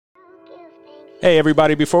Hey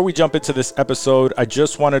everybody, before we jump into this episode, I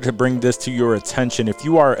just wanted to bring this to your attention. If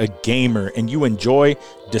you are a gamer and you enjoy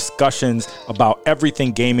discussions about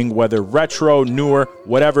everything gaming, whether retro, newer,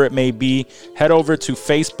 whatever it may be, head over to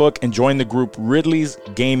Facebook and join the group Ridley's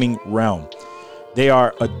Gaming Realm. They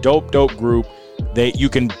are a dope group that you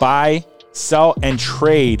can buy, sell, and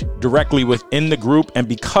trade directly within the group. And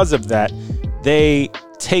because of that, they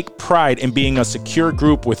take pride in being a secure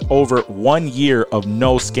group with over 1 year of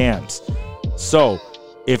no scams. So,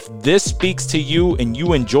 if this speaks to you and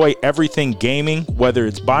you enjoy everything gaming, whether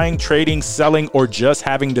it's buying, trading, selling, or just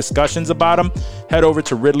having discussions about them, head over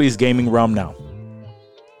to Ridley's Gaming Realm now.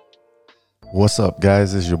 What's up,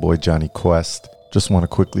 guys? It's your boy Johnny Quest. Just want to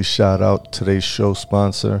quickly shout out today's show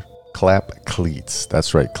sponsor, Clap Cleats.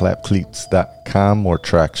 That's right, clapcleats.com. More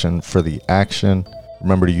traction for the action.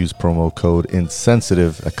 Remember to use promo code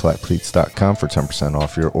insensitive at clapcleats.com for 10%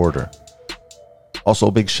 off your order. Also,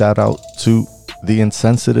 a big shout out to the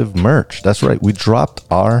Insensitive merch. That's right, we dropped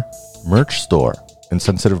our merch store,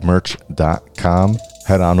 insensitivemerch.com.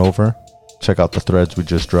 Head on over, check out the threads we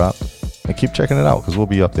just dropped, and keep checking it out because we'll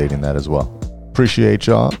be updating that as well. Appreciate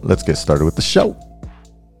y'all. Let's get started with the show.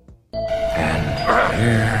 And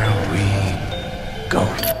here we go.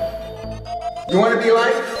 You want to be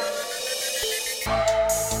like?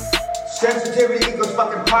 Sensitivity equals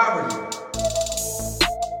fucking poverty.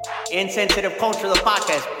 Insensitive Culture, the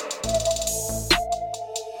podcast.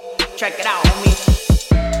 Check it out, homie.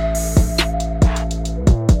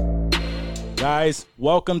 Guys,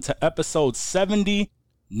 welcome to episode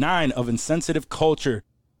 79 of Insensitive Culture,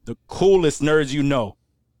 the coolest nerds you know.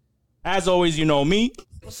 As always, you know me.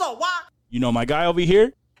 What's up, what? You know my guy over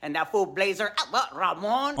here. And that fool Blazer,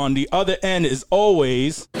 Ramon. On the other end is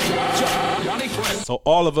always... So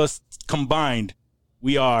all of us combined,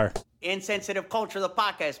 we are... Insensitive Culture, the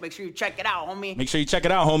podcast. Make sure you check it out, homie. Make sure you check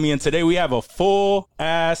it out, homie. And today we have a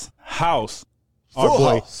full-ass house. Our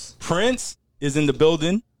boy Prince is in the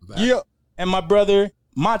building. Yeah. And my brother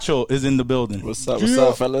Macho is in the building. What's up,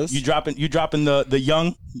 fellas? You dropping the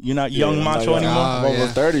young? You're not young Macho anymore? I'm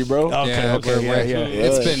almost 30, bro. Okay.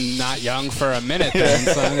 It's been not young for a minute then.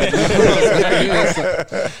 So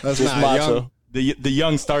that's Just not Macho. young. The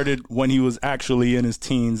young started when he was actually in his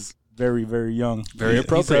teens. Very, very young. Very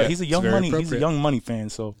appropriate. He's a young money. He's a young money fan,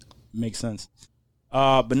 so it makes sense.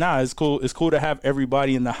 But it's cool. It's cool to have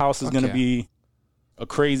everybody in the house. It's gonna be a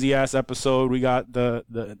crazy ass episode. We got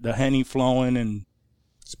the Henny flowing, and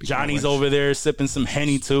Johnny's over there sipping some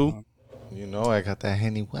Henny too. You know I got that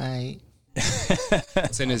Henny White.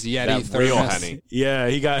 It's in his Yeti That thermos. real Henny. Yeah,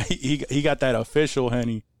 he got that official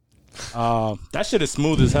Henny. That shit is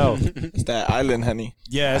smooth as hell. It's that island honey.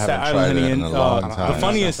 Yeah, it's I that haven't island tried it Henny. in And a long the time.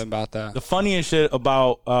 funniest Something about that. The funniest shit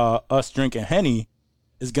about us drinking Henny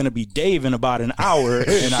is gonna be Dave in about an hour,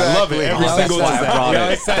 and I love it every single time.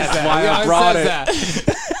 That's why I brought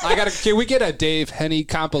it. Can we get a Dave Henny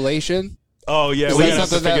compilation? Oh yeah, Is we that have to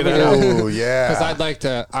something figure that that we- out. Oh, yeah. Because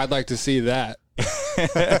I'd like to see that.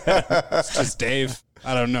 It's just Dave.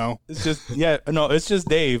 I don't know. It's just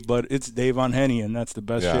Dave, but it's Dave on Henny, and that's the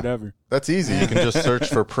best Yeah. shit ever. That's easy. You can just search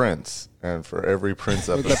for Prince, and for every Prince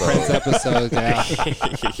The episode. Prince episode, yeah.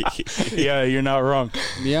 Yeah, you're not wrong.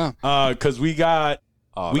 Yeah. Because we got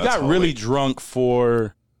really drunk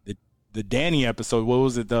for the Danny episode. What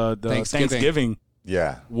was it? The Thanksgiving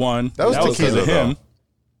Yeah. one. That was tequila, him.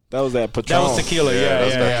 That was that Patron. That was tequila.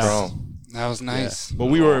 That's Yeah. Patron. That was nice. But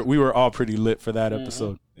we were all pretty lit for that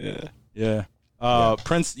episode. Yeah.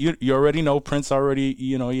 Prince, you already know Prince already.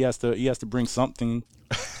 You know he has to bring something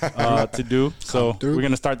to do. So we're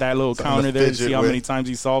gonna start that little Something counter to there and see fidget how with. many times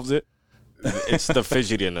he solves it. It's the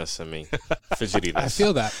fidgetiness in me. Fidgetiness. I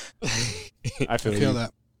feel that. I feel, feel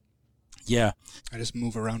that. Yeah, I just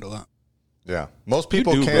move around a lot. Yeah. Most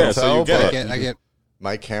people do, can't bro. So tell, you get but I get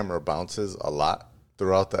my camera bounces a lot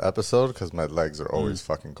throughout the episode because my legs are always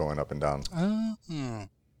fucking going up and down.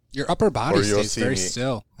 your upper body Or you'll stays see very me-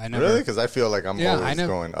 still. I never. Really? Because I feel like I'm Yeah, I always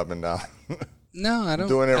never- going up and down. No, I don't.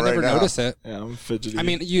 doing it I right never now. notice it. Yeah, I'm fidgety. I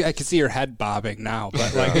mean, I can see your head bobbing now,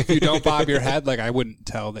 but like if you don't bob your head, like I wouldn't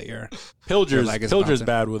tell that you're. Your leg is Pilger's bouncing.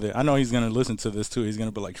 bad with it. I know he's gonna listen to this too. He's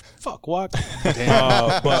gonna be like, "Fuck, what?"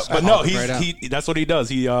 Damn. But no, Right out. that's what he does.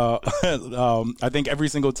 He I think every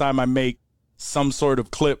single time I make some sort of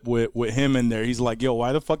clip with him in there, he's like, "Yo,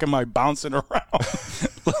 why the fuck am I bouncing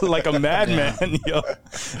around like a madman?" Yo,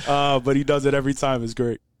 but he does it every time. It's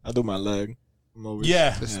great. I do my leg. I'm always,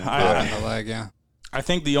 Yeah, Just I- on the leg, yeah. I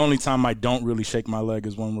think the only time I don't really shake my leg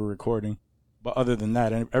is when we're recording. But other than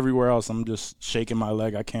that, and everywhere else, I'm just shaking my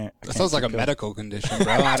leg. I can't. That sounds like a keep up. medical condition,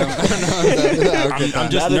 bro. I don't know. I'm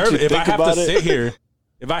just Now that you nervous. If I think have to about it. sit here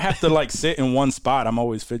If I have to like sit in one spot, I'm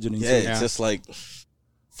always fidgeting. Yeah, too. it's just like,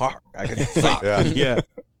 fuck. I can Yeah. Yeah.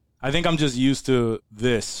 I think I'm just used to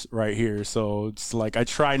this right here. So it's like I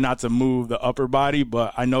try not to move the upper body,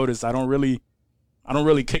 but I notice I don't really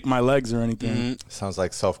kick my legs or anything. Sounds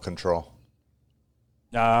like self-control.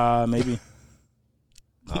 Maybe.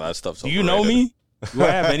 No, that stuff's Do you know me? Do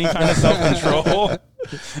I have any kind of self-control?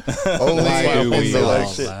 Only Why do in we the all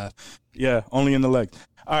legs. laugh? Yeah, only in the leg.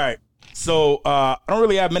 All right. So I don't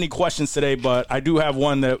really have many questions today, but I do have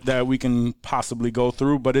one that we can possibly go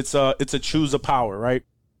through. But it's a choose a power, right?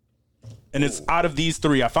 And it's out of these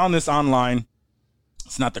three. I found this online.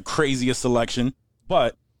 It's not the craziest selection,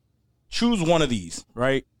 but choose one of these,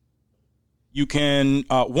 right? You can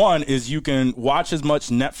one is you can watch as much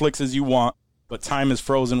Netflix as you want, but time is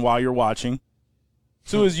frozen while you're watching.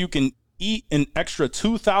 Two is you can eat an extra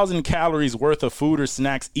 2,000 calories worth of food or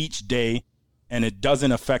snacks each day, and it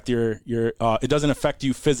doesn't affect it doesn't affect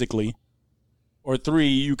you physically. Or three,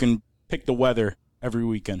 you can pick the weather every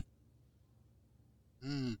weekend.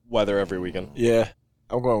 Weather every weekend. Yeah,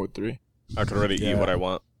 I'm going with 3. I can already eat what I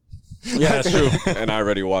want. Yeah, that's true. And I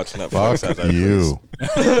already watch Netflix. Fuck as I you.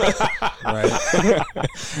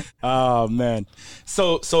 Right. Oh man.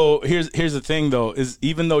 So here's the thing though, is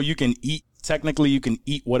even though you can eat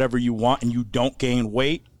whatever you want and you don't gain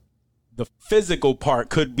weight, the physical part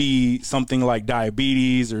could be something like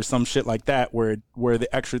diabetes or some shit like that where the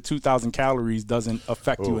extra 2,000 calories doesn't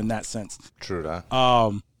affect you in that sense. True that.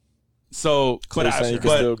 So But you can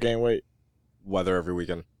still gain weight. Weather every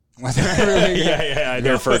weekend. yeah, I know.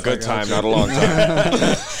 Here for a good time, not a long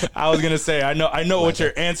time. I was gonna say I know what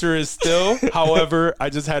your answer is still. However, I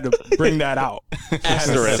just had to bring that out. I had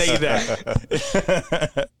to say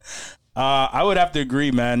that. I would have to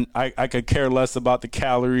agree, man. I could care less about the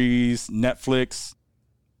calories, Netflix.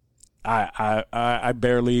 I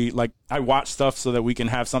barely like. I watch stuff so that we can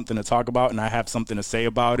have something to talk about, and I have something to say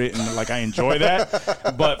about it, and like I enjoy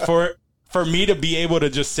that. But for me to be able to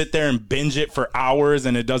just sit there and binge it for hours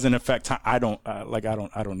and it doesn't affect time, I don't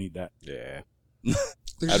need that. Yeah.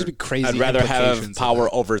 There's gonna be crazy. I'd rather have implications of power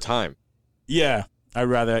that. over time. Yeah, I'd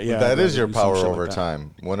rather. Yeah, That I'd is rather your do some power shit like over that.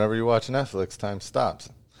 time. Whenever you watch Netflix, time stops.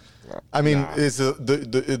 I mean, is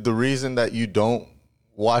the reason that you don't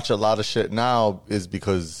watch a lot of shit now is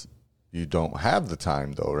because you don't have the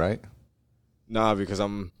time, though, right? Nah, because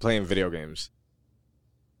I'm playing video games.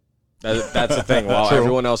 That's the thing. While True.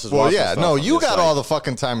 everyone else is Well, watching yeah, stuff, no, I'm you just got like, all the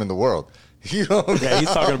fucking time in the world. You don't. Yeah, he's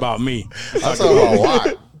talking about me. I'm talking about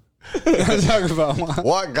Watt. Talk about one.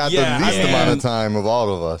 Watt got Yeah, the least I amount am. of time of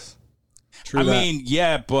all of us. True I that. mean,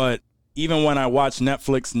 yeah, but even when I watch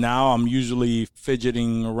Netflix now, I'm usually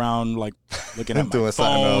fidgeting around, like looking at my Doing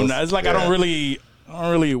something phone. else. It's like I don't really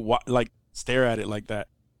like stare at it like that.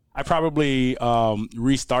 I probably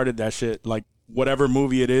restarted that shit. Like whatever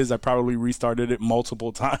movie it is, I probably restarted it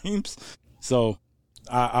multiple times. So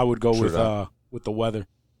I would go True that. with the weather.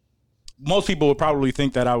 Most people would probably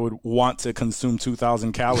think that I would want to consume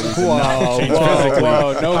 2,000 calories and not change physically.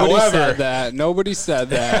 Nobody However- said that. Nobody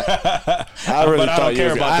said that. I really But I thought don't you care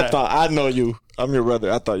was about that. I know you. I'm your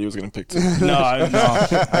brother. I thought you was gonna pick 2. No,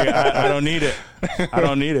 I don't need it. I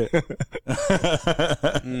don't need it.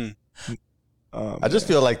 I just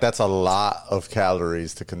feel like that's a lot of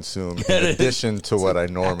calories to consume in addition to what I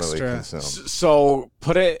normally extra. consume. So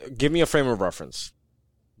give me a frame of reference.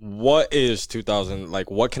 What is 2,000? Like,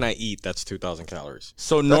 what can I eat that's 2,000 calories?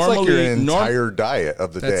 So That's like your normally, entire diet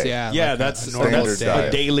of the That's day. yeah, like that's a normal standard the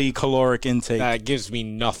diet. daily caloric intake. That gives me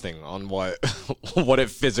nothing on what what it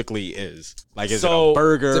physically is. Like, is So, it a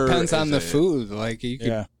burger? Depends on Is the it- food. Like you could.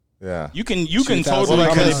 Yeah, Yeah. you can 2,000 totally Well,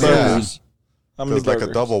 How many because, burgers? How many Because like a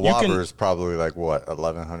burgers? double You can- Whopper is probably like what,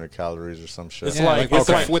 1,100 calories or some shit. It's Yeah, like- like, it's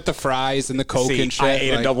like- with the fries and the Coke See, and shit. I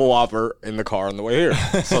ate like- a double Whopper in the car on the way here,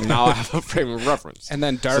 so now I have a frame of reference. and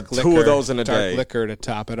then dark So liquor. 2 of those in a dark day. liquor to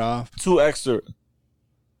top it off. 2 extra.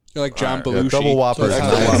 You're like John Yeah, Belushi. double Whopper is So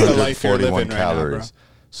that's the life you're 941 living right now, bro. calories.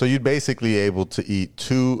 So you'd basically able to eat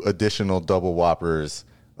 2 additional double Whoppers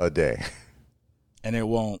a day, and it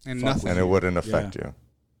won't. And fuck nothing. with and you. it wouldn't affect you.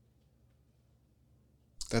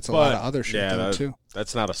 That's a lot But- of other shit Yeah, though too.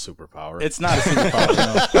 that's not a superpower. It's not a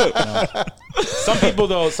superpower. No. Some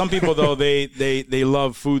people though, they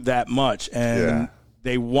love food that much, and Yeah.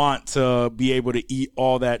 they want to be able to eat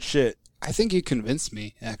all that shit. I think you convinced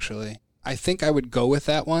me. Actually, I think I would go with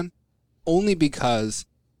that one, only because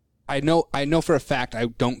I know for a fact I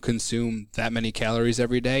don't consume that many calories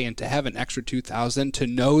every day, and to have an extra 2,000, to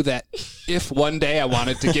know that if one day I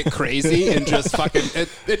wanted to get crazy and just fucking,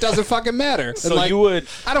 it doesn't fucking matter. So and like, you would.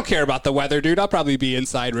 I don't care about the weather, dude. I'll probably be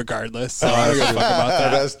inside regardless. So I don't give a fuck about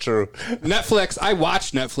that. That's true. Netflix, I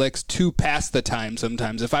watch Netflix to pass the time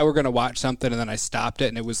sometimes. If I were going to watch something and then I stopped it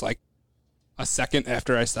and it was like a second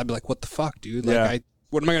after I'd be like, what the fuck, dude? Like,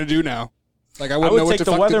 what am I going to do now? Like, I wouldn't know what take to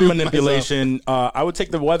the fuck weather to do with manipulation. I would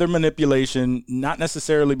take the weather manipulation, not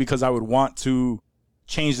necessarily because I would want to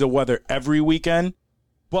change the weather every weekend,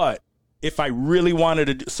 but if I really wanted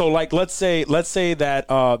to do, so like, let's say that,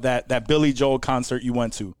 that Billy Joel concert you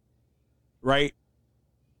went to, right?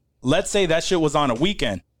 Let's say that shit was on a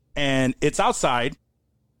weekend and it's outside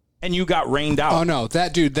and you got rained out. Oh no,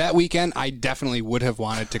 that weekend I definitely would have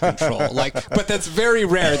wanted to control. Like, but that's very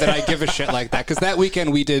rare that I give a shit like that, because that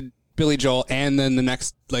weekend we did Billy Joel, and then the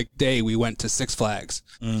next like day we went to Six Flags.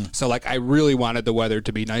 So like, I really wanted the weather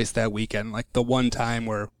to be nice that weekend. Like the one time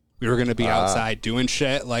where we were going to be outside doing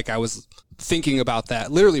shit, like I was thinking about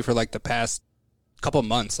that literally for like the past couple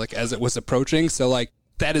months, like as it was approaching. So like,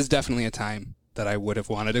 that is definitely a time that I would have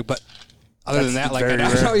wanted it. But other than that, like, I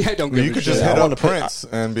don't give You a could shit. just hit up Prince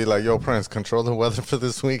and be like, yo, Prince, control the weather for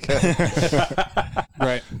this weekend.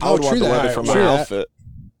 Right. I would want the weather for my outfit.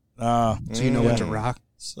 So you know what to rock.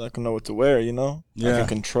 So I can know what to wear, you know? Yeah. I can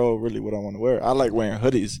control really what I want to wear. I like wearing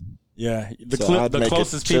hoodies. Yeah. The So the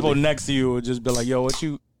closest people next to you would just be like, yo, what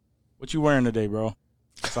you wearing today, bro?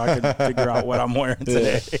 So I can figure out what I'm wearing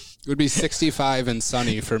today. It would be 65 and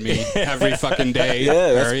sunny for me every fucking day.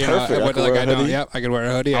 Yeah, that's perfect. I could wear a hoodie. I could wear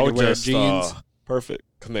a hoodie. I could wear jeans. Perfect.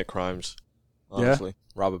 Commit crimes. Honestly.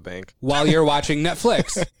 Rob a bank. While you're watching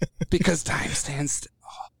Netflix. Because time stands still.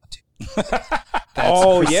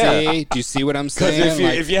 Yeah. Do you see what I'm saying?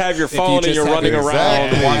 Because if you have your phone and you're running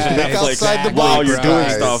around watching Netflix outside the while box. you're doing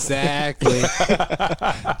stuff. Exactly.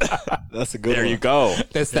 That's a good There one. you go.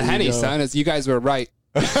 That's the Henny, son. As you guys were right.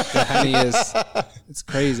 The Henny it's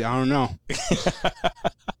crazy. I don't know.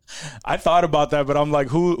 I thought about that, but I'm like,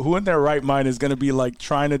 who in their right mind is going to be like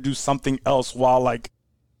trying to do something else while like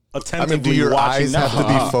attentively do your watching eyes have to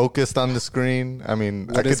be focused on the screen? I mean,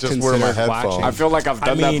 What I could is just wear my considered headphones. watching? I feel like I've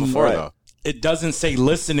done that before, though. It doesn't say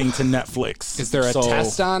listening to Netflix. Is there a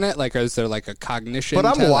test on it? Like, is there like a cognition? But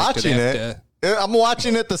I'm test? Like, do watching they have it. to- I'm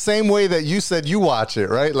watching it the same way that you said you watch it,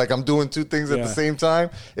 right? Like I'm doing two things at the same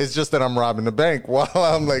time. It's just that I'm robbing the bank while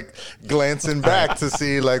I'm like glancing back to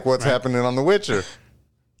see like what's happening on The Witcher.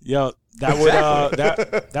 Yo, that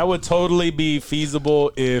would that would totally be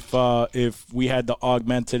feasible if we had the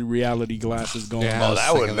augmented reality glasses going. Yeah. Oh,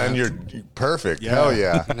 that would then you're perfect. Hell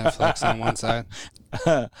yeah. Netflix on one side.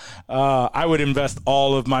 I would invest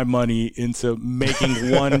all of my money into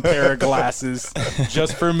making one pair of glasses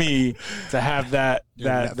just for me to have that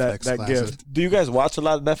Netflix glasses. gift. Do you guys watch a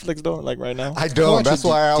lot of Netflix though? Like right now? I don't. watch That's a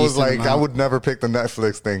why I was decent like, I amount. would never pick the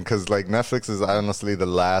Netflix thing because like Netflix is honestly the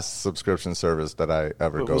last subscription service that I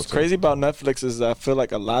ever go What's to. crazy about Netflix is I feel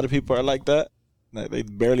like a lot of people are like that. Like they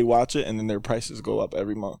barely watch it and then their prices go up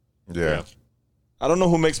every month. Yeah. I don't know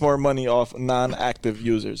who makes more money off non-active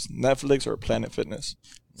users, Netflix or Planet Fitness.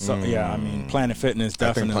 So yeah, I mean, Planet Fitness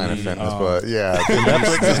I think definitely. Planet Fitness, but yeah,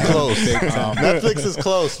 Netflix is close. Netflix is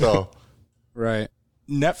close though. Right.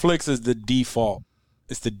 Netflix is the default.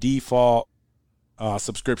 It's the default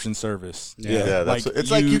subscription service. Yeah, that's Like,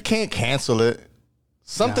 it's like you can't cancel it.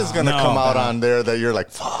 Something's gonna come out on there that you're like,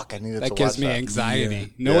 fuck, I needed to That watch gives me that.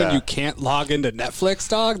 anxiety. Knowing Yeah. you can't log into Netflix,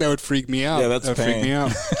 dog, that would freak me out. Yeah, that's that would freak pain. me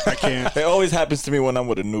out. I can't. It always happens to me when I'm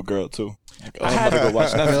with a new girl too. Like, oh, I'm about to go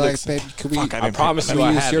watch They're like, Netflix. babe, can we? I promise can you we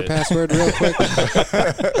I use had your it. password real quick?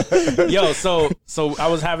 Yo, so I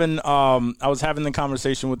was having the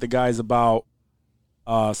conversation with the guys about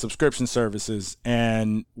subscription services,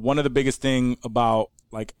 and one of the biggest thing about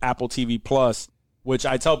like Apple TV Plus, which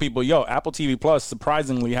I tell people, yo, Apple TV Plus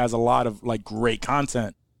surprisingly has a lot of like great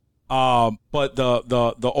content. But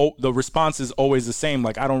the response is always the same.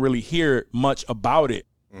 Like I don't really hear much about it.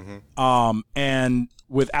 And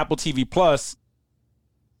with Apple TV Plus,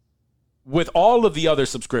 with all of the other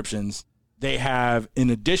subscriptions, they have, in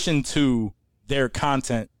addition to their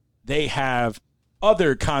content, they have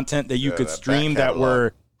other content that you could that stream back that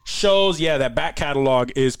were shows. Yeah, that back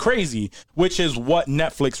catalog is crazy, which is what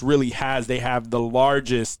Netflix really has. They have the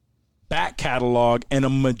largest back catalog, and a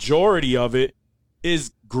majority of it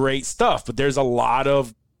is great stuff. But there's a lot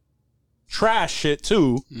of trash shit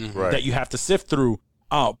too Right. that you have to sift through.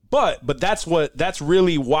 But that's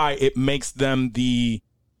really why it makes them the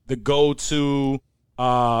go-to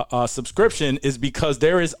subscription is because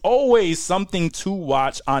there is always something to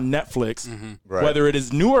watch on Netflix. Right. Whether it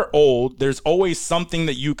is new or old, there's always something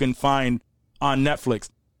that you can find on Netflix.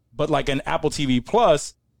 But like an Apple TV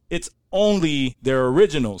Plus, it's only their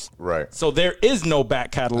originals. Right. So there is no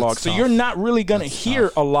back catalog. That's So tough. you're not really going to That's hear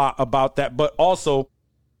tough. a lot about that. But also,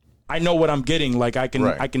 I know what I'm getting. Like I can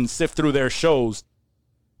Right. I can sift through their shows,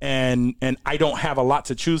 and I don't have a lot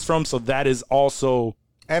to choose from. So that is also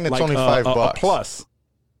And it's like only a $5. plus.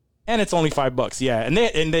 And it's only $5. Yeah, and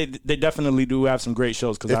they definitely do have some great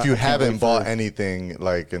shows. Because If you haven't bought anything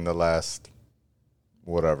like in the last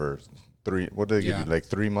whatever what did they give Yeah. you, like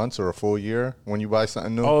 3 months or a full year when you buy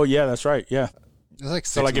something new? Oh yeah, that's right. Yeah. It's like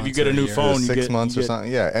 6 So like if you months get or a new year. phone, you 6 get months you or get-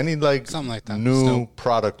 something. Yeah, any like Something like that. new Still.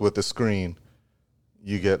 product with the screen,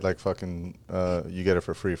 you get like fucking you get it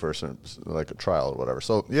for free for like a trial or whatever.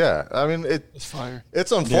 So yeah, I mean It's fire.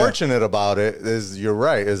 it's unfortunate about it is you're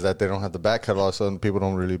right is that they don't have the back catalog, so people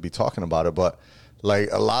don't really be talking about it. But like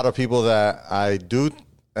a lot of people that I do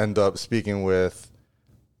end up speaking with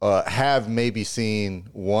have maybe seen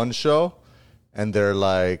one show. And they're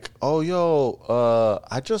like, "Oh, yo,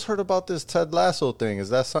 I just heard about this Ted Lasso thing. Is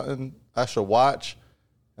that something I should watch?"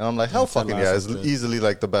 And I'm like, "Hell, fucking yeah! It's easily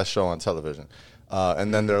like the best show on television."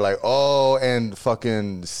 And then they're like, "Oh, and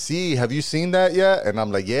fucking have you seen that yet?" And I'm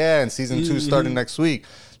like, "Yeah." And season 2 starting next week.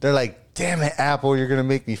 They're like, "Damn it, Apple! You're gonna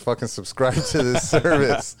make me fucking subscribe to this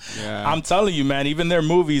service." I'm telling you, man. Even their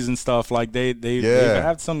movies and stuff, like they've Yeah.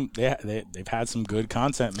 had some they've had some good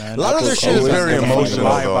content, man. A lot of their shit is very emotional,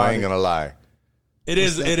 though. I ain't gonna lie. It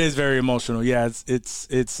is very emotional. Yeah, it's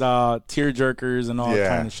tear jerkers and all Yeah.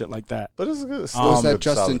 kind of shit like that. But it's good. What was that good,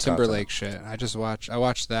 Justin solid Timberlake shit? I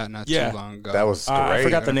watched that not Yeah. too long ago. That was great. I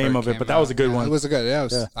forgot the Whenever name it of it, came but that was a good out. one. It was a good. Yeah,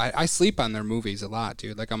 Yeah. I sleep on their movies a lot,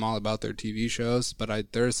 dude. Like I'm all about their TV shows, but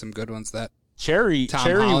there's some good ones that Cherry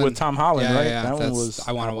Holland. with Tom Holland, Yeah, right? yeah, That one that's- was.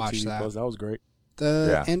 I wanna Apple watch TV that. Plus. That was great.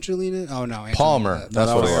 the Yeah. Angelina. Oh no, Angelina, Palmer.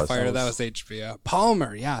 That's what it was. Fire. That was HBO.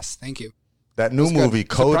 Palmer. Yes, thank you. That new It's good. movie,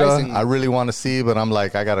 Coda, Surprisingly. I really want to see, but I'm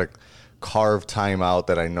like, I gotta carve time out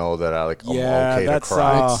that I know that I'm Yeah, okay to that's,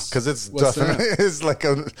 cry because it's what's definitely it's like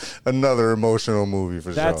another emotional movie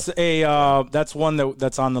for That's sure. that's one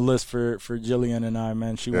that's on the list for Jillian and I.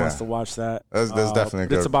 Man, she wants Yeah. to watch that. That's definitely but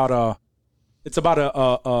good. It's about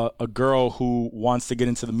a girl who wants to get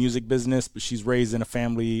into the music business, but she's raised in a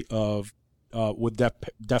family of with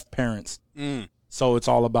deaf parents. So it's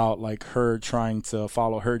all about like her trying to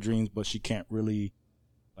follow her dreams, but she can't really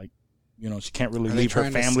she can't really Are they leave her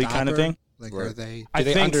trying to family stop kind of her? thing. Like, are they? I do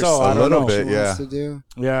they think so. understand I A don't little know. bit, what she yeah. wants to do?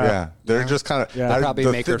 Yeah, they're just kind of. Yeah. They probably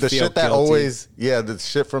make her the feel shit that guilty. always. Yeah, the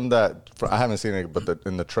shit from that. I haven't seen it, but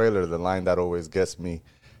in the trailer, the line that always gets me,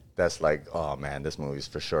 that's like, oh man, this movie's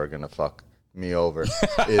for sure gonna fuck me over.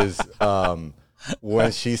 Is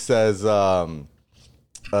when she says,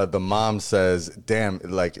 the mom says, "Damn,"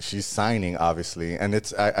 like she's signing, obviously, and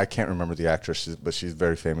it's I can't remember the actress, but she's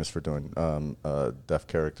very famous for doing deaf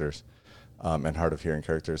characters. And hard of hearing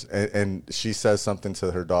characters. And she says something to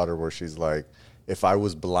her daughter where she's like, "If I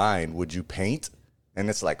was blind, would you paint?" And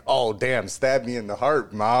it's like, "Oh, damn, stab me in the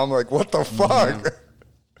heart, mom." Like, what the fuck?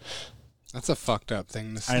 That's a fucked up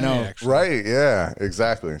thing to say. I know. Actually. Right, yeah,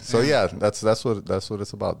 exactly. So yeah, that's what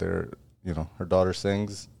it's about there. Her daughter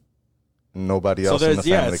sings. Nobody else in the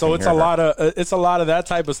family so can it's hear a her. it's a lot of that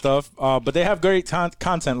type of stuff. But they have great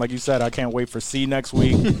content, like you said. I can't wait for C next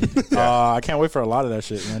week. I can't wait for a lot of that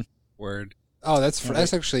shit, man. Word. Oh, that's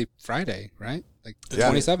actually Friday, right? Like the Yeah.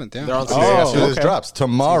 27th. Yeah. They're on Yeah, Oh, so this okay. drops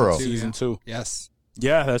tomorrow. Season 2. Yes.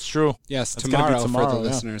 Yeah, that's true. Yes. That's gonna be Tomorrow, for tomorrow, the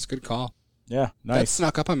yeah. listeners. Good call. Yeah, That nice.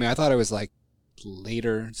 snuck up on me. I thought it was like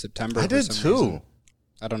later September. I for did some too. reason.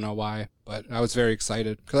 I don't know why, but I was very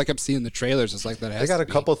excited because I kept seeing the trailers. It's like that. They got a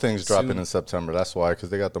couple things dropping soon. in September. That's why,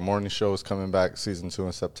 because they got the morning shows coming back, season 2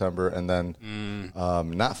 in September, and then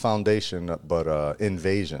not Foundation, but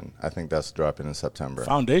Invasion. I think that's dropping in September.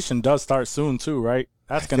 Foundation does start soon too, right?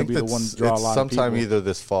 That's going to be the one to draw a lot of people. sometime either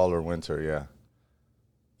this fall or winter. Yeah.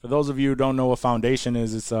 For those of you who don't know what Foundation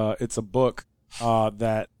is, it's a book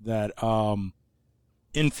that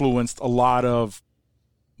influenced a lot of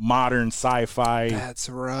modern sci-fi That's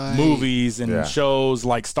right. movies and Yeah. shows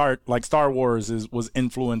like Star Wars was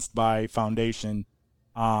influenced by Foundation.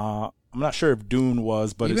 I'm not sure if Dune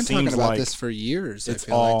was, but We've it been seems talking about like this for years. it's I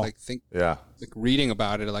feel all- like Yeah. reading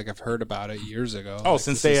about it. Like I've heard about it years ago. oh, Like,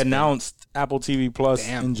 since this they has been- announced Apple TV Plus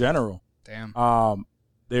Damn. in general. Damn.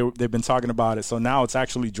 They've been talking about it. So now it's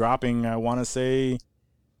actually dropping, I want to say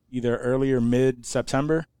either early or mid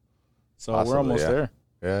September. So Possibly, we're almost yeah. there.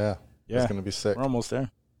 Yeah. Yeah. It's going to be sick. We're almost there.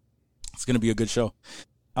 It's going to be a good show.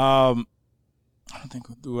 I don't think,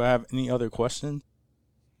 do I have any other questions?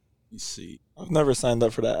 Let me see. I've never signed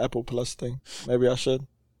up for that Apple Plus thing. Maybe I should.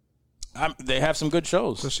 They have some good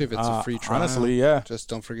shows. Especially if it's a free trial. Honestly, yeah. Just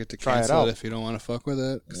don't forget to Try it cancel out. it if you don't want to fuck with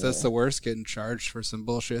it. Because that's the worst, getting charged for some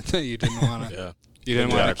bullshit that you didn't want to. Yeah. You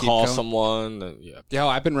didn't You want gotta to keep call going. someone. And, yeah. Yo,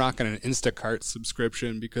 I've been rocking an Instacart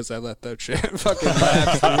subscription because I let that shit fucking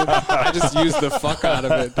lapse, dude. I just used the fuck out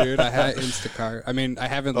of it, dude. I had Instacart. I mean, I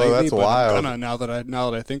haven't lately, that's but wild. I'm gonna now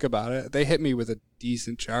that I think about it. They hit me with a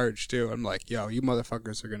decent charge too. I'm like, yo, you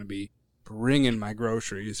motherfuckers are gonna be bringing my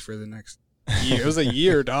groceries for the next year. It was a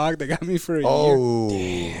year, dog. They got me for a year.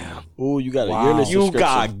 Oh, Ooh, you got a Wow. yearly You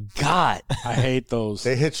subscription. got. I hate those.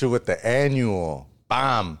 they hit you with the annual.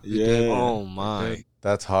 Bam. Yeah. Oh my.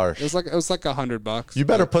 That's harsh. It was like $100. You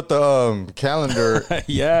better put the calendar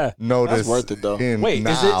Yeah. notice That's worth it, though. in Wait,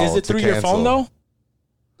 now is it to through your phone cancel. though?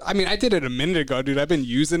 I mean, I did it a minute ago, dude. I've been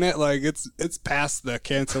using it. Like, it's past the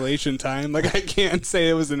cancellation time. Like, I can't say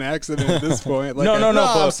it was an accident at this point. Like, No, No,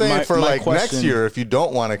 but I'm saying for my like question- next year, if you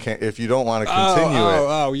don't want to continue it,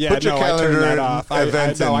 Oh, yeah. put your No, I turned calendar that off.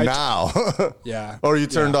 events no, in now. Yeah. Or you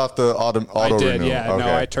turned off the auto I did, renew. yeah. Okay.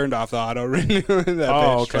 No, I turned off the auto renew. That Oh,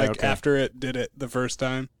 bitch, okay, like okay. after it did it the first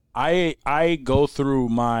time. I go through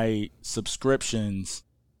my subscriptions,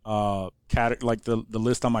 like the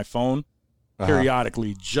list on my phone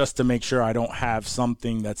periodically just to make sure I don't have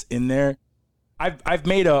something that's in there. I've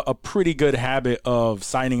made a pretty good habit of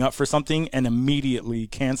signing up for something and immediately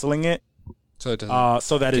canceling it, So it doesn't.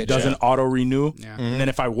 so that it Get doesn't auto renew. Yeah. Mm-hmm. And then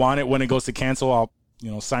if I want it when it goes to cancel,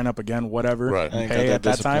 I'll sign up again, whatever, Right. I and ain't got pay that at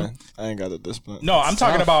that discipline. time. I ain't got the discipline. No, I'm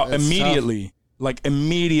talking tough. about It's immediately. Like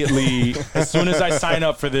immediately, as soon as I sign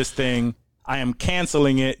up for this thing, I am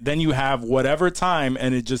canceling it. Then you have whatever time,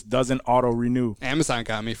 and it just doesn't auto renew. Amazon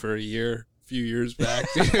got me for a few years back.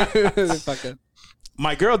 Fucking,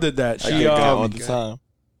 My girl did that. I She get that all the time.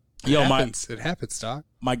 yo my it happens, dog.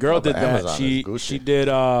 my girl did but that. Amazon She is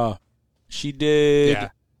Gucci. she did Yeah.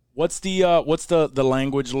 what's the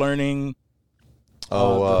language learning?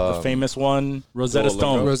 The famous one, Rosetta Duolingo.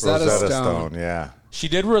 Stone. Rosetta Stone. Yeah. She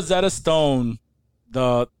did Rosetta Stone,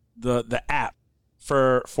 the app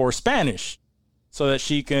for Spanish, so that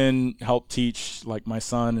she can help teach like my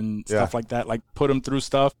son and stuff Yeah. like that. Like put him through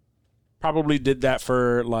stuff. Probably did that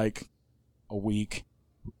for like a week,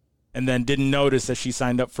 and then didn't notice that she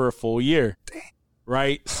signed up for a full year.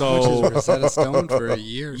 Right? So Rosetta Stone for a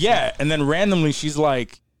year. yeah, and then randomly she's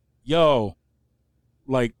like, "Yo,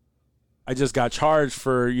 like, I just got charged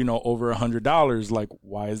for over $100. Like,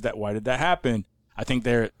 why is that? Why did that happen? I think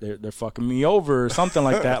they're fucking me over or something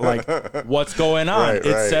like that. Like, what's going on? Right,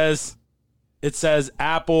 it right. says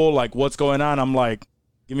Apple. Like, what's going on? I'm like,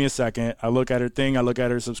 give me a second. I look at her thing. I look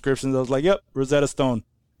at her subscriptions. I was like, yep, Rosetta Stone.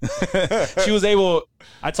 She was able.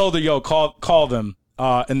 I told her, yo, call them,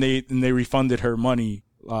 and they refunded her money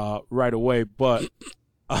right away. But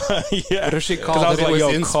yeah, What if she 'Cause called I was and like, it was yo,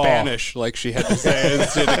 in call. Spanish? Like she had to say it,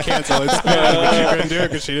 she had to cancel in Spanish, but she couldn't do it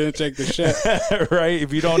because she didn't check the shit. Right?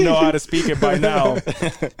 If you don't know how to speak it by now,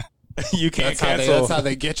 you can't cancel. That's how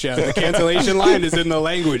they get you. The cancellation line is in the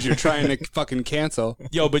language you're trying to fucking cancel.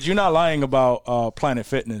 Yo, but you're not lying about Planet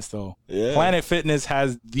Fitness though. Yeah. Planet Fitness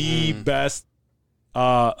has the best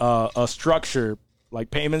structure,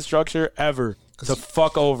 like payment structure ever to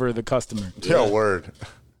fuck over the customer. Yeah, word.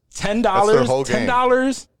 $10, their whole game.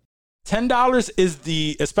 $10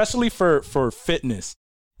 is especially for fitness.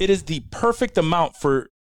 It is the perfect amount for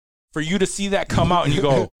you to see that come out and you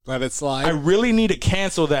go, Let it slide. I really need to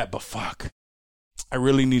cancel that, but fuck. I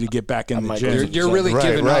really need to get back in the might gym. go you're really Right,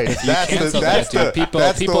 giving right. up if you That's cancel that's that, dude.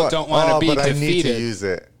 that's the People one. don't want to be but I need to defeated. use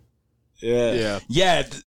it. Yeah. Yeah,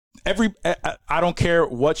 I don't care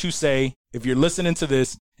what you say. If you're listening to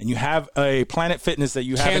this and you have a Planet Fitness that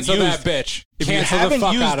you Cancel haven't that used, bitch. if Cancel you haven't the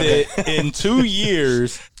fuck used out of it in 2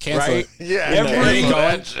 years, Cancel right? it. Yeah. You ain't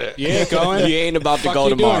going. You ain't going. You ain't about to Fuck go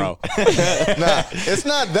you tomorrow. Nah, it's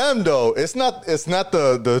not them though. It's not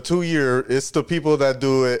the 2 year. It's the people that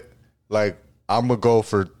do it. Like I'm gonna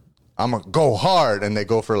go hard, and they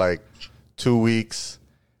go for like 2 weeks,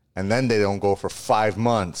 and then they don't go for 5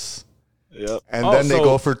 months, Yep. and Oh, then they so-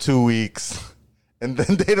 go for 2 weeks, and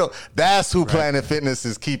then they don't. That's who Planet Fitness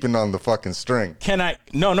is keeping on the fucking string. Can I?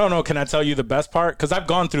 No. Can I tell you the best part? Because I've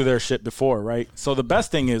gone through their shit before, right? So the best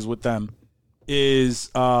thing is with them is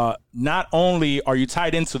not only are you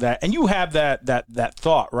tied into that, and you have that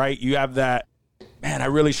thought, right? You have that, man, I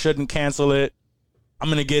really shouldn't cancel it. I'm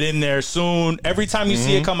gonna get in there soon. Every time you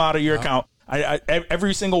see it come out of your account,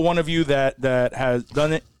 every single one of you that has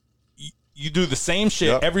done it, you do the same shit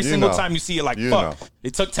Yep, every you single know. time you see it. Like, You fuck, know. they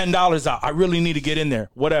took $10 out. I really need to get in there.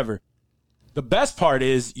 Whatever. The best part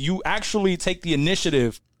is you actually take the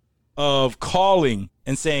initiative of calling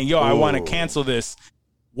and saying, yo, I want to Ooh. cancel this.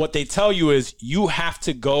 what they tell you is you have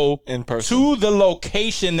to go In person. to the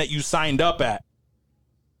location that you signed up at.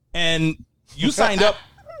 And you signed up.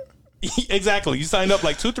 Exactly. You signed up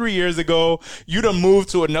like 2-3 years ago. You done moved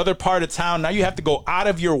to another part of town. Now you have to go out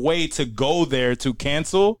of your way to go there to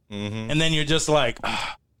cancel. And then you're just like,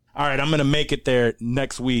 all right, I'm going to make it there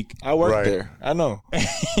next week. I worked Right. there. I know. I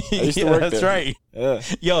used to Yeah, work that's there. right. Yeah.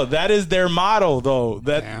 Yo, that is their motto though.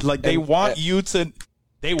 That Damn. like they want you to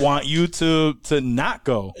not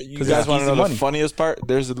go. You 'Cause guys it's want to easy know money. the funniest part?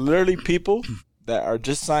 There's literally people that are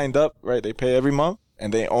just signed up, right? They pay every month,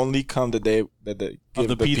 and they only come the day that they give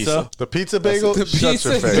the the pizza? The pizza bagel? The Shut your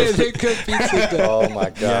pizza, face. the good pizza day. Oh my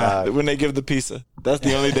god. When they give the pizza, that's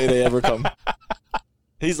the only day they ever come.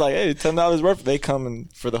 He's like, hey, $10 worth. They come in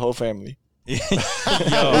for the whole family. Yo,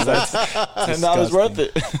 that's $10 worth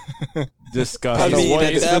it. disgusting. I mean, what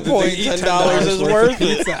at is that They point, eat $10 is worth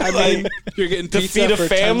it. Pizza. I mean, you're getting To pizza feed a for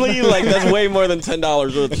family, like that's way more than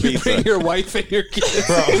 $10 worth of You bring pizza. your wife and your kids.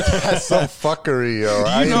 That's some fuckery, yo.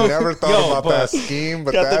 I know- never thought yo, about but- that scheme,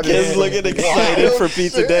 but Got the that kids is looking excited wild for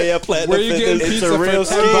pizza shit. day at Platinum Where are you getting Fitness. pizza It's a for real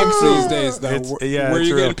 $10 scheme. these days, though? It's- Where yeah, are it's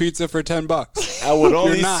you real. getting pizza for $10? I would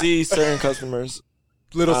only You're not. see certain customers.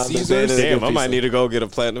 Little the day Caesars. that- Damn, I Pizza. might need to go get a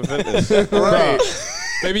Platinum Fitness. Right.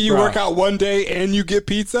 Maybe you Bro. work out one day and you get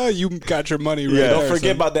pizza. You got your money right Yeah, there. don't forget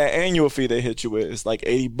son. about that annual fee they hit you with. It's like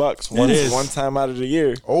 $80 is. one time out of the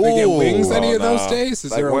year. Oh, They get wings any of those no. days?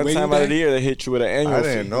 Is Like there a one wing time out of the day? year, they hit you with an annual I fee.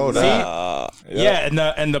 didn't know that.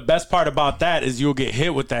 Yeah, and the best part about that is you'll get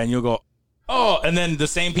hit with that and you'll go, oh, and then the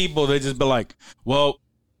same people, they just be like, well,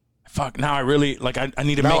 fuck, now I really, like, I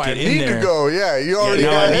need to Now make I it in need there. to go. Yeah, you already Now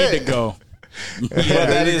I got need hit. to go. But There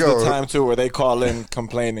that you is go. the time too where they call in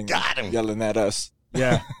complaining, yelling at us.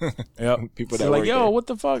 Yeah. Yep. People So that like, work yo, there. what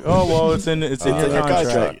the fuck? Oh, well, it's in your It's in your contract.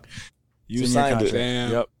 contract. You It's in your signed it. contract.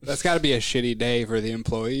 Damn. Yep. That's got to be a shitty day for the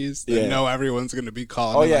employees. They Yeah. know everyone's going to be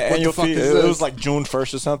calling. Oh them yeah, like, what annual the fuck fee. is It this? was like June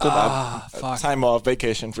 1st or something. fuck. Time off,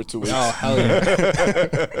 vacation for 2 weeks. Oh, hell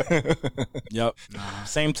yeah. Yep.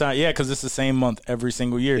 Same time. Yeah, because it's the same month every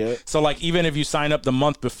single year. Yeah. So, like, even if you sign up the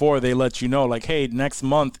month before, they let you know, like, hey, next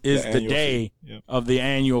month is The the annual day fee. Yep. of the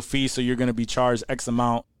annual fee, so you're going to be charged X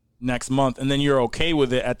amount next month. And then you're okay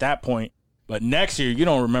with it at that point. But next year, you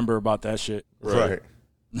don't remember about that shit. Right.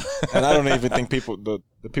 And I don't even think the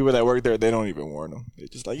people that work there, they don't even warn them. They're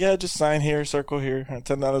just like, yeah, just sign here, circle here,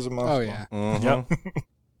 $10 a month. Oh, yeah. Yep.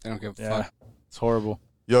 They don't give a Yeah. fuck. It's horrible.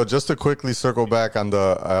 Yo, just to quickly circle back on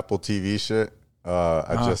the Apple TV shit,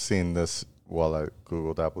 I just seen this while I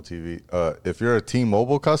Googled Apple TV. If you're a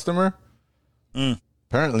T-Mobile customer,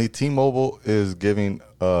 apparently T-Mobile is giving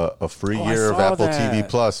a free Oh, I year of saw Apple that. TV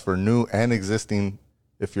Plus for new and existing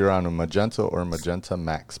if you're on a Magenta or Magenta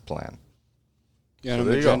Max plan. You got a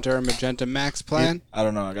there you go. Magenta or Magenta Max plan? I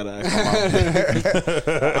don't know. I gotta ask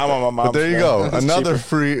my mom. I'm on my mom's. But there you plan. go. That's Another cheaper.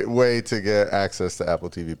 free way to get access to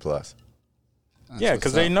Apple TV Plus. Yeah,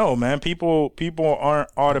 because they know, man. People aren't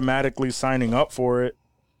automatically signing up for it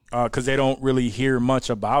because they don't really hear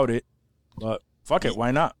much about it. But fuck it,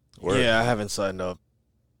 why not? Yeah, I haven't signed up.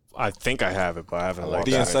 I think I have it, but I haven't like looked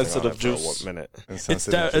the at anything on insensitive it for juice. 1 minute.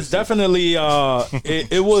 It's definitely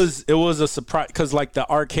it was a surprise because like the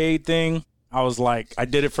arcade thing, I was like, I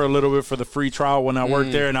did it for a little bit for the free trial when I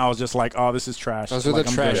worked there, and I was just like, oh, this is trash. Those are Like, the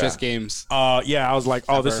I'm good. trashiest games. Yeah, I was like,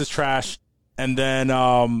 oh, this Ever. is trash. And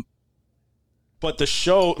then, but the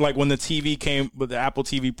show, like when the TV came, but the Apple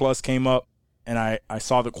TV Plus came up, and I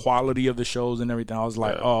saw the quality of the shows and everything. I was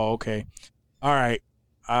like, oh, okay, all right.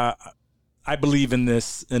 I believe in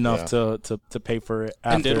this enough to pay for it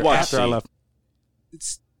And after, did watch after I left.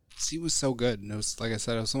 He was so good. And it was, like I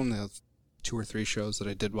said, it was only the 2 or 3 shows that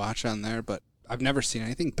I did watch on there, but I've never seen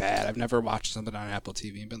anything bad. I've never watched something on Apple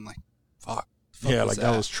TV and been like, fuck. Yeah, like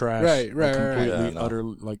that was trash. Right, Like, right, right. completely Yeah, no. utter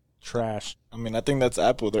like trash. I mean, I think that's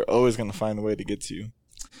Apple. They're always gonna find a way to get to you,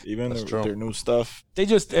 even That's with true. their new stuff. They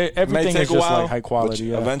just It may everything take is a just while, like high quality.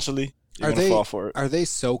 but Yeah. eventually you're Are gonna they fall for it. Are they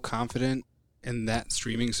so confident in that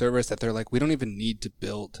streaming service that they're like, we don't even need to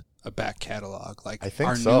build a back catalog? Like I think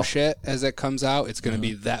our so. new shit as it comes out, it's going to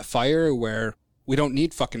be that fire where we don't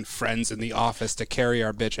need fucking friends in the office to carry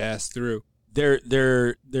our bitch ass through.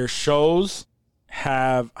 Their shows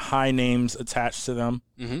have high names attached to them.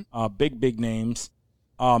 Big names.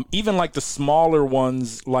 Even like the smaller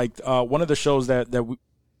ones, like one of the shows that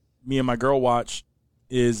me and my girl watch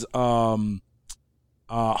is Home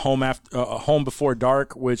Before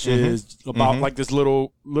Dark, which is about like this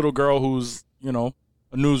little girl who's, you know,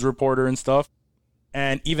 a news reporter and stuff.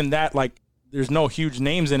 And even that, like, there's no huge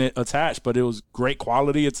names in it attached, but it was great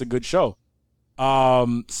quality. It's a good show.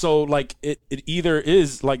 So like it either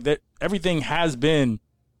is like that. Everything has been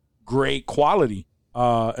great quality.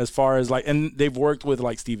 As far as like, and they've worked with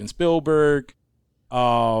like Steven Spielberg. There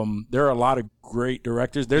are a lot of great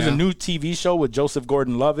directors. There's a new TV show with Joseph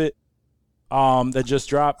Gordon-Levitt that just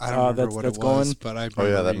dropped. I don't remember what that's it going. was, but I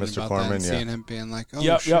remember that reading Mr. about Corman, that and yeah. seeing him being like, oh,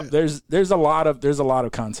 Yep. shit. There's a lot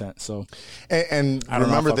of content. So And I don't know,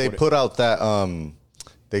 remember fuck they with it. put out that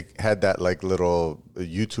they had that like little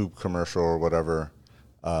YouTube commercial or whatever,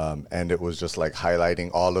 and it was just like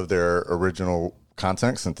highlighting all of their original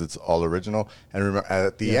content since it's all original. And remember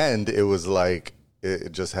at the end it was like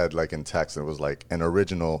it just had like in text it was like an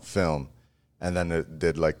original film, and then it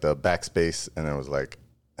did like the backspace and it was like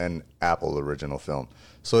an Apple original film.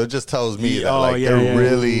 So it just tells me that they're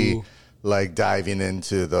really like diving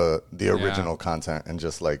into the original content and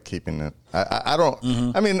just like keeping it. I don't.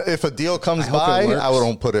 I mean, if a deal comes hope it by, works. I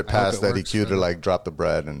wouldn't put it I hope past it Eddie works Q for to them. like drop the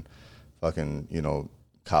bread and fucking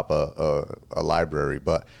cop a library.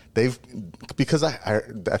 But they've because I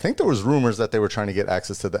think there was rumors that they were trying to get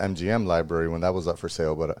access to the MGM library when that was up for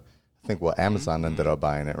sale. But I think Amazon ended up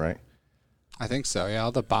buying it, right? I think so. Yeah,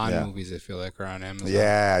 all the Bond movies I feel like are on Amazon.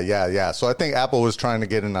 Yeah. So I think Apple was trying to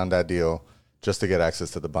get in on that deal just to get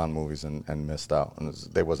access to the Bond movies and missed out. And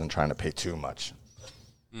they wasn't trying to pay too much.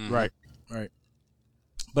 Right.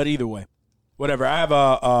 But either way, whatever. I have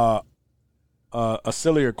a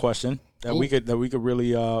sillier question that we could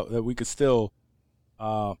really that we could still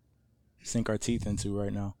sink our teeth into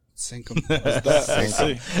right now. Sink them.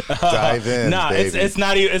 Dive in. Nah, baby. it's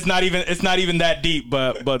not even that deep.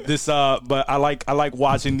 But I like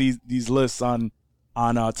watching these lists on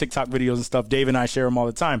TikTok videos and stuff. Dave and I share them all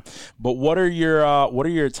the time. But what are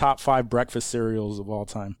your top 5 breakfast cereals of all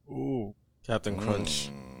time? Ooh, Captain Crunch,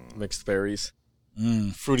 mixed berries,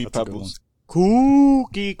 Fruity That's a good Pebbles.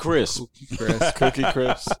 Cookie Crisp. Cookie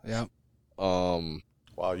Crisp. Yep.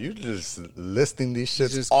 Wow, you just listing these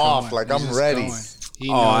shits Just off going. like He's I'm just ready. going. He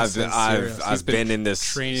Oh, knows I've his cereals. He's I've been in this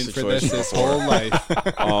training for situation this before. whole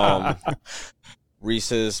life.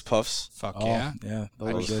 Reese's Puffs. Fuck Oh, yeah. yeah.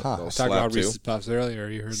 Those, Those are good. those Talked slap about too. Reese's Puffs earlier.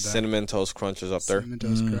 You heard that. Cinnamon Toast Crunch is up there. Cinnamon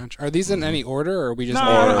Toast Crunch. Are these in any order, or are we just? No,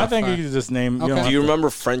 naming I off think you 5? can just name. Okay. don't Do you have to- remember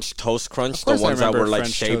French Toast Crunch? Of The course I ones that remember were like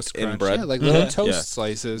French shaped toast in crunch. bread? Yeah, like little Yeah. toast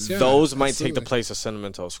slices. Yeah, Those might take absolutely. the place of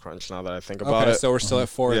Cinnamon Toast Crunch now that I think about Okay, it. so we're still at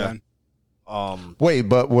 4 Yeah. then. Wait,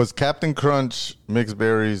 but was Captain Crunch mixed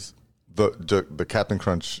berries the Captain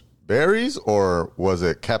Crunch berries, or was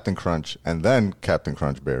it Captain Crunch and then Captain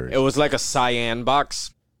Crunch berries? It was like a cyan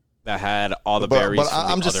box that had all the berries. But from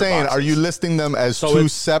the I'm just other saying, boxes. are you listing them as So two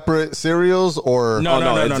it's- separate cereals, or No,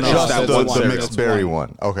 no, it's just that the, one the cereal. mixed berry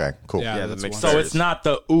one? Okay, cool. Yeah, Yeah, the that's mixed one. So berries. it's not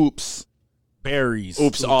the Oops berries.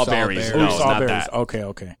 Oops, all all berries. berries. No, Oops, it's all not berries. that. Okay.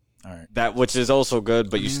 All right. That which is also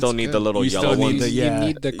good, but you mean, still it's need good. the little You yellow still need ones. the- You yeah.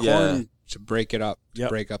 need the corn Yeah. to break it up, to Yep.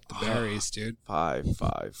 break up the berries, dude. 5.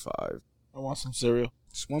 I want some cereal.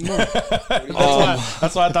 Just one more.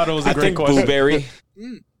 That's why I thought it was a I great think question. blueberry.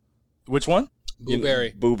 Which one?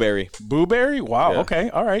 Blueberry. Blueberry. Blueberry? Wow. Yeah. Okay.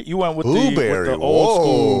 All right. You went with Blueberry. the old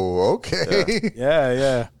school. Whoa, okay.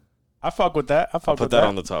 Yeah. I fuck with that. Put that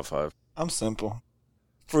on the top 5. I'm simple.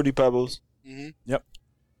 Fruity Pebbles. Yep.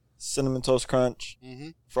 Cinnamon Toast Crunch.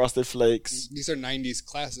 Frosted Flakes. These are 90s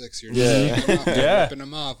classics. You're Yeah. just ripping them off. Yeah. Ripping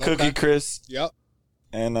them off. Cookie Okay. Crisp. Yep.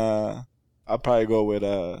 And I'll probably go with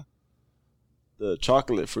the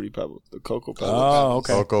chocolate Fruity Pebbles. The Cocoa Pebbles. Oh,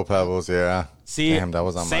 okay. Cocoa Pebbles, yeah. See, Damn, that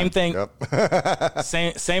was on same mine. thing. Yep.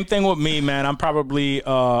 Same thing with me, man. I'm probably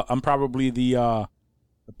the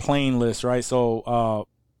plain list, right? So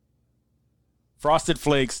Frosted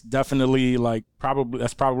Flakes, definitely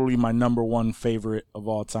that's probably my number 1 favorite of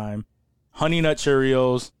all time. Honey Nut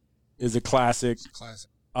Cheerios is a classic. Classic.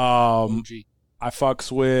 Um, OG. I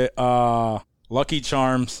fucks with Lucky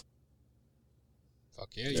Charms. Fuck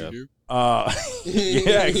yeah, you do.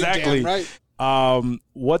 Yeah, exactly. Damn right.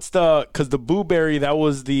 What's because the blueberry,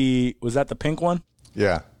 was that the pink one?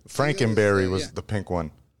 Yeah. Frankenberry was Yeah. the pink one.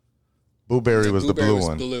 Blueberry was the blue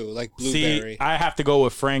one. Blue, like blueberry. See, I have to go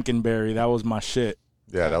with Frankenberry. That was my shit.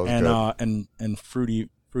 Yeah, that was And good. and fruity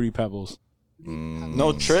pebbles.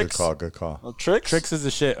 No tricks. Good call. No tricks. Tricks is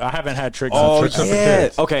the shit. I haven't had tricks. Oh, Tricks are for yeah.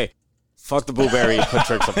 kids. Okay. Fuck the blueberry. Put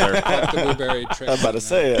tricks up there. Fuck the blueberry trick. I was about to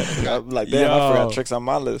say it. I'm like, damn, I Yo. forgot tricks on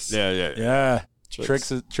my list. Yeah. Yeah.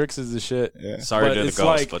 Tricks. Tricks is the shit. Yeah. Sorry But to the it's ghost,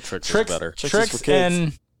 like but tricks is Tricks, better. Tricks is Tricks for kids.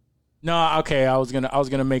 and no, okay. I was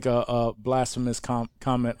gonna make a blasphemous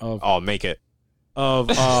comment of Oh, make it.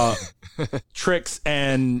 Tricks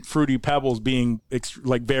and Fruity Pebbles being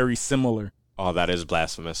very similar. Oh, that is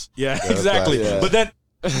blasphemous. Yeah, exactly. yeah. But then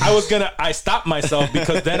I stopped myself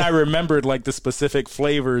because then I remembered the specific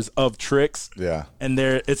flavors of Tricks, Yeah. and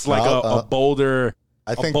it's like I'll- a bolder.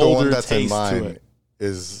 I a think the one bolder that's in taste to mine it.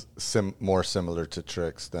 is more similar to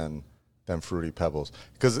Tricks than than Fruity Pebbles.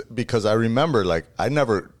 Because I remember, like, I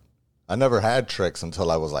never had Trix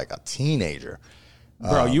until I was like a teenager.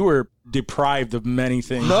 Bro, you were deprived of many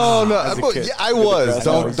things. No, as a kid. yeah, I was.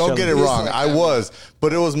 Don't get it Chilling. wrong. I was,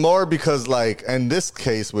 but it was more because, like, in this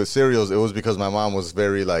case with cereals, it was because my mom was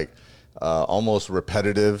very like almost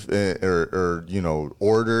repetitive or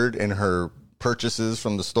ordered in her purchases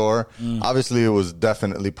from the store. Obviously, it was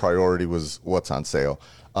definitely priority was what's on sale.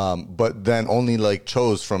 But then only like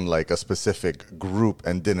chose from like a specific group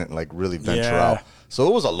and didn't like really venture out. So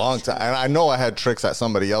it was a long time. And I know I had Trix at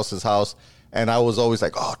somebody else's house. And I was always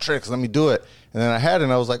like, oh, Trix, let me do it. And then I had it,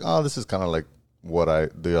 and I was like, oh, this is kind of like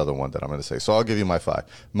the other one that I'm going to say. So I'll give you my 5.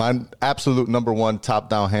 My absolute number 1, top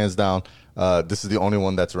down, hands down, this is the only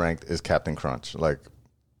one that's ranked, is Captain Crunch. Like,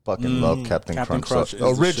 fucking love Captain Crunch. Is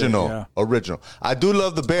original. the shit, Original. I do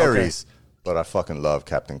love the berries, but I fucking love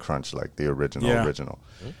Captain Crunch, like the original.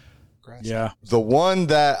 Yeah. The one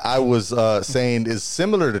that I was saying is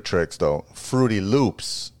similar to Trix, though, Fruity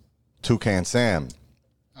Loops, Toucan Sam.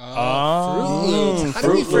 Fruit Loops. How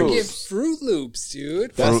do we forget Fruit Loops,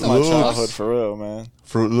 dude? That's my Loops. childhood for real, man.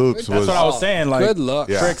 Fruit Loops That's was what I was saying. Like, Good luck.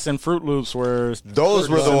 Yeah. Trix and Fruit Loops were those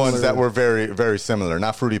were the similar. ones that were very, very similar.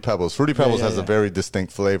 Not Fruity Pebbles. Fruity Pebbles has a very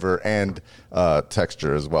distinct flavor and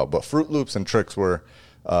texture as well. But Fruit Loops and Trix were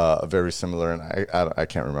very similar, and I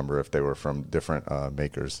can't remember if they were from different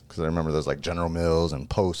makers, because I remember there's like General Mills and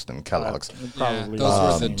Post and Kellogg's. probably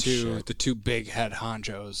those were the the two big head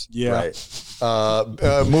honchos. Yeah.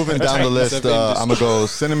 Right. Moving down the list, I'm gonna go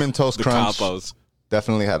Cinnamon Toast Crunch. Capos.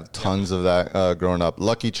 Definitely had tons of that growing up.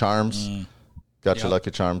 Lucky Charms. Got your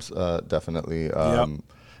Lucky Charms, definitely.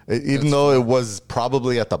 Even though it was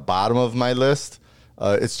probably at the bottom of my list,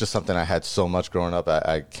 it's just something I had so much growing up,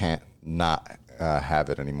 I can't not have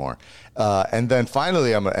it anymore. And then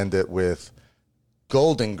finally, I'm going to end it with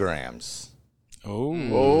Golden Grams.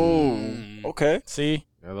 Oh, okay. See?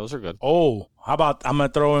 Yeah, those are good. Oh, how about I'm going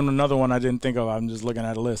to throw in another one I didn't think of. I'm just looking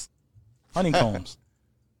at a list. Honeycombs.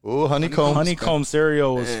 Ooh, Honeycomb. Honeycomb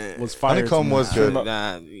cereal was fire. Honeycomb was good.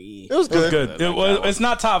 It was good. It's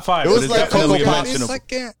not top 5. It was but like it's definitely Cocoa a Pops.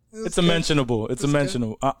 mentionable. It's a mentionable. It's a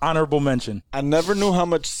mentionable. Honorable mention. I never knew how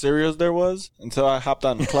much cereals there was until I hopped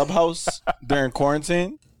on Clubhouse during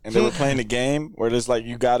quarantine, and they were playing a game where there's like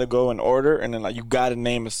you got to go and order, and then like you got to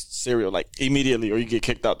name a cereal like immediately, or you get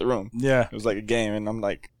kicked out the room. Yeah. It was like a game, and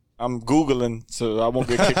I'm Googling so I won't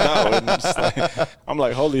get kicked out. And I'm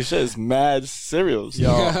like, holy shit, it's mad cereals.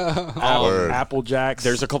 Yo, Word. Apple Jacks.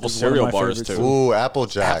 There's a couple is one of cereal my bars, favorites, too. Ooh,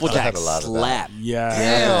 Applejack. Applejack I had a lot of that. slap. Yeah.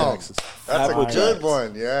 Damn. Applejack is That's fire. a good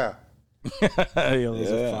one, yeah. Yo,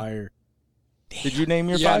 those are fire. Did you name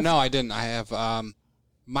your Yeah, 5? no, I didn't. I have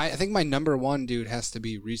I think my number 1, dude, has to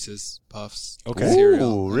be Reese's Puffs. Okay.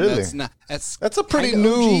 Cereal. Ooh, And really? That's a pretty kinda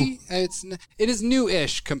new- OG. It is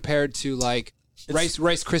new-ish compared to like Rice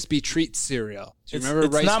Krispie treat cereal. Do you remember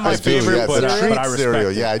it's Rice not my I Krispie? do, favorite, yeah, but the I treat respect cereal.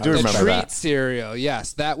 it. Yeah, I do The remember treat that. cereal,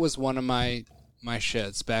 yes, that was one of my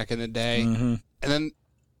shits back in the day. Mm-hmm. And then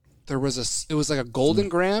there was it was like a Golden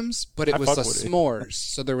Grams, but it I was fuck a with it. s'mores.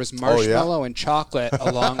 So there was marshmallow and chocolate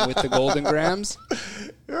along with the Golden Grams.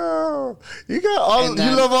 Yo, you got all. And then-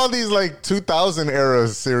 you love all these like 2000 era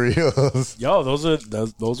cereals. Yo, those were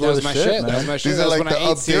That the was my shit, shit. man. That was my shit. These That are was like when I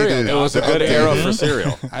the ate cereal. updated. It was a good era for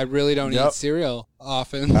cereal. I really don't Yep. eat cereal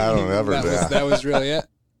often. I don't ever, yeah. That was really it.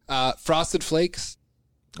 Frosted Flakes.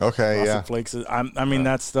 Okay, Frosted yeah. Flakes. I mean,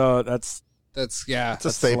 that's the that's That's It's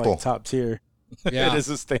a staple. like top tier. Yeah. It is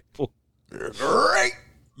a staple. Great.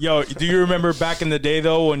 Yo, do you remember back in the day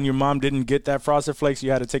though when your mom didn't get that Frosted Flakes, you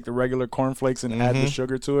had to take the regular corn flakes and add the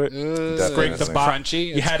sugar to it? Scrape the Definitely. bottom. Crunchy.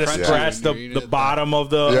 You It's had to crunchy scratch when you eat the it. bottom of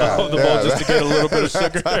the Yeah, bowl just to get a little bit of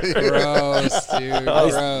sugar. Gross, dude.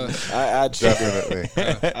 Gross. I add sugar.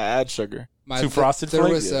 Definitely. I add sugar. Two Frosted there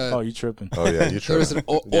Flakes? Was a, Oh, you tripping? Oh yeah, you there was tried.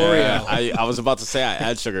 an Yeah, Oreo. I was about to say I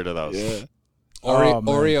add sugar to those. Yeah. Oh,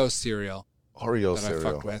 man. Oreo cereal Oreo that I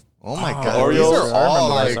cereal. fucked with. Oh my Oh, god, Oreos. these are I all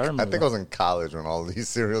remember like. those. I I remember think I was in college when all these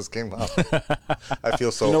cereals came out. I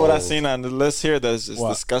feel so. You know what I old. seen on the list here that's just What?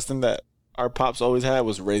 disgusting that our pops always had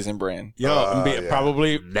was Raisin Bran. Yo, yeah.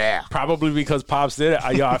 probably because Pops did it.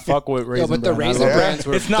 I fuck with Raisin Yo, but the Bran. I Raisin love it. Brands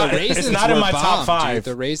were It's not. the raisins It's not in were my top bomb, 5. Dude.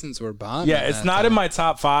 The raisins were bomb. Yeah, at it's that not time. in my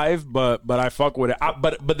top 5, but I fuck with it.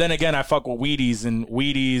 But then again, I fuck with Wheaties, and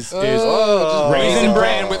Wheaties is Just Raisin Bran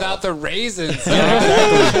Bran without the raisins.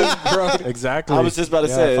 exactly. I was just about to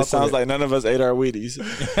Yeah, say, I it fuck sounds with like none of us ate our Wheaties.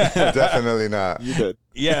 Definitely not. You did.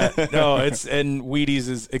 Yeah, no, and Wheaties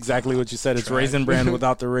is exactly what you said. It's Raisin Bran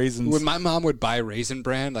without the raisins. When my mom would buy Raisin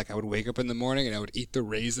Bran, like I would wake up in the morning and I would eat the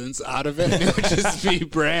raisins out of it, and it would just be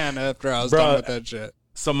bran after I was done with that shit.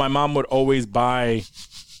 So my mom would always buy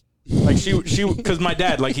Like she, because my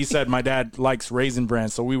dad, like he said, my dad likes Raisin Bran,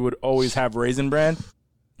 so we would always have Raisin Bran.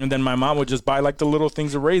 And then my mom would just buy like the little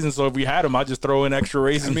things of raisins. So if we had them, I'd just throw in extra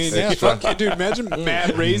raisins. I mean, yeah, fuck yeah, dude. Imagine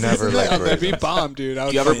mad raisins. Never in there. liked That'd be raisins. bomb, dude. I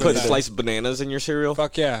would You ever fucking put that. sliced bananas in your cereal?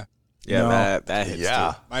 Fuck yeah. Yeah, No. that hits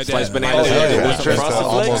Yeah. too. My dad. Sliced bananas. my dad yeah, was yeah. a Just Frosted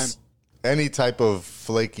almost- Flakes. Any type of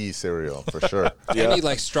flaky cereal, for sure. Any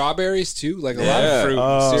like strawberries too, like a lot Yeah. of fruit.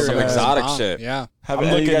 Oh, cereal. some is exotic bomb. shit. Yeah. Have I'm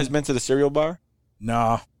any of you looking- guys been to the cereal bar?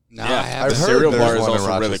 Nah. No, Yeah. I I've haven't. heard cereal there's bar is one in also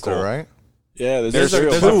really Rochester, cool. right? Yeah, there's There's a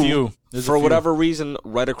cereal There's bar. a few. There's a For few. whatever reason,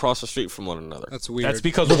 right across the street from one another. That's weird. That's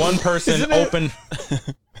because one person opened.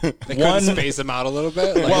 they couldn't one- space them out a little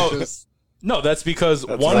bit. Like, Well, just, No, that's because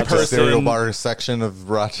one Like the cereal person. bar section of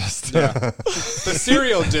Rochester. the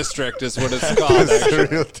cereal district is what it's The called.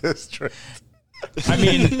 cereal district. I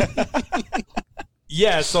mean,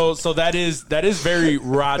 yeah. So that is very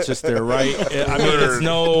Rochester, right? I mean, it's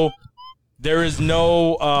no. There is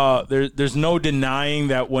no. There's no denying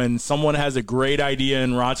that when someone has a great idea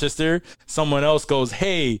in Rochester, someone else goes,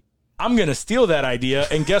 "Hey, I'm gonna steal that idea,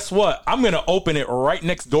 and guess what? I'm gonna open it right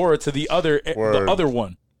next door to the other Word.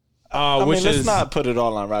 one." I Which mean, let's is not put it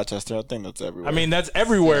all on Rochester. I think that's everywhere. I mean, that's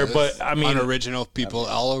everywhere, but I mean, unoriginal people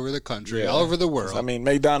all over the country, Yeah. all over the world. I mean,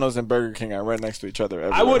 McDonald's and Burger King are right next to each other.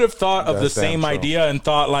 Everywhere. I would have thought of the That's damn same true. idea and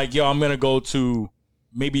thought like, yo, I'm gonna go to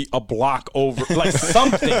maybe a block over, like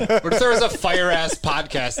something. What if there was a fire ass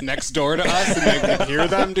podcast next door to us and they could hear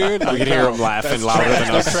them, dude? We can hear them laughing louder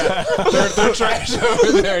than us. They're trash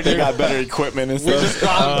over there, They dude. got better equipment and We stuff. just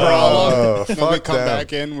got brawl them. Then we fuck come them.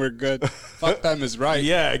 back in, we're good. Fuck them is right.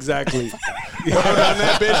 Yeah, exactly. Put on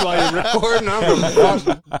that bitch while you're recording.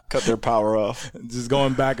 I'm Cut their power off. Just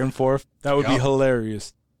going back and forth. That would be Yup.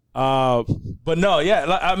 hilarious. But no,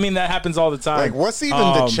 yeah, I mean that happens all the time. Like, what's even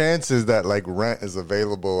the chances that like rent is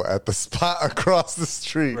available at the spot across the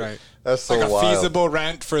street? Right. That's so like a wild. feasible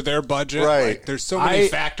rent for their budget. Right. Like, there's so many I-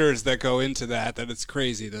 factors that go into that it's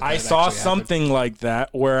crazy. That I that saw actually happened. something like that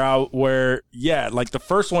where yeah, like the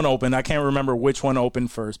first one opened. I can't remember which one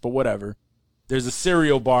opened first, but whatever. There's a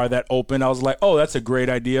cereal bar that opened. I was like, oh, that's a great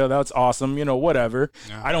idea. That's awesome. You know, whatever.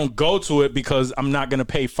 Yeah. I don't go to it because I'm not going to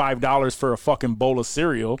pay $5 for a fucking bowl of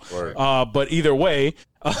cereal. Word. But either way,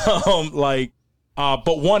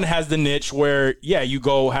 but one has the niche where, yeah, you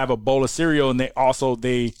go have a bowl of cereal and they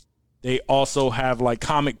also have like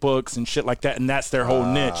comic books and shit like that. And that's their whole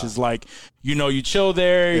niche is like, you know, you chill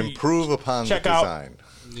there. Improve upon check the out- design.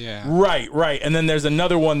 Yeah. Right. And then there's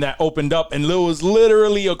another one that opened up and it was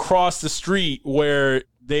literally across the street where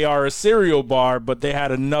they are a cereal bar, but they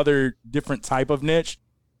had another different type of niche,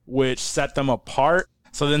 which set them apart.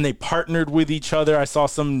 So then they partnered with each other. I saw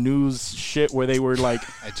some news shit where they were like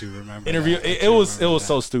I do remember. interview. that. I It do was remember that.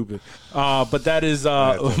 so stupid. But that is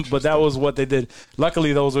but that was what they did.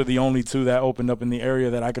 Luckily, those are the only two that opened up in the area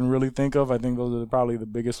that I can really think of. I think those are probably the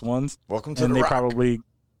biggest ones. Welcome to And the they Rock. probably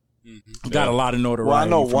got a lot of notoriety. Well, I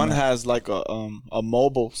know from one that. has like a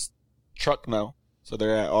mobile truck now, so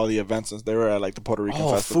they're at all the events. They were at like the Puerto Rican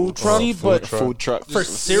festival. food truck? See, but food truck for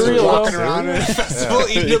Just cereal, Walking though? around at a festival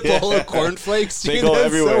eating a bowl of cornflakes. They dude, go that's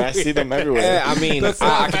everywhere. so I see weird. them everywhere. Yeah, I mean, That's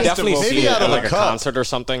not I a could definitely festival. see Maybe it out at of like a a cup. concert or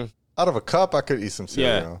something. Out of a cup, I could eat some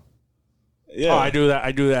cereal. Yeah. Oh, I do that.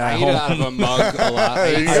 I do that. I at eat it home. out of a mug a lot.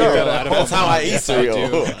 I eat you go. cereal out of a That's how I mug. eat Yes, cereal.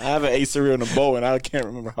 do. I haven't ate cereal in a bowl, and I can't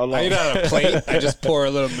remember how long. I eat it out of a plate. I just pour a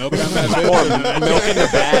little milk on that bitch. Or milk in the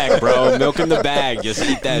bag, bro. Milk in the bag. Just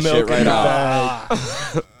eat that Milk shit in right the out.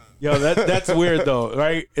 bag. Yo, that's weird though,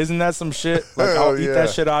 right? Isn't that some shit? Like I'll Hell eat yeah. that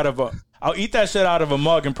shit out of a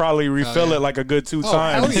mug and probably refill yeah. it like a good 2 Oh,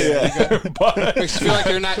 times. hell yeah. But Makes you feel like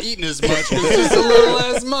you're not eating as much because it's just a little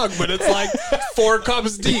ass mug, but it's like 4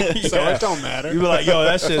 cups deep, so Yeah. it don't matter. you be like, yo,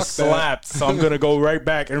 that shit slapped. So I'm gonna go right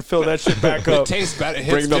back and fill that shit back It up. tastes better. It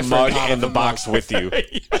hits Bring the different mug out of and the box with you.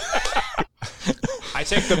 I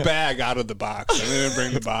take the bag out of the box. I didn't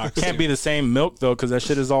bring the box. Can't be the same milk though, because that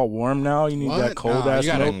shit is all warm now. You need What? that cold No, ass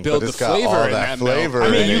you gotta milk. build But the it's got flavor all in that that milk. flavor I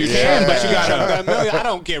mean, in you it. can, but you Yeah. gotta- That milk, I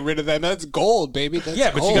don't get rid of that. That's gold, baby. That's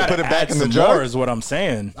Yeah, but gold. you gotta Put it back add in the some jar. more. Is what I'm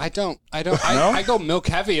saying. I don't. No? I go milk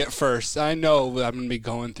heavy at first. I know I'm gonna be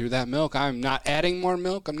going through that milk. I'm not adding more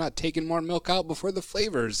milk. I'm not taking more milk out before the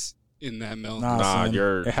flavors in that milk. Nah, Nah, son.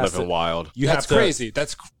 you're It has living to- wild. You That's have to, crazy.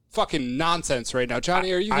 That's fucking nonsense right now,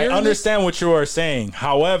 Johnny. Are you? I hearing understand what you are saying.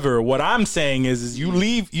 However, what I'm saying is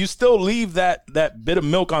you still leave that bit of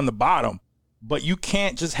milk on the bottom, but you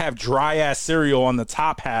can't just have dry ass cereal on the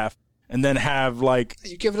top half and then have like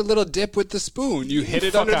this? You give it a little dip with the spoon. You hit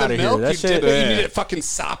it Fuck under outta the here. milk. That You shit- dip it. You yeah. need it fucking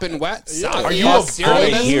sopping wet. Soggy Are you ass cereal.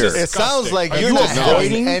 outta That's here? disgusting. It sounds like Are you're you not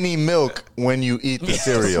avoiding? having any milk when you eat the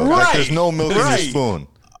cereal. Like Right. there's no milk in your Right. spoon.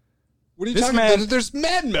 What are you This talking man- about? There's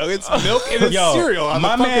mad milk. It's milk and it's Yo, cereal on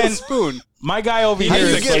my the fucking man- spoon. My guy over How here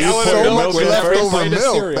do you is get you put so your much milk in leftover bite of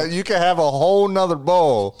milk cereal. that you can have a whole nother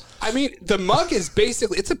bowl? I mean, the mug is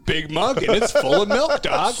basically, it's a big mug and it's full of milk,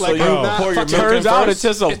 dog. So Like, you I'm not pour your fucking- milk Turns out it's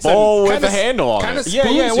just a bowl with kinda- a handle on kinda it. Yeah,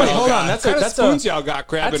 spoons yeah, wait, y'all hold got. on. That's Kinda a spoons y'all got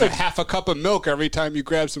grabbing that's a half a cup of milk every time you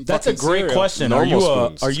grab some That's a fucking great cereal. question. Normal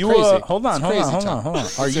spoons. Are It's you crazy. a hold on, It's hold on, crazy, hold Tom. on, hold on. Are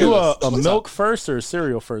Let's you do a this. What's milk up? first or a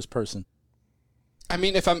cereal first person? I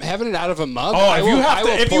mean, if I'm having it out of a mug, Oh, I if will, you have I to,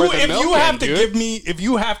 will if pour you the if milk you have in, to dude. give me, if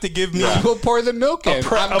you have to give me, I will pour the milk in.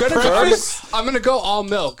 I'm gonna go all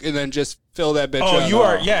milk and then just fill that bitch up. oh, you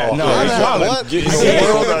are, yeah, no, What? he's What wildin'. in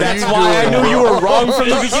the world are That's you why I doing? knew you were wrong from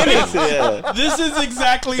the beginning. Yeah. This is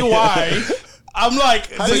exactly why I'm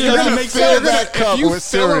like, How this do you doesn't gonna make fill sense. that cup if you with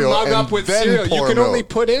fill cereal a mug and up with then cereal, you pour can milk? only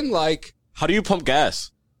put in like. How do you pump gas?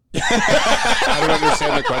 I don't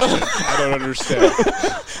understand the question. I don't understand.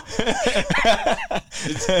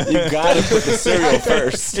 You gotta put the cereal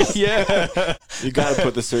first. Yeah, You gotta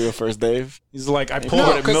put the cereal first, Dave. he's like, I pull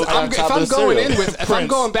No, it. Because milk on if top I'm of the going cereal. in with, if I'm Prince.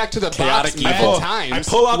 going back to the Chaotic box mad evil. times,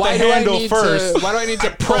 I pull out why the do I handle need first. To, why do I need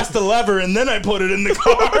to Press the lever and then I put it in the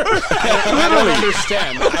car. I don't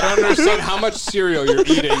understand. I don't understand how much cereal you're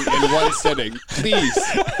eating in one sitting. Please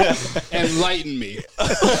enlighten me.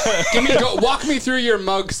 Walk me through your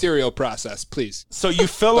mug cereal process, please. So you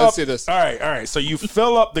fill Let's up. do this. All right. So you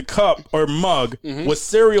fill up the cup or mug with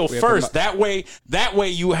cereal have a first. mug. That way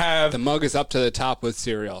you have The mug is up to the top with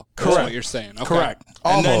cereal. That's Correct. what you're saying. Okay. correct,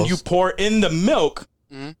 and then Almost. you pour in the milk.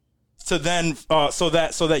 So then, so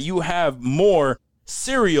that you have more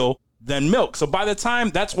cereal than milk. So by the time,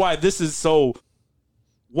 that's why this is so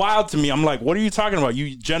wild to me. I'm like, what are you talking about?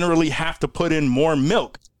 You generally have to put in more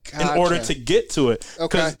milk in order Gotcha. to get to it.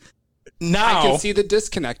 Okay. 'Cause now, I can see the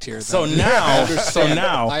disconnect here. so then.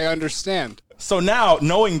 now, I understand. So now,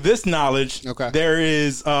 knowing this knowledge, Okay. there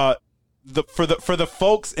is for the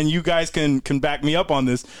folks, and you guys can back me up on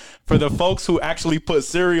this. For the folks who actually put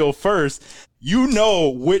cereal first, you know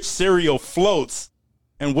which cereal floats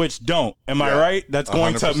and which don't. Am I right? That's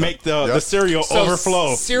going to 100%. make the Yep. cereal So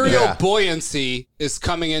overflow. cereal Yeah. buoyancy is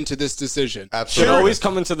coming into this decision. Should Absolutely. always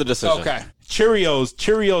come into the decision. Okay.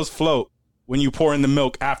 Cheerios float when you pour in the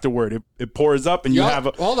milk afterward. It pours up, and you Y'all- have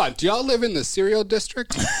a. hold on. Do y'all live in the cereal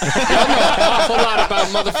district? Y'all know an awful lot about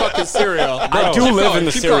motherfucking cereal. I do Keep live going, in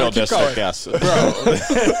the keep cereal going, keep district, going. yes.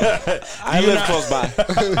 I live close by.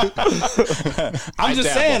 I'm just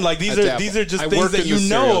dabble. saying, like these I are dabble. these are just I things work that in you the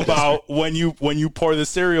know cereal about when you pour the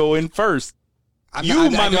cereal in first. I'm You,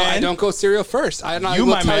 not, my I don't, man. I don't go cereal first. I You,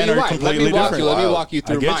 will my tell man, you are why. completely Let me walk different. you. Let me Wow. walk you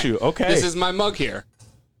through I get mine. you. Okay. This is my mug here.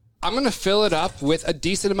 I'm going to fill it up with a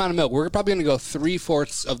decent amount of milk. We're probably going to go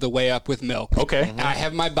 3/4 of the way up with milk. Okay. And I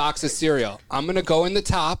have my box of cereal. I'm going to go in the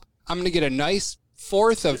top. I'm going to get a nice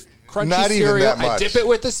fourth of crunchy Not even cereal. that I much. dip it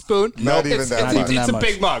with a spoon. Not even that much. Not even It's that a much.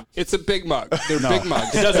 big mug. It's a big mug. They're big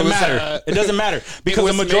mugs. It doesn't was, matter. It doesn't matter because the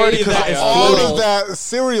was majority made of that is by, All floating. of that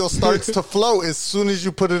cereal starts to float as soon as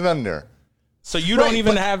you put it under. So you don't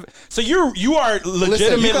even have. So you are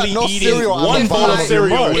legitimately you got no eating cereal on one the bowl bottom of of your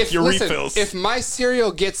cereal mug. with your listen, refills. If my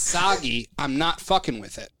cereal gets soggy, I'm not fucking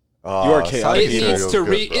with it. You are chaotic. It needs cereal's to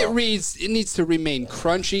good, it needs to remain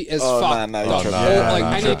crunchy as Oh, fuck. nah, The you're whole- tripping. like,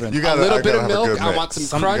 Nah, I tripping. need You gotta- a little I bit gotta of have a milk. good I mix. want some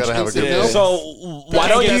Some- crunch you gotta have and a some good milk. mix. So why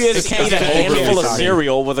don't you That's- just eat a that's handful of overly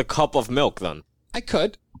cereal with a cup of milk then? I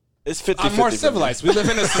could. It's 50. I'm more civilized. We live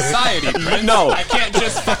in a society. Prince. No. I can't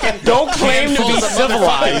just fucking Don't claim to be handfuls of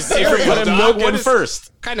civilized motherfucking if you're cereal, putting dog. milk What in is-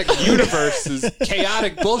 first. Kind of universe is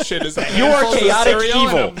chaotic bullshit. Is You are handfuls of chaotic cereal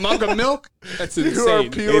evil. and a mug of milk? That's You are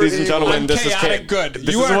insane. pure Ladies and evil. gentlemen, I'm this is chaotic good.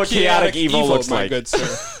 This You is are what chaotic evil looks my like. good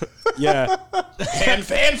sir. yeah.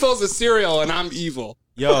 Handfuls of cereal and I'm evil.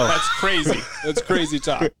 Yo. That's crazy. That's crazy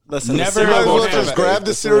talk. Listen, Never You might as go well first. just grab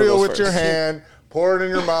the cereal cereal goes with your first. hand, pour it in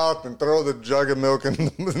your mouth, and throw the jug of milk in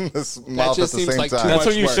the mouth at just the seems same like too time. That's much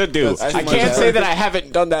what you work. should do. That's too I much can't work. say that I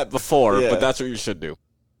haven't done that before, Yeah. but that's what you should do.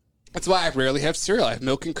 That's why I rarely have cereal. I have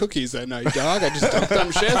milk and cookies at night, dog. I just dunk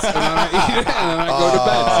them shits and then I eat it and then I go to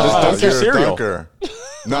bed. Just dunk your you're a cereal. dunker.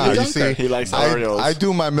 Nah, you dunker. see, He likes I, Oreos. I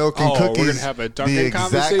do my milk and Oh, we're cookies gonna have a dunking the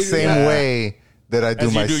exact conversation? same Yeah. way that I do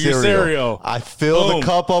As you my do your cereal. cereal. I fill Boom. the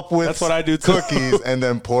cup up with That's what I do too. cookies and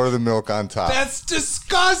then pour the milk on top. That's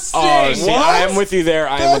disgusting. Oh, see, I am with you there.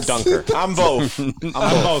 I am a dunker. I'm both. I'm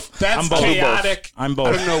both. That's I'm both. chaotic. I'm both.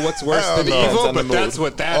 I don't know what's worse Hell than no. evil, It's on the but that's mood.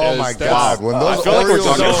 what that is. Oh my That's- God! When those I feel like we're Oreos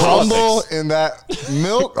talking crumble politics. in that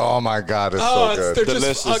milk, oh my God, it's Oh, so it's, good. they're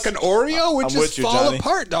Delicious. just like an Oreo would I'm just with you, fall Johnny.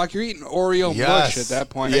 apart, dog. You're eating Oreo mush at that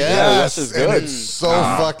point. Yes, that's just and good. it's so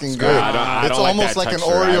fucking good. I It's don't like almost that like an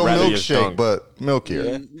texture. I'd Oreo rather just milkshake, dunk. but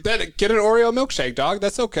milkier. Then get an Oreo milkshake, dog.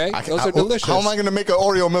 That's okay. Those are delicious. How am I going to make an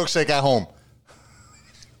Oreo milkshake at home?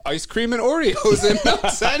 ice cream and Oreos and milk.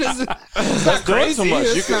 It's not crazy. Too much.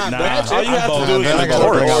 It's not bad. All you have to do is Then I just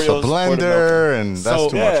gotta bring out Oreos, the pour the milk. blender, and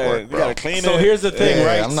that's too much work, You bro. gotta clean it. So here's the thing, Yeah,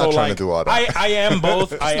 right? I'm not so trying to like, do all that. I am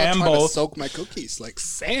both. I I'm not am trying to both. soak my cookies like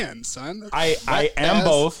sand, son. I am Wet-ass.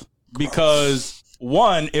 both because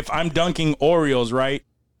one, if I'm dunking Oreos, right?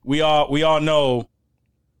 We all know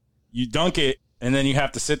you dunk it and then you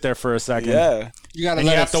have to sit there for a second. Yeah. You gotta And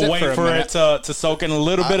you let have it to sit wait for a for minute. it to soak in a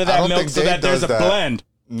little bit of I that don't milk think so Dave that there's a does that. blend.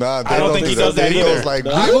 Nah, I don't think he does that Dave either. goes like,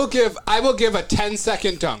 I will give a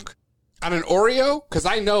 10-second dunk on an Oreo because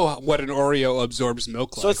I know what an Oreo absorbs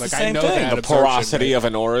milk like. So it's the like I same know thing. that The absorption porosity rate. of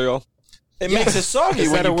an Oreo. It makes it soggy Is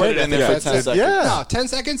when that you a put word? it in there for That's 10 it. seconds. yeah. No, 10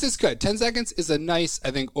 seconds is good. 10 seconds is a nice, I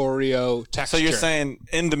think, Oreo texture. So you're saying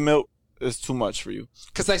in the milk is too much for you?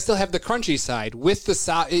 because I still have the crunchy side with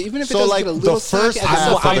the even if it So doesn't like get a little the first soggy, I half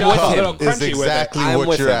still of find the it a little cup is crunchy with it. exactly I'm what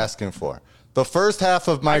with you're him. asking for. The first half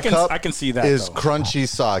of my I can cup see that, is though. crunchy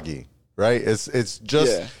soggy, right? It's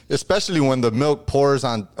just, Yeah. especially when the milk pours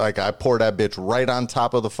on, like I pour that bitch right on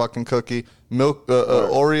top of the fucking cookie, milk,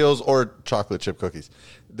 Oreos or chocolate chip cookies.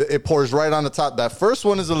 It pours right on the top. That first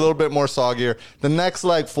one is a little bit more soggier. The next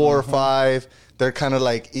like 4 or 5, they're kind of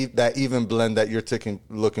like that even blend that you're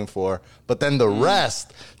looking for. But then the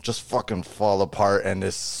rest just fucking fall apart, and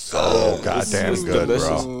it's so goddamn It's good,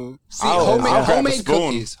 delicious. bro. See, I'll grab a homemade spoon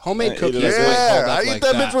cookies. Homemade and eat it cookies. like might hold Yeah, up I eat like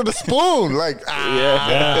that bitch with a spoon. Like,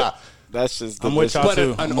 Yeah. That's just I'm with delicious. y'all But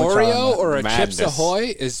too. an I'm with y'all on Oreo that. or a Madness. Chips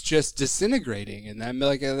Ahoy is just disintegrating, and I'm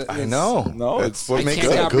like, I know. No, That's it's- what I makes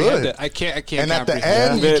can't it comprehend good. it. I can't. And at the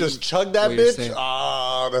comprehend end, it. you just chug that What you're bitch. saying.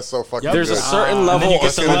 Oh, that's so fucking Yep. There's good. a certain And then level you of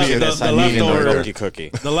get the squishiness I need in leftover- a milky cookie.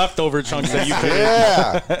 The leftover chunks that you can.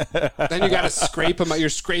 Yeah. Then you got to scrape them out. You're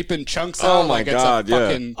scraping chunks Oh out my like God, it's a yeah.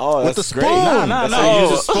 fucking. Oh, With that's the great. spoon. Nah, That's no. what you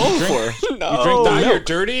use a spoon for. You drink the Now you're milk.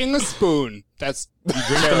 dirtying a spoon. That's you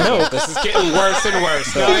drink the milk. This is getting worse and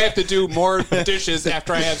worse. Now I have to do more dishes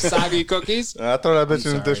after I have soggy cookies. I throw that bitch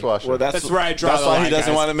in the dishwasher. Well, That's where I draw That's the why line. he doesn't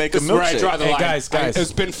guys. want to make This a is where I milkshake. draw the Hey, line. guys.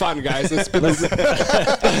 It's been fun, guys. It's been.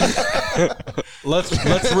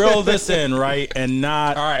 Let's reel this in, right? And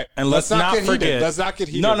not All right, and let's not get forget. heated. Let's not get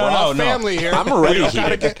heated. No, We're all no. family here. I'm already We don't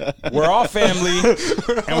gotta heated. get- We're all family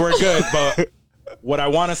and we're good. But what I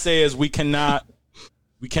want to say is we cannot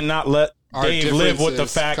let Our Dave live with the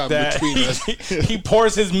differences fact come that between us. he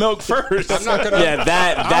pours his milk first. I'm not gonna. Yeah,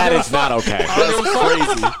 that is not okay. That's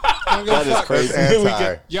crazy. I'm gonna That is fuck. crazy. That's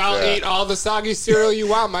anti. Y'all eat all the soggy cereal you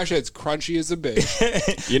want. My shit's crunchy as a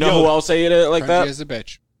bitch. You know who else ate it like Crunchy that? as a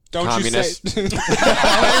bitch. Don't Communist. you say?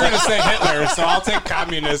 I was going to say Hitler, so I'll take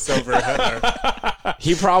communist over Hitler.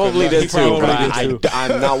 He probably did too, probably but did too.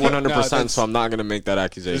 I'm not 100%, that's- so I'm not going to make that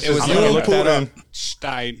accusation. It was I'm you gonna and look that up.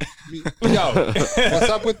 Stein. Yo, what's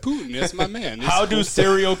up with Putin? It's my man. It's How do cool.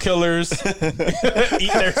 serial killers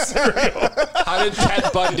eat their cereal? How did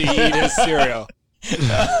Ted Bundy eat his cereal?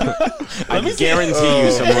 I guarantee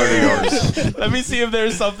you some murder yours. Let me see if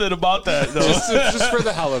there's something about that. Though. Just for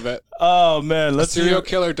the hell of it. Oh man, let's Serial hear.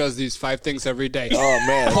 killer does these 5 things every day. Oh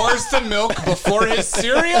man. Pours the milk before his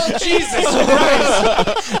cereal? Jesus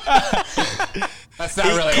Christ. That's not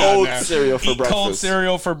really on Cold there. cereal for Eat breakfast. cold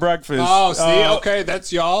cereal for breakfast. Oh, see? Okay,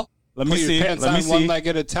 that's y'all. Let me Put your see. pants Let me on one see. leg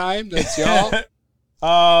at a time. That's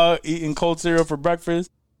y'all. Eating cold cereal for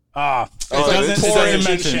breakfast. Oh, It doesn't Porridge and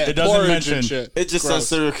mention. shit. It doesn't Porridge mention. and shit. It just Gross. says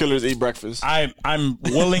serial killers eat breakfast. I'm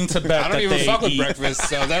willing to bet I don't that even they fuck with eat. breakfast,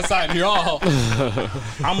 so that's on y'all.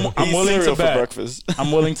 I'm Eat willing to cereal for bet. breakfast.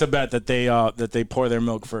 I'm willing to bet that they pour their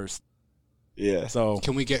milk first. Yeah. So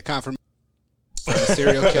Can we get confirmation from a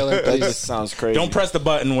serial killer, That please? just sounds crazy. don't press the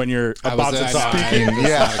button when you're about to talk. It's not a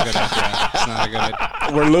good idea. It's not a good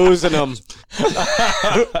idea. We're losing them.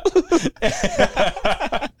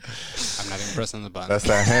 I'm not even pressing the button. That's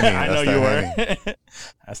that Henny. I know That's you that Henny. were.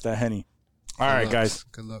 That's that Henny. All right, guys.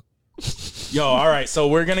 Good luck. Yo, all right. So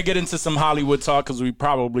we're gonna get into some Hollywood talk because we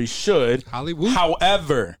probably should. Hollywood.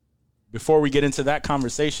 However, before we get into that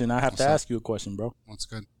conversation, I have to ask you a question, bro. What's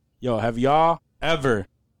good? Yo, have y'all ever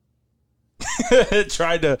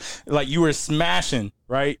tried to, like, you were smashing,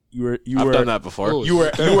 right? You were I've done that before. Ooh, You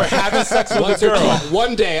were having sex with Once a or girl. twice.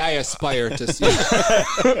 One day I aspire to see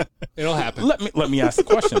it. It'll happen. Let me ask the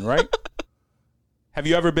question, right? Have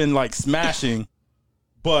you ever been like smashing,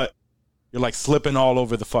 but you're like slipping all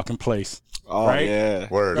over the fucking place? Oh right? yeah.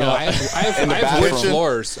 Word. Yo, I have the wood bathroom.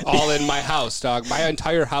 floors all in my house, dog. My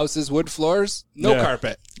entire house is wood floors. No Yeah.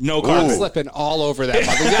 carpet. No I'm carpet. slipping all over that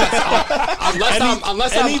mother. Yes,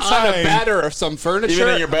 unless I'm on anytime. a bed or some furniture. Even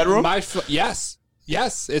in your bedroom? Yes,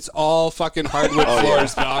 it's all fucking hardwood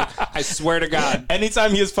floors, dog. I swear to God.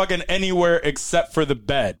 Anytime he is fucking anywhere except for the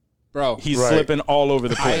bed. Bro, he's Right. slipping all over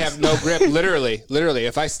the place. I have no grip. Literally.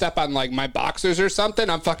 If I step on like my boxers or something,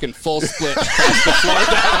 I'm fucking full split across the floor.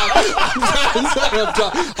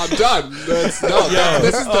 I'm done. This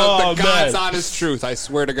is the God's honest truth. I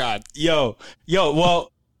swear to God. Yo.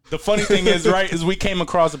 Well, the funny thing is, right, is we came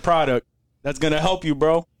across a product that's gonna help you,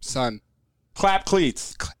 bro. Son. Clap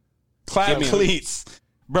cleats. Clap Give me 'em. cleats.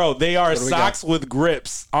 Bro, they are do we socks with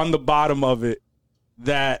grips on the bottom of it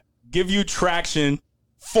that give you traction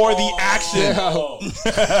for the action.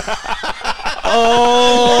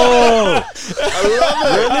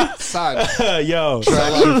 Son. Yo,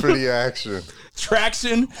 Traction for the action.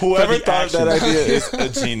 traction. Whoever for the thought of that action. idea is a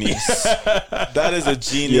genius. That is a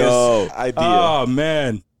genius idea. Oh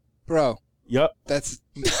man. Bro, Yep. that's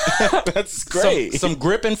That's great. Some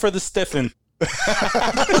gripping for the stiffen.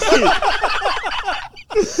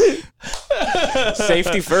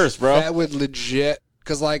 Safety first, bro. that would legit.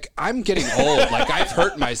 Because, like, I'm getting old. Like, I've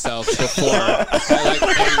hurt myself before. And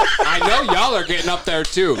I know y'all are getting up there,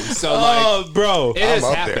 too. So, like, Oh, bro. it has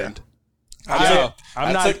up happened.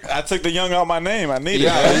 I took the young out my name. I need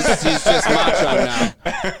Yeah, it. he's just macho now.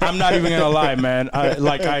 I'm not even gonna lie, man.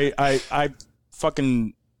 I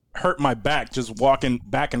fucking hurt my back just walking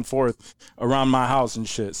back and forth around my house and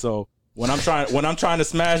shit. So when I'm trying to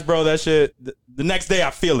smash, bro, that shit. The next day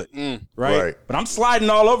I feel it, right? But I'm sliding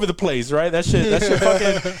all over the place, right? That shit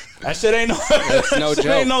ain't no. That's no that shit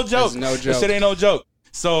joke. ain't no joke. That's no That joke. shit ain't no joke.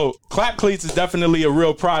 So clap cleats is definitely a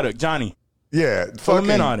real product, Johnny. Yeah, Fill 'em in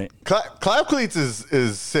fucking- on it. Clap cleats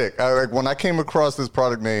is sick. Like when I came across this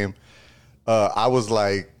product name, I was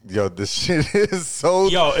like, "Yo, this shit is so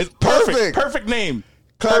Yo, it's perfect. Perfect name.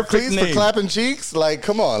 Clap Perfect cleats for name. clapping cheeks. Like,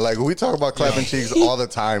 come on, like we talk about clapping cheeks all the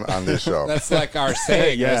time on this show. That's like our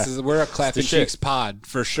saying. Yeah. We're a clapping shit. cheeks pod,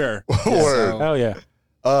 for sure. Word. Hell yeah.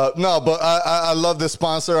 No, but I love this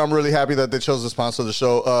sponsor. I'm really happy that they chose to sponsor the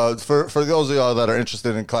show. For those of y'all that are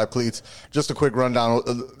interested in clap cleats, just a quick rundown.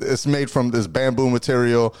 It's made from this bamboo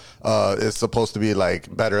material. It's supposed to be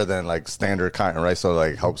like better than like standard cotton, right? So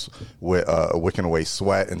like helps with wicking away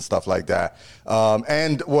sweat and stuff like that.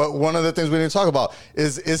 And one of the things we didn't talk about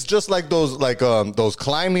is it's just like those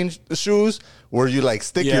climbing shoes where you like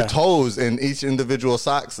stick your toes in each individual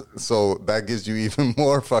socks, so that gives you even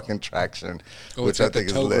more fucking traction, which I think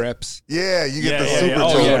is toe lit. grips. Yeah, you get the Yeah, super yeah.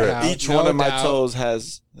 Oh, toe yeah. grip. Each No one of my doubt. toes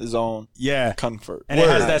has his own Yeah. comfort. And it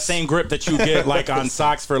has Word. that same grip that you get like on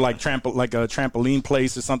socks for like a trampoline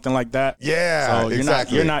place or something like that. Yeah, So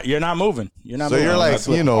exactly. you're not moving. You're not So moving. you're like, That's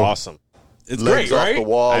what- you know, Awesome. it's legs great, off right? the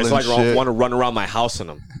wall I and just like shit. want to run around my house in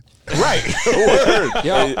them. Right.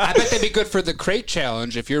 Yo, I bet they'd be good for the crate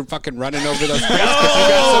challenge if you're fucking running over those crates because you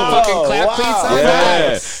got some fucking clap cleats on.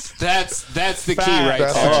 Yes. That's the key right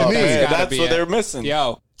That's there. what you Oh, need. man, gotta that's be what it. they're missing.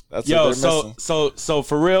 Yo, That's Yo, what they're missing. so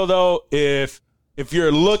for real though, if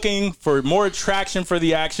you're looking for more traction for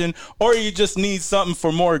the action, or you just need something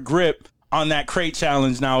for more grip on that crate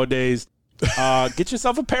challenge nowadays, get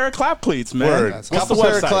yourself a pair of clap cleats, man. Word. What's Couple the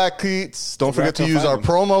pair of website? clap cleats. Don't forget to Go use find our them.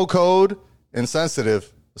 promo code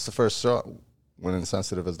Insensitive. It's the first shot when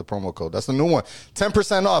Insensitive is the promo code. That's the new one.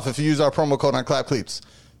 10% off if you use our promo code on clap cleats.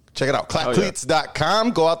 Check it out.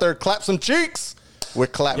 Clapcleats.com. Go out there, clap some cheeks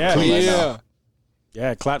with clap Yeah. cleats. yeah.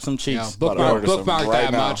 Yeah, clap some Yo, cheeks. bookmark order some that,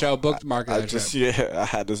 right now. macho. Bookmark I that. just shit. I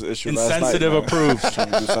had this issue Insensitive last night, man. approved.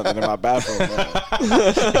 Trying to do something in my bathroom,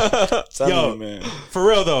 man. Telling Yo, you, man. for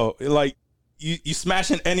real though, like you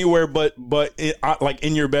smashing anywhere, but it, like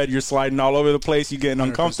in your bed, you're sliding all over the place. You're getting 100%.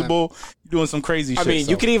 uncomfortable. You're doing some crazy I shit. mean,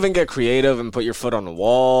 so. you could even get creative and put your foot on the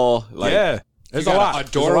wall. Like, yeah, there's You a got lot. a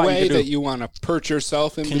There's a lot doorway you can that do. you want to perch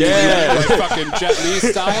yourself in. Yeah. like fucking Jet Li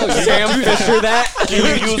style. You Sam can do Fisher that?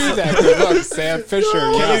 Can you do that? Good luck, Sam Fisher.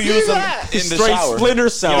 Can Yeah. you use them in the Straight shower? Splinter I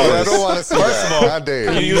Cell. don't want to see that. Not Can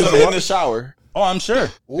you Dave. use them in the shower? Oh, I'm sure.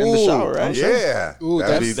 In the shower, right? Yeah. Ooh,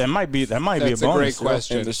 That'd that's- be- That might be That's a a bonus. great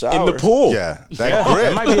question. In the shower. In the pool. yeah. That Yeah, that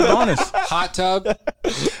grip. might be a bonus. Hot tub. Yo,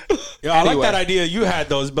 I like Anyway. that idea you had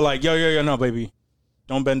those, but like, yo, no, baby,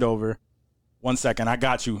 don't bend over. 1 second, I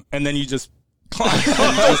got you, and then you just climb.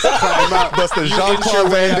 Climb up. That's the You inch your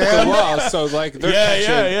Jean-Claude way Van up the Damme. wall. So like they're catching.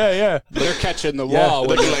 yeah. They're catching the wall.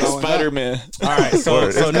 when Looking you're like going up. Spider-Man. All right, so Word.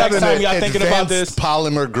 It's next got time an y'all thinking about advanced this,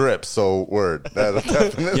 polymer grip, so word. That'll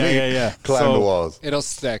definitely Yeah. climb So- the walls. It'll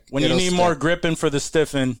stick. when It'll you need stick. more gripping for the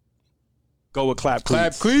stiffen, go with clap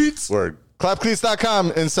clap cleats. cleats. Word.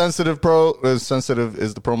 Clapcleats.com. Insensitive Pro. Insensitive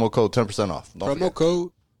is the promo code. 10% off. Don't Promo forget. code.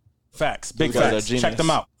 Facts, big guys are facts. genius. Check them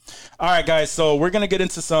out. All right, guys. So we're gonna get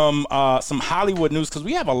into some Hollywood news because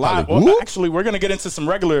we have a lot. Hollywood? Well, actually, we're gonna get into some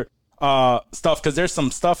regular stuff because there's some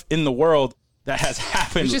stuff in the world that has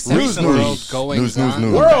happened We just have recently. world going News.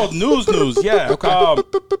 World news, yeah.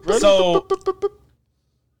 So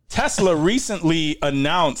Tesla recently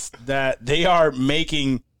announced that they are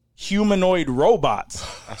making humanoid robots,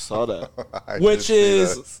 I saw that. which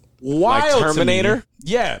is wild. Like Terminator? To me.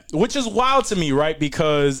 Yeah, which is wild to me, right?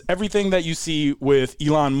 Because everything that you see with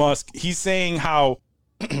Elon Musk, he's saying how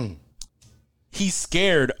he's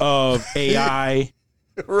scared of AI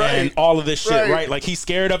and all of this shit, right? Like he's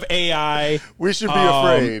scared of AI. We should be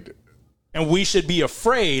afraid. And we should be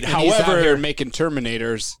afraid. And he's out However, here making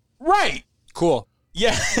Terminators. right. Cool.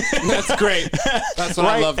 Yeah. That's great. That's what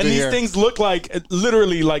I love to and hear. these things look like,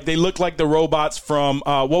 literally, like they look like the robots from,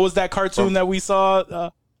 what was that cartoon that we saw?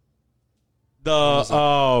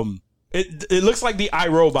 It looks like the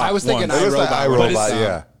iRobot. I was thinking one. It looks like iRobot, but iRobot, it's,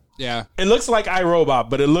 yeah. Yeah. It looks like iRobot,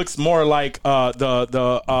 but it looks more like that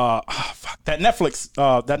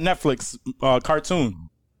Netflix cartoon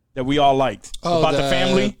that we all liked about the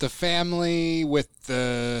family. The family with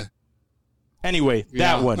the... Anyway, that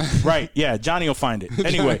Yeah. one. Right. Yeah, Johnny will find it.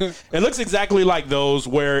 Anyway, it looks exactly like those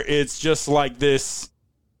where it's just like this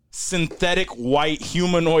synthetic white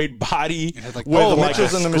humanoid body like- with Oh, like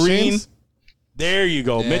Mitchell's a and the screen. Machines? There you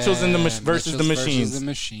go. Mitchell's and the versus the Machines. Versus the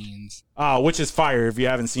Machines. Which is fire. If you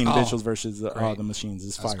haven't seen Oh, Mitchell's versus the great. Machines,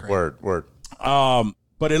 it's That's fire. great. Word.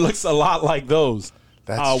 But it looks a lot like those.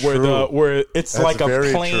 That's where true. where it's That's like a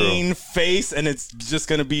very plain true. face and it's just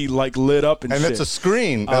gonna be like lit up and And shit. it's a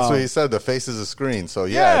screen. That's what he said. The face is a screen. So,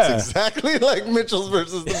 yeah, Yeah. it's exactly like Mitchell's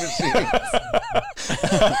versus the Machines.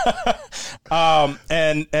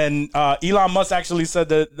 And Elon Musk actually said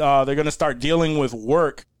that they're going to start dealing with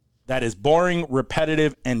work that is boring,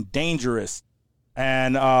 repetitive, and dangerous.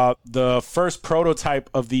 And the first prototype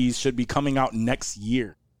of these should be coming out next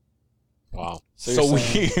year. Wow. So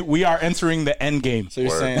we are entering the end game. So you're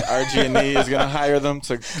Word. saying RG&E is gonna hire them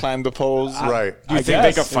to climb the poles? Right. I You think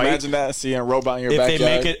they guess. could fight? Imagine that, seeing a robot in your If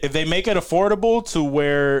backyard. they make it affordable to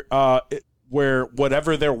where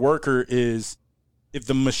whatever their worker is, if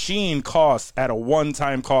the machine costs at a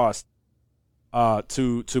one-time cost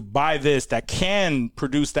to buy this that can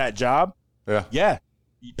produce that job, Yeah.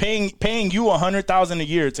 paying you $100,000 a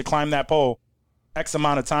year to climb that pole X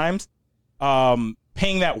amount of times,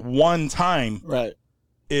 paying that one time Right.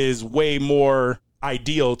 is way more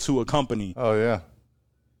ideal to a company. Oh, yeah.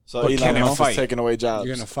 So But Elon can it Musk is fight? taking away jobs.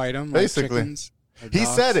 You're going to fight them? Basically. Like chickens or He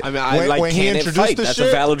dogs? said it. I mean, when he can it introduced fight? the That's shit,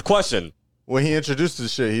 a valid question. when he introduced the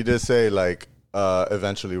shit, he did say, like,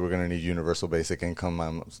 eventually we're going to need universal basic income.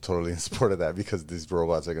 I'm totally in support of that because these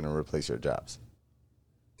robots are going to replace your jobs.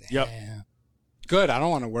 Yep. Yeah. Good. I don't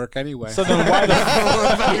want to work anyway. So then why the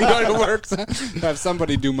I'm going to work. Have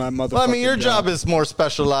somebody do my motherfucking Well, I mean, your job is more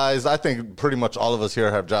specialized. I think pretty much all of us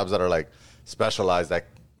here have jobs that are, like, specialized that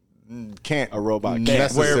can't A robot can't.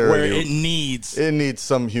 necessarily. where it needs It needs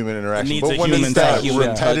some human interaction. needs But a when human it's that touch. Human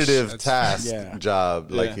repetitive touch. task Yeah.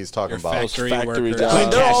 job, like Yeah. he's talking Your about. factory factory workers. jobs. I mean,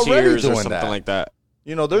 they're already Cashiers or doing something that. like that.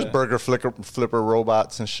 You know, there's burger flipper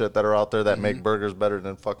robots and shit that are out there that make burgers better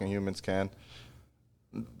than fucking humans can.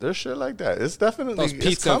 There's shit like that. It's definitely Those it's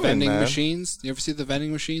pizza coming, vending man. machines. You ever see the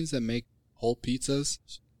vending machines that make whole pizzas?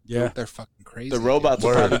 Yeah. They're fucking crazy. The robots will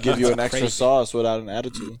Word. probably give you an extra Crazy. sauce without an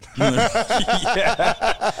attitude.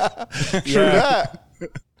 True that.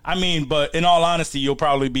 I mean, but in all honesty, you'll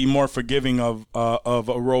probably be more forgiving of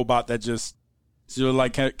a robot that just so you're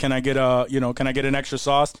like, can I get an extra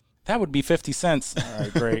sauce? That would be 50 cents. All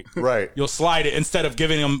right, great. Right. You'll slide it instead of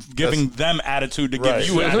giving them attitude to Right.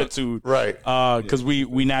 give you attitude. Right. Because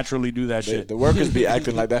we naturally do that shit. The workers be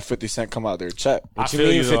acting like that 50 cent come out their check. I you feel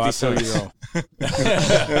mean you though. I 50 feel you though.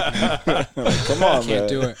 Come on, Can't man.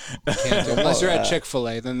 do it. Can't do it. Unless you're at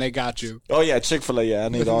Chick-fil-A, then they got you. Oh, yeah, Chick-fil-A, yeah. I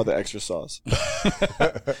need all the extra sauce.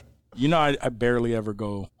 You know, I barely ever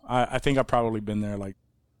go. I think I've probably been there like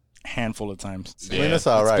a handful of times. I mean, it's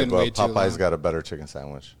all It's right, been way but too Popeye's long. got a better chicken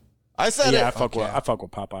sandwich. I said Yeah, I it. fuck with yeah. I fuck with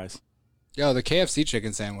Popeyes. Yo, the KFC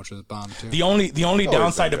chicken sandwich was bomb too. The only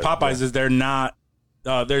downside to been good, Popeyes is they're not.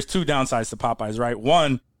 There's two downsides to Popeyes, right?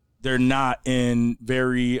 One, they're not in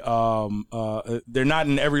very they're not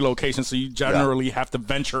in every location, so you generally have to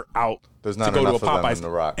venture out There's to not go to a enough of them Popeyes. in the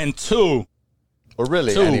Rock. And two, Or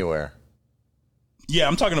really Two. anywhere. yeah,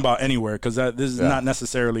 I'm talking about anywhere because this is Yeah. not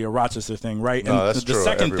necessarily a Rochester thing, right? No, and that's the true,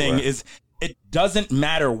 second everywhere. thing is it doesn't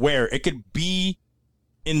matter where. It could be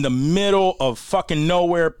in the middle of fucking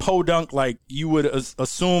nowhere, podunk, like you would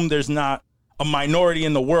assume there's not a minority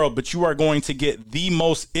in the world, but you are going to get the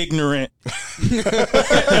most ignorant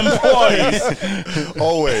employees.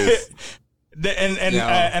 Always.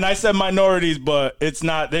 And I said minorities, but it's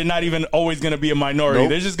not. They're not even always going to be a minority. Nope.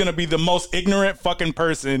 They're just going to be the most ignorant fucking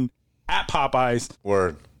person at Popeyes,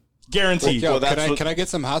 Word. guaranteed. Yo, Well, that's can what- I get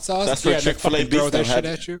some hot sauce? That's what they Chick-fil-A fucking throw beats that them. shit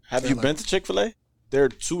at you. Have They're you like, been to Chick-fil-A? they're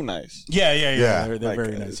too nice. Yeah. Yeah. They're Like,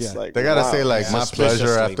 very nice. it's Yeah. like, They gotta wow. say like my Suspiciously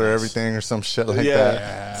pleasure after nice. everything or some shit like Yeah.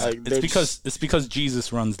 that. Like, It's because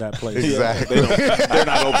Jesus runs that place. Exactly. they're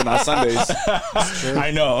not open on Sundays. I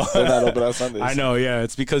know. They're not open on Sundays. I know. Yeah,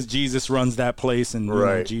 it's because Jesus runs that place, and you know,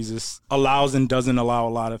 Right. Jesus allows and doesn't allow a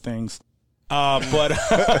lot of things. But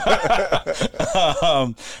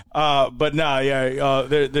nah, yeah.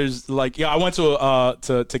 There's like, yeah. I went to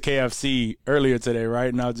KFC earlier today,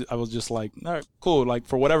 right? And I was just like, all right, cool. Like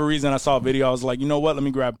for whatever reason, I saw a video. I was like, you know what? Let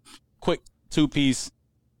me grab quick 2-piece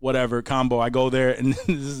whatever combo. I go there, and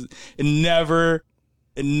it never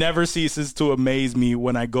ceases to amaze me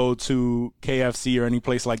when I go to KFC or any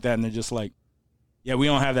place like that, and they're just like, yeah, we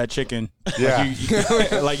don't have that chicken. Yeah.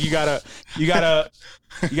 Like you gotta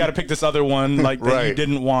pick this other one like that you Right.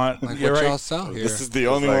 didn't want. Like You're what right. y'all sell here? This is the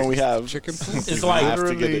only like one we have. Chicken place? It's like have to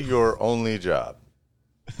get Literally it. your only job.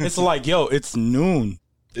 it's like, yo, it's noon.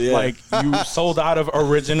 Yeah. Like you sold out of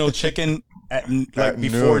original chicken At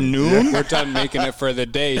before noon. We're done making it for the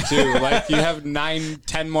day too. Like you have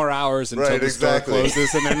 9-10 more hours until Right, the exactly. store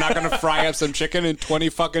closes, and they're not gonna fry up some chicken in 20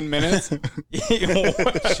 fucking minutes.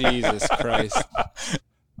 Jesus Christ!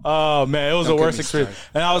 Oh man, it was Don't the get worst me experience.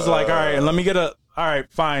 started. And I was like, all right, let me get a. All right,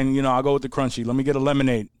 fine. You know, I'll go with the crunchy. Let me get a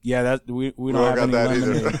lemonade. Yeah, that we don't have got any that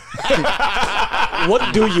lemonade. either.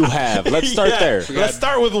 What do you have? Let's start Yeah, there. Let's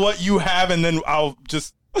start with what you have, and then I'll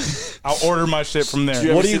order my shit from there. you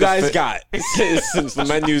What ever do see you the guys fi- got? Since the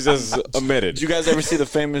menu's as omitted. Did you guys ever see the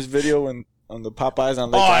famous video on the Popeyes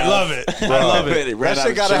on Lake Oh, I Ave? love it. I love it. They ran That out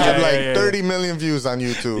shit of gotta chicken. have like yeah. 30 million views on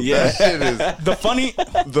YouTube. Yeah. That shit is The funny,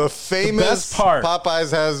 the famous best part.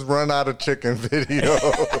 Popeyes has run out of chicken video.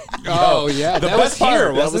 Oh yeah, the that was best part-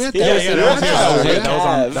 here, wasn't it? yeah, was yeah, in that was Arkansas, here.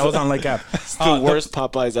 yeah. That was on Lake Ave. It's the worst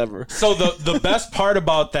Popeyes ever. So the best part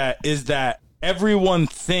about that is that everyone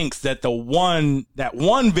thinks that that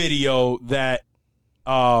one video that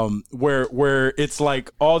where it's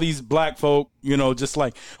like all these black folk, you know, just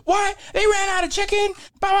like, what? They ran out of chicken?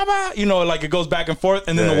 Bah, bah, bah. You know, like it goes back and forth,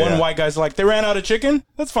 and then Yeah, the one yeah. white guy's like, they ran out of chicken?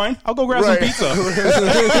 That's fine. I'll go grab Right. some pizza.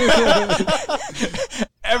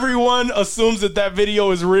 Everyone assumes that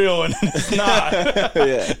video is real, and it's not.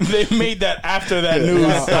 Yeah. They made that after that news.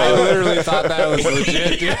 I literally thought that was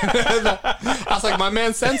legit, dude. I was like, my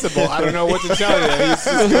man's sensible. I don't know what to tell you. He's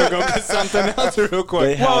just gonna go get something else real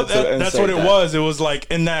quick. They Well, had to that's insert what it that. was. It was like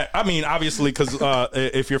in that. I mean, obviously, because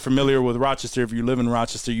if you're familiar with Rochester, if you live in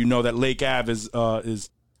Rochester, you know that Lake Ave is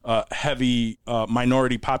a heavy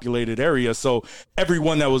minority populated area. So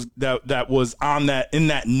everyone that was on that in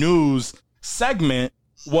that news segment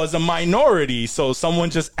was a minority. So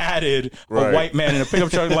someone just added Right. a white man in a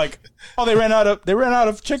pickup truck, like, oh, they ran out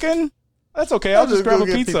of chicken. That's okay. I'll just just grab go a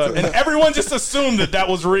get pizza. pizza. And everyone just assumed that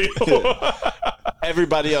was real.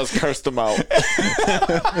 Everybody else cursed them out.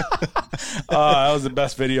 That was the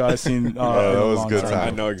best video I've seen. In that a was long good time. I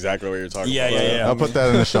time. know exactly what you're talking Yeah, about. yeah, yeah. I'll put that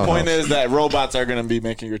in the show Point notes. is that robots are going to be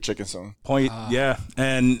making your chicken soon. Point, yeah,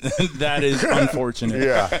 and that is unfortunate.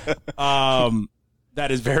 Yeah. That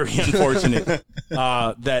is very unfortunate.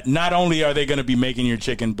 That not only are they going to be making your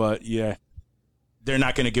chicken, but yeah, they're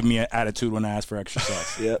not going to give me an attitude when I ask for extra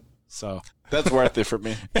sauce. Yep. So That's worth it for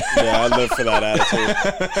me. Yeah, I live for that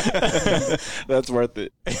attitude. That's worth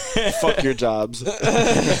it. Fuck your jobs.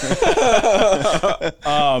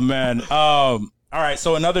 oh man. All right.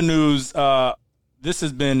 So another news. This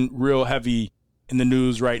has been real heavy in the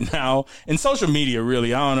news right now in social media.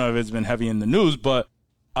 Really, I don't know if it's been heavy in the news, but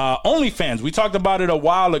OnlyFans. We talked about it a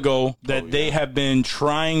while ago that they have been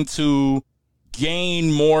trying to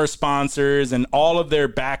gain more sponsors, and all of their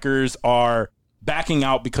backers are backing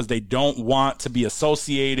out because they don't want to be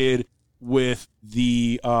associated with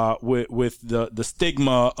the with the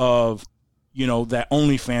stigma of, you know, that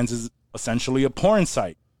OnlyFans is essentially a porn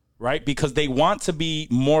site, right? Because they want to be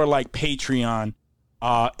more like Patreon,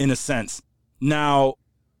 in a sense. Now,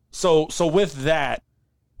 so with that,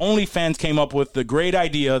 OnlyFans came up with the great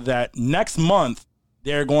idea that next month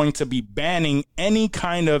they're going to be banning any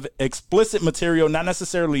kind of explicit material, not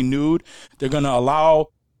necessarily nude. They're going to allow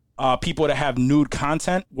people to have nude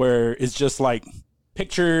content where it's just like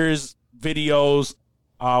pictures, videos,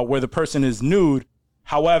 where the person is nude.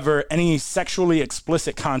 However, any sexually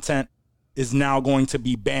explicit content is now going to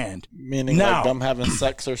be banned. Meaning Now- like them having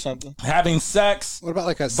sex or something? Having sex, What about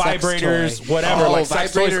like a sex vibrators, toy? whatever, Oh, like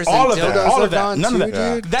sex toys, vibrators all and of that, dildos all are of that, gone none of too,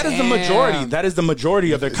 that. dude? That is the majority. Damn. That is the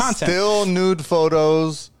majority of their content. Still nude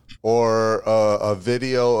photos or a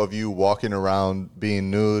video of you walking around being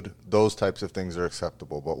nude. Those types of things are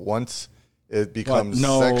acceptable. But once it becomes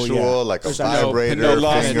No, sexual, yeah. like a There's no vibrator, no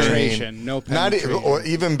fingering, penetration, no not penetration. or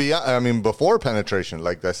even beyond. I mean, before penetration,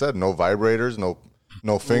 like I said, no vibrators, no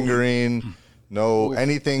fingering. no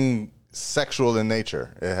anything sexual in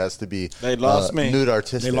nature. It has to be They lost me. nude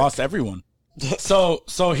artistic. They lost everyone. So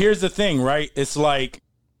here's the thing, right? It's like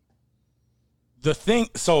the thing.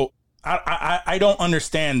 So I don't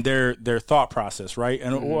understand their thought process, right?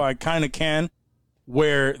 And well, I kind of can,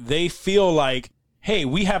 where they feel like, hey,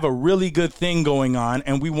 we have a really good thing going on,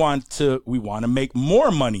 and we want to make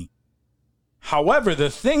more money. However, the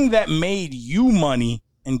thing that made you money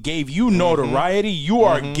and gave you notoriety, you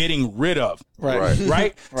are getting rid of. Right.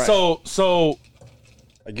 Right? So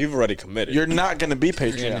Like, you've already committed. You're not going to be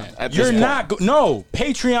Patreon. At you're this not point. no,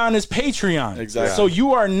 Patreon is Patreon. Exactly. So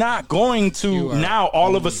you are not going to now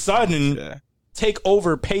all of a sudden take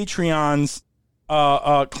over Patreon's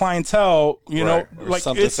clientele, you know, Or like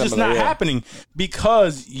something it's just similar, not happening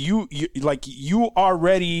because you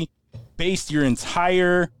already based your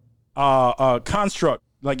entire construct,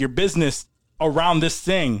 like your business, around this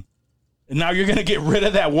thing. And now you're going to get rid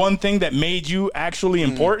of that one thing that made you actually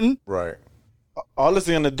important. Right. All it's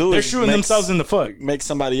going to do They're is shooting themselves in the foot. Make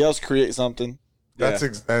somebody else create something. That's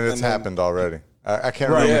and it's happened already. I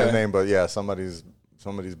can't remember the name, but yeah, somebody's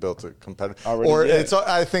built a competitor. Already,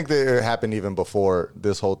 I think that it happened even before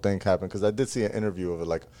this whole thing happened, because I did see an interview of it,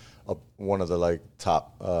 like one of the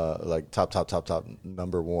top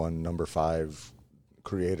number 1, number 5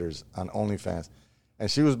 creators on OnlyFans, and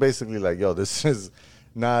she was basically like, "Yo, this is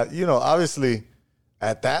not, you know, obviously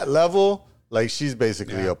at that level." Like, she's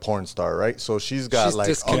basically a porn star, right? So she's got like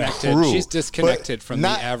disconnected. a crew. She's disconnected from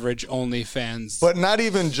not, the average OnlyFans. But not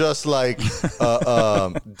even just like,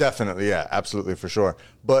 definitely, yeah, absolutely, for sure.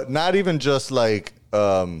 But not even just like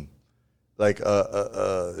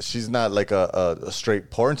she's not like a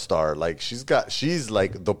straight porn star. Like, she's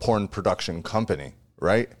like the porn production company,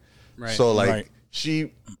 right? Right. So like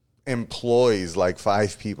she employs like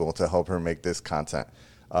 5 people to help her make this content.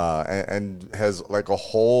 And has like a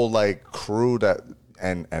whole like crew that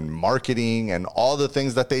and marketing and all the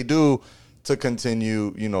things that they do to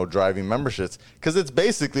continue, you know, driving memberships. Because it's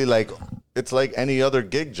basically like, it's like any other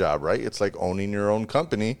gig job, right? It's like owning your own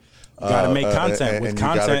company. You got to make content. With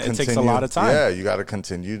content, it takes a lot of time. Yeah, you got to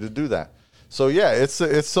continue to do that. So yeah, it's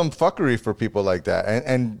some fuckery for people like that.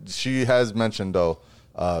 And she has mentioned, though,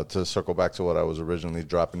 to circle back to what I was originally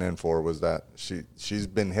dropping in for, was that she's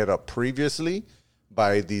been hit up previously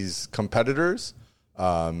by these competitors,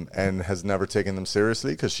 and has never taken them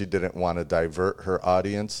seriously because she didn't want to divert her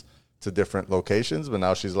audience to different locations. But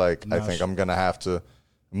now she's like, I think I'm gonna have to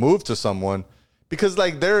move to someone, because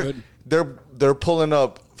like they're pulling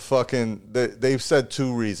up fucking. They've said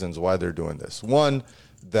 2 reasons why they're doing this. One,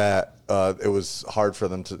 that it was hard for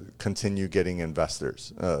them to continue getting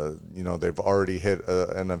investors. You know, they've already hit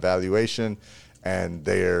an evaluation, and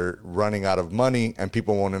they're running out of money, and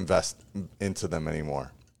people won't invest into them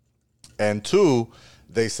anymore. And 2,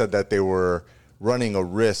 they said that they were running a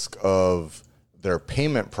risk of their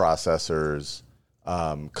payment processors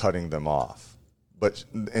cutting them off. But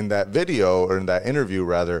in that video, or in that interview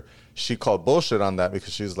rather, she called bullshit on that,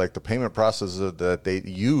 because she's like, the payment processor that they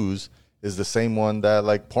use is the same one that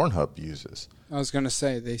like Pornhub uses. I was going to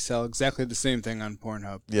say, they sell exactly the same thing on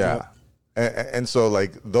Pornhub. Yeah. Yep. And so,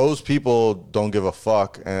 like, those people don't give a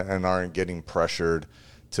fuck and aren't getting pressured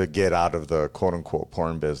to get out of the quote-unquote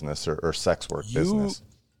porn business or sex work business.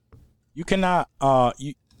 You cannot,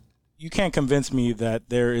 you can't convince me that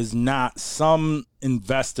there is not some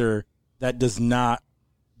investor that does not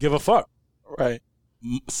give a fuck. Right.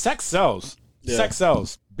 Sex sells. Yeah. Sex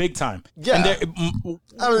sells. Big time. Yeah. And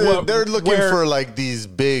they're looking for like these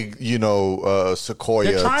big, you know, Sequoia.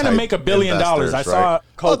 They're trying to make $1 billion. I saw.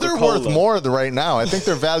 Oh, they're worth more right now. I think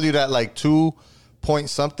they're valued at like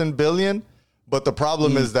 2-point-something billion. But the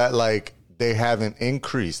problem is that like they haven't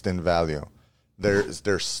increased in value.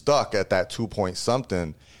 They're stuck at that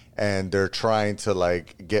 2-point-something, and they're trying to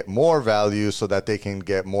like get more value so that they can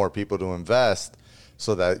get more people to invest.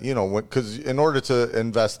 So that, you know, because in order to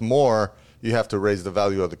invest more, you have to raise the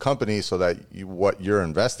value of the company so that what you're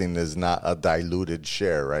investing is not a diluted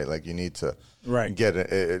share, right? Like, you need to get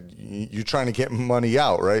it. You're trying to get money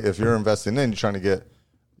out, right? If you're investing in, you're trying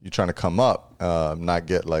to come up, not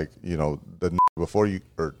get like, you know, the before you,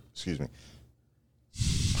 or excuse me,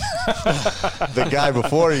 the guy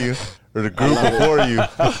before you, or the group before you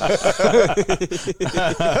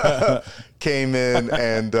came in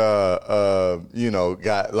and, you know,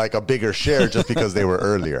 got like a bigger share just because they were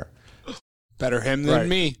earlier. Better him than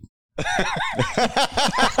me.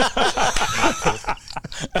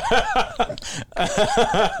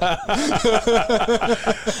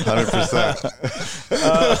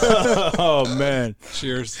 Oh man,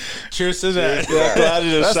 Cheers. Cheers to that. Yeah, glad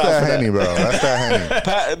you just That's shot that for that. Henny, bro. That's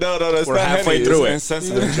that Henny. No, it's We're not halfway Henny. through It's it.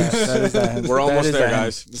 Insensitive juice. We're almost is there, a-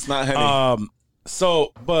 guys. It's not Henny.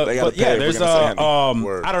 So, but They gotta yeah, pay if there's we're gonna say Henny.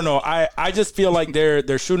 Word. I don't know. I just feel like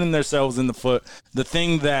they're shooting themselves in the foot. The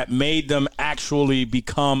thing that made them actually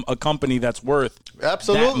become a company that's worth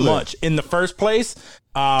Absolutely. that much in the first place.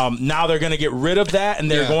 Now they're going to get rid of that, and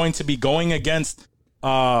they're Yeah. going to be going against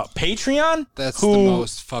Patreon. That's who, the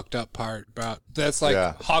most fucked up part about. That's like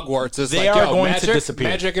Yeah. Hogwarts. Is They like, are yo, going to magic, disappear.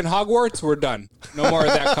 Magic in Hogwarts, we're done. No more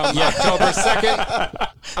of that. Come October 2nd.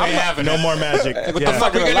 I'm having no it. more magic. What Yeah. the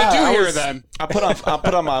fuck are we gonna gonna lie, do I here was- then? I put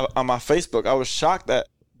on my Facebook. I was shocked at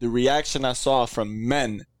the reaction I saw from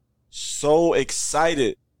men, so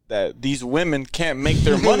excited that these women can't make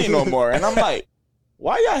their money no more. And I'm like,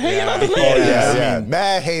 why y'all hating on the Oh, ladies? yeah.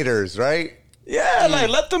 Mad haters, right? Yeah, like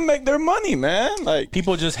let them make their money, man. Like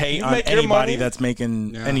People just hate You on make your anybody money. that's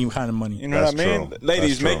making any kind of money. you know That's what I mean? true. Ladies,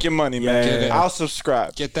 That's make true. your money, Yeah, man. yeah, yeah. I'll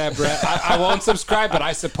subscribe. Get that bread. I won't subscribe, but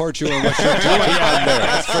I support you in what you're doing out there.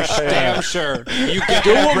 That's for damn sure. You get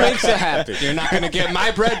Do that what bread. makes it happen. You're not gonna get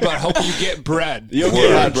my bread, but hope you get bread. You'll In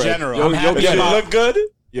get my bread. general. You'll I'm happy get it. about- Look good.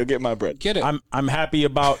 You'll get my bread. Get it. I'm happy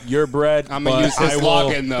about your bread. I'm but gonna use his I will-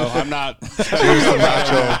 login though. I'm not. Here's the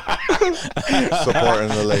macho supporting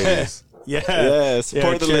the ladies. Yeah, Yeah,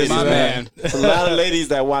 support the cheers ladies, to My that. man. There's a lot of ladies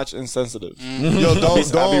that watch Insensitive. Yo,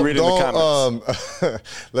 I'll be reading the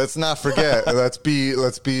let's not forget. Let's be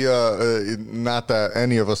not that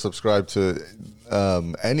any of us subscribe to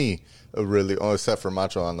any really, except for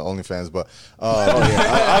Macho on the OnlyFans, but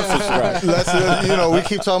I'm subscribed. let's we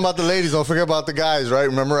keep talking about the ladies. Don't forget about the guys, right?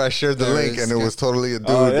 Remember, I shared the There link, is, and it yeah. was totally a dude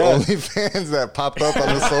yeah. OnlyFans that popped up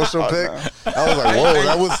on the social pic. I was like,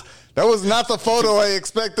 whoa, that was not the photo I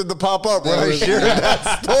expected to pop up when I shared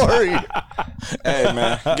that story. Hey,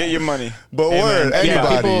 man, get your money. But Hey, word, man, yeah,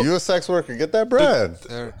 anybody, people- you a sex worker, get that bread.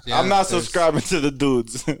 I'm not subscribing to the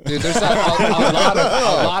dudes. Dude, there's a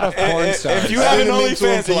lot of porn stars. If you have an didn't mean to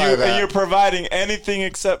OnlyFans imply and that. you're providing anything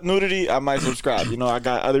except nudity, I might subscribe. You know, I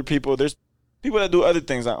got other people. There's people that do other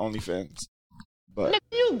things on OnlyFans. But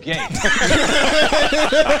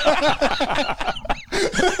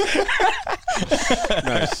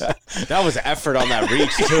Nice. That was effort on that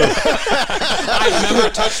reach too. I've never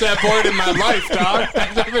touched that board in my life, dog.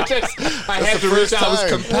 I've never touched. I had to reach out. I was time.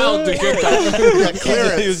 compelled to get that.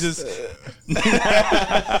 Clearance. He was just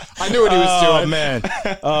I knew what he was oh doing. man.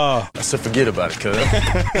 I said, forget about it, cuz.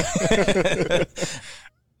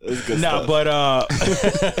 it's good No, stuff.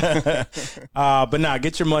 but nah,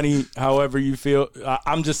 get your money however you feel.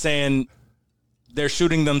 I'm just saying they're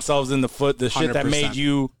shooting themselves in the foot. The shit that 100%. made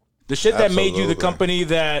you, the shit that made you the Absolutely. company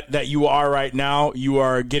that you are right now, you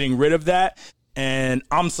are getting rid of that. And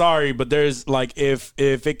I'm sorry, but there's like if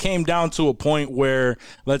it came down to a point where,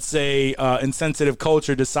 let's say, Insensitive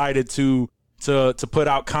Culture decided to put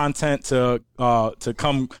out content to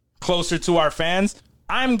come closer to our fans,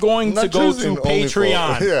 I'm going to Not go to choosing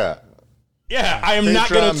Patreon. OnlyFans. Yeah. Yeah, I am not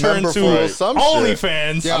Patreon going to turn member to for some shit.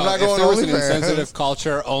 OnlyFans. Yo, I'm not if going there was an OnlyFans. insensitive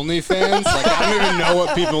culture OnlyFans, like I don't even know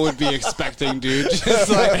what people would be expecting, dude. Just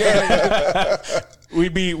like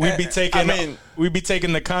We'd be taking we'd be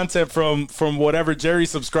taking the content from whatever Jerry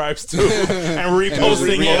subscribes to and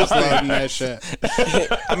reposting it. re-uploading that shit.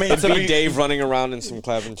 I mean, It'd be Dave running around in some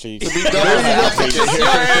clapping cheeks.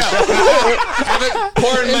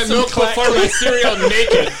 Pouring my milk before my cereal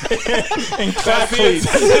naked. And clap That's the cleats.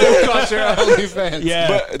 insensitive culture OnlyFans. Yeah,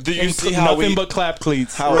 But do you And see how nothing we- but clap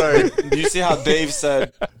cleats? How, do you see how Dave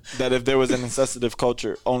said that if there was an insensitive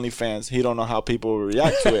culture, OnlyFans, he don't know how people will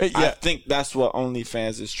react to it. I Yeah. think that's what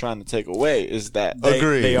OnlyFans is trying to take away is that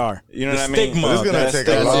Agreed. They are. you know The what I mean? stigma But it's gonna that's- take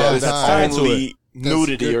a that's- long that's time. tied to only it.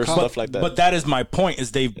 nudity good or call. stuff like that. But that is my point: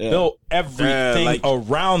 is they've built everything like,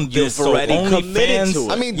 around this. you've already committed OnlyFans- to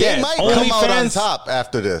it. I mean, Yeah, they might come out on OnlyFans- top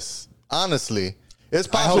after this. Honestly, it's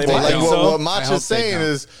I hope possible. they Like don't. what So? I Mach hope is they saying don't.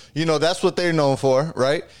 is, that's what they're known for,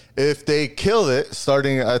 right? If they kill it,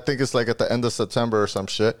 starting, I think it's like at the end of September or some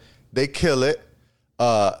shit, they kill it.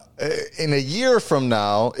 In a year from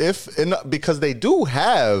now, because they do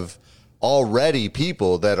have already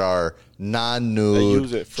people that are non-nude, That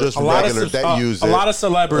use it for- just A lot of regular, that use a it. lot of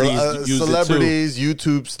celebrities use it too. Celebrities,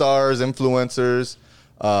 YouTube stars, influencers,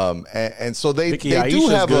 and so they Vicky do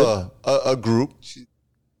Aisha's have good. a group.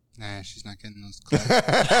 Nah, she's not getting those claps.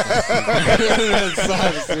 That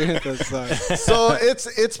sucks, dude. That sucks. So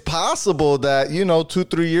it's possible that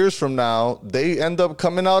 2-3 years from now they end up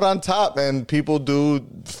coming out on top, and people do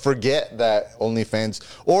forget that OnlyFans,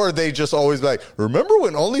 or they just always like, remember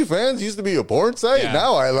when OnlyFans used to be a porn site? Yeah.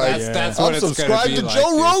 Now I like That's what I'm it's gonna subscribed be to like,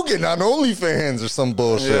 Joe dude. Rogan on OnlyFans or some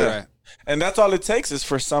bullshit. Right. And that's all it takes is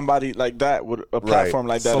for somebody like that with a platform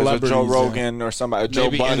like that, as a Joe Rogan or somebody,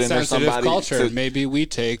 Joe Budden or somebody. Culture. Maybe we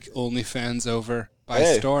take OnlyFans over by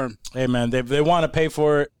storm. Hey man, they want to pay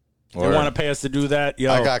for it. They want to pay us to do that.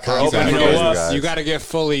 Yo, I got content. You got to get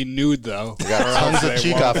fully nude though. We got tons of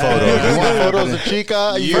Chica photos. You want photos of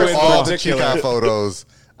Chica? You want all the Chica photos.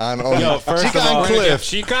 Yo, first Chica of all, and Cliff.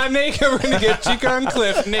 Chica naked. We're gonna get Chica and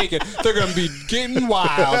Cliff naked. They're gonna be getting wild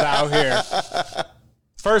out here.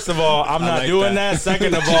 First of all, I'm not doing that.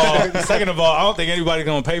 Second of all, I don't think anybody's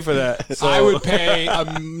gonna pay for that. So. I would pay a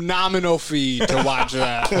nominal fee to watch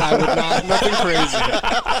that. I would not. Nothing crazy.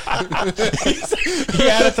 He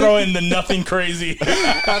had to throw in the nothing crazy.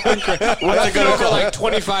 Nothing crazy. What's it gonna cost? Like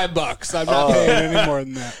 $25. I'm not paying any more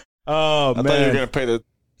than that. Oh I man, thought you were gonna pay the.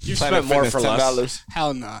 You spent more for $10.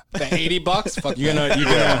 Hell no. The $80. Fuck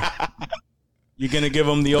You're gonna give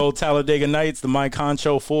them the old Talladega Nights, the Mike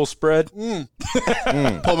Concho full spread. Pull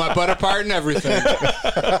my butt apart and everything.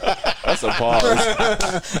 That's a pause.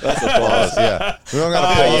 That's a pause. Yeah, we don't got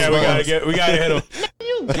to pause. Yeah, we gotta hit him.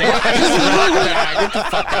 Get the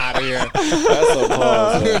fuck out of here. That's a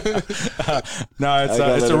pause. No,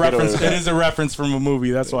 it's a reference. It is a reference from a movie.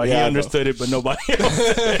 That's why he understood it, but nobody else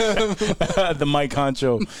did. The Mike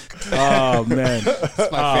Concho. Oh man,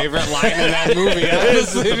 it's my favorite line in that movie.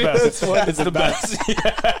 It's the best.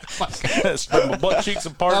 Spread my butt cheeks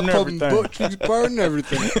apart and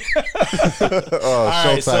everything. All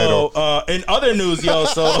right, so in other news, yo,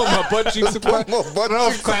 so my butt cheeks apart. I don't know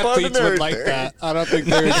if Clap Cleats would like that. I don't think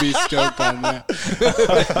they would be stoked on that.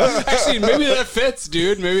 Actually, maybe that fits,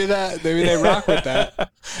 dude. Maybe they rock with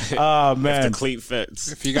that. Oh man, if the cleat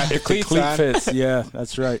fits. If you got the cleats cleat on. fits, yeah,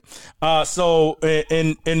 that's right. So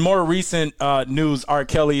in more recent news, R.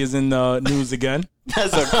 Kelly is in the news again.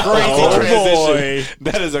 That's a crazy transition.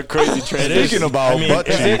 That is a crazy transition. Speaking about butt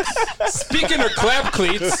cheeks. Speaking of clap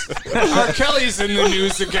cleats, R. Kelly's in the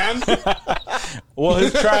news again. Well,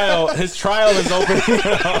 his trial is opening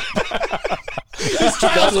up. His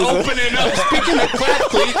trial's opening up. Speaking of clap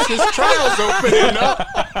cleats, his trial's opening up.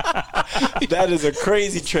 That is a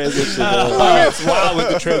crazy transition. It's wild with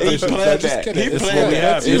the transition. He planned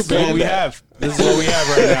that. This is what we have. This is what we have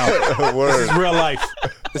right now. This is real life.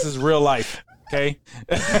 This is real life. Okay.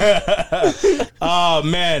 Oh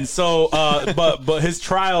man. So, but his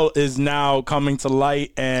trial is now coming to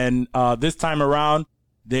light, and this time around,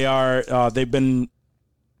 they've been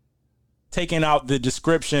taking out the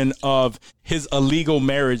description of his illegal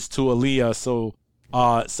marriage to Aaliyah.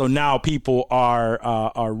 So now people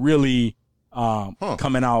are really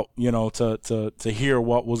coming out, to hear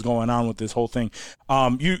what was going on with this whole thing.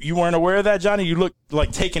 You weren't aware of that, Johnny? You looked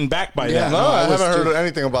like taken back by that. No, I haven't heard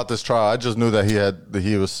anything about this trial. I just knew that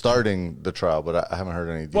he was starting the trial, but I haven't heard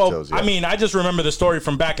any details yet. I mean, I just remember the story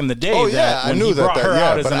from back in the day. Oh yeah, I knew that.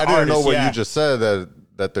 But I didn't know what you just said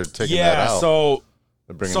that they're taking that out.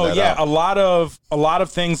 A lot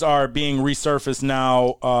of things are being resurfaced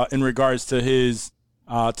now in regards to his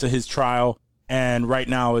trial. And right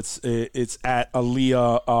now it's at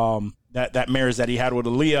Aaliyah, that marriage that he had with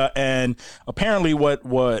Aaliyah. And apparently what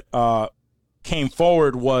came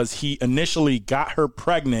forward was he initially got her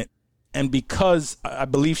pregnant. And because I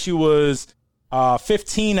believe she was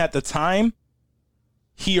 15 at the time,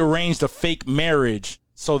 he arranged a fake marriage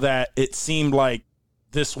so that it seemed like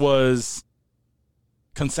this was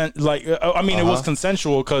consent. It was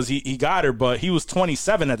consensual because he got her, but he was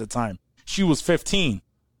 27 at the time. She was 15.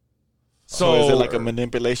 So is it like a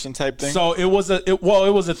manipulation type thing? So it was a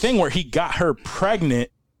thing where he got her pregnant,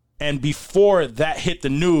 and before that hit the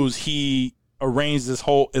news, he arranged this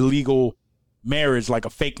whole illegal marriage, like a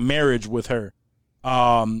fake marriage with her.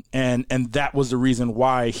 And that was the reason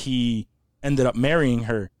why he ended up marrying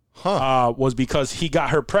her. Was because he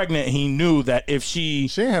got her pregnant and he knew that if she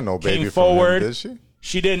had no baby came forward, from him, did she?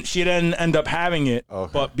 She didn't end up having it,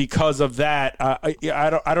 but because of that,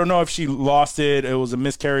 I don't know if she lost it. It was a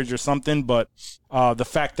miscarriage or something, but the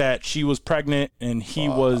fact that she was pregnant and he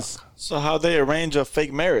was. So how they arrange a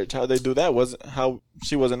fake marriage? How they do that? How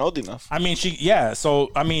she wasn't old enough? I mean,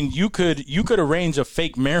 you could arrange a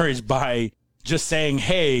fake marriage by just saying,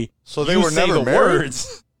 "Hey." So they were never married.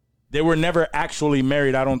 Words. They were never actually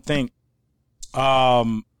married, I don't think. But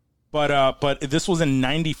this was in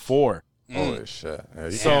 '94. Holy shit. Yeah,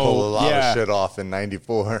 you can pull a lot of shit off in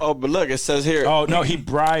 94. Oh, but look, it says here. Oh, no, he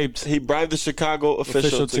bribed the Chicago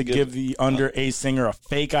official to give the underage singer a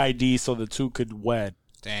fake ID so the two could wed.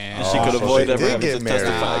 Damn. She could avoid ever having to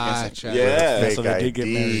testify against him. Yeah. So they did get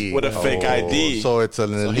married. With a fake ID. So it's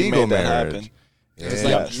an illegal marriage. It was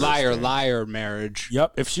like liar marriage.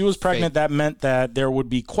 Yep. If she was pregnant, that meant that there would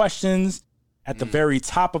be questions at the very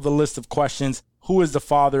top of the list of questions. who is the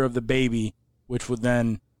father of the baby, which would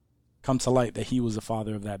then come to light that he was the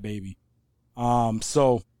father of that baby.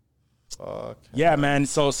 So yeah, man.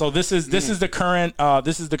 So this is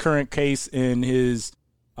the current case in his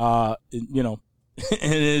in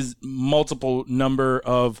his multiple number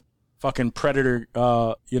of fucking predator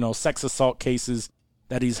sex assault cases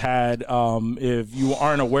that he's had. If you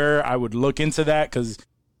aren't aware, I would look into that, because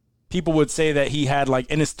people would say that he had, like,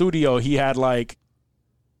 in his studio, he had like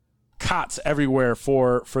cots everywhere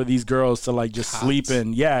for these girls to like just sleep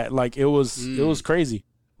in. Yeah, like it was crazy.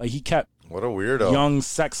 Like he kept What a weirdo. young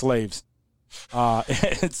sex slaves.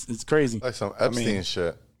 It's crazy. Like some Epstein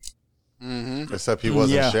shit. Except he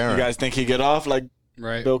wasn't sharing. You guys think he get off like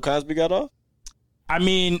Bill Cosby got off? I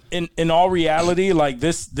mean, in all reality, like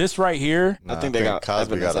this right here, Nah, I think they got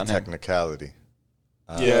Cosby evidence got a on him. technicality.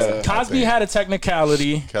 Yeah. Cosby had a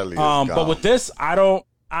technicality. Kelly is but gone. with this,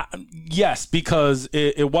 yes, because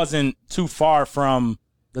it wasn't too far from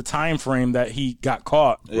the time frame that he got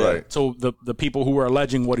caught. Right. So the people who were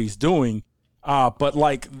alleging what he's doing, but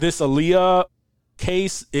like this Aaliyah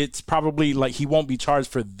case, it's probably like he won't be charged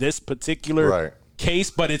for this particular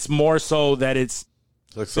case, but it's more so that it's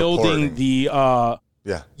like building the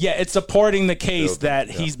it's supporting the case that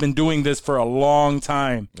he's been doing this for a long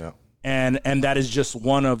time. Yeah. And that is just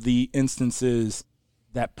one of the instances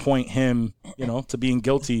that point him, to being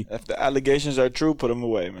guilty. If the allegations are true, put him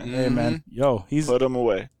away, man. Hey, man. Yo, put him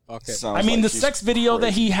away. Okay. I mean, the sex video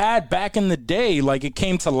that he had back in the day, like it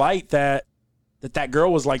came to light that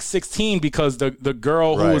girl was like 16 because the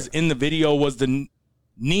girl who was in the video was the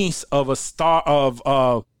niece of a star of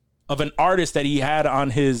an artist that he had on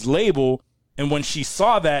his label. And when she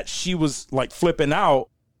saw that, she was like flipping out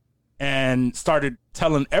and started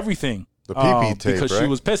telling everything. The pee-pee tape, because she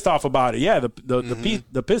was pissed off about it. Yeah,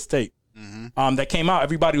 the piss tape that came out.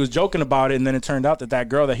 Everybody was joking about it, and then it turned out that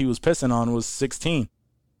girl that he was pissing on was 16.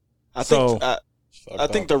 I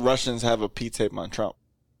think the Russians have a P tape on Trump.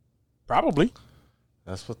 Probably.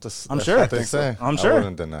 That's what I'm sure. what they say. I'm sure. I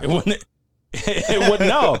wouldn't deny. It wouldn't.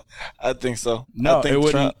 No. I think so. No, I think it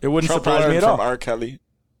wouldn't Trump surprise me learned at all. from R. Kelly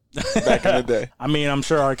back in the day. I mean, I'm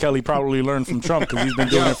sure R. Kelly probably learned from Trump because he's been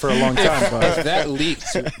doing it for a long time. But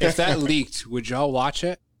If that leaked, would y'all watch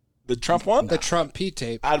it? The Trump one? The Trump P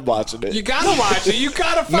tape. I'd watch it. You gotta watch it. You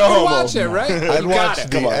gotta fucking watch it, right? I'd You watch got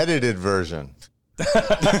it. the edited version.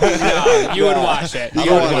 No, you would watch it. I You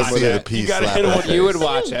don't would want to watch see the it. P gotta slap. hit him in with- the You would face.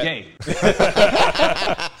 watch it.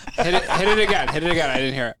 Hit it again. Hit it again. I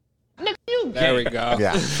didn't hear it. There we go.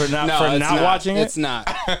 Yeah. for not it's not watching it, It's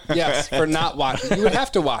not. Yes, for not watching. You would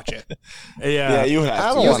have to watch it. Yeah, you have I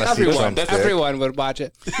to. don't want to see Everyone, Trump. everyone would watch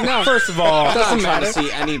it. No, first of all, doesn't trying matter. to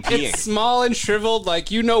see any peeing. It's small and shriveled. Like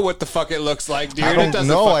you know what the fuck it looks like, dude. I It don't doesn't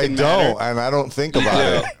know. I fucking don't, matter. and I don't think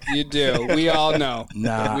about it. You do. We all know.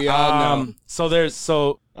 nah. We all know.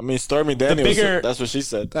 So I mean, Stormy Daniels, bigger- that's what she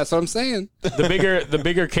said. That's what I'm saying. the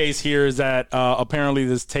bigger case here is that apparently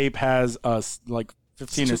this tape has like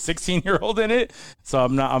 15 or 16-year-old in it. So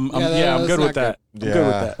I'm that's good with not that. good. I'm good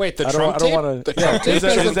with Yeah. that. Wait, the I Trump don't tape? wanna- The Trump tape is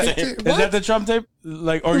that, has is a that, 15 is what? that the Trump tape?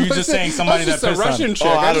 Like, or are you just saying somebody that That's just pissed a on Russian it? chick.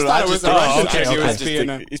 I just thought it was a Russian chick he was being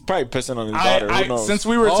a. He's probably pissing on his daughter. Who knows? Since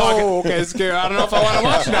we were talking, Oh, okay. It's good. I don't know if I want to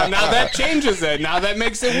watch it now. Now that changes it. Now that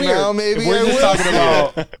makes it weird. Now maybe we're I just will.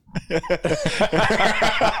 talking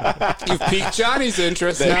about. You've piqued Johnny's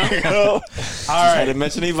interest now. All I right, didn't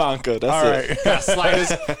mention Ivanka. That's all it. right.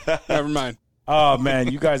 Slightest. Never mind. Oh man,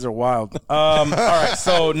 you guys are wild. All right,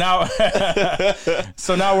 so now,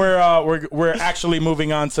 we're actually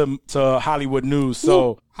moving on to Hollywood news.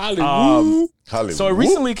 So Hollywood. Hollywood. So it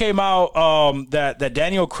recently came out that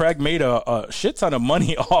Daniel Craig made a shit ton of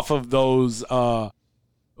money off of those the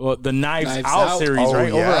Knives Knives Out Out. series, Oh,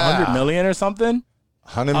 right? Over yeah. 100 million or something.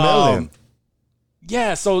 100 million.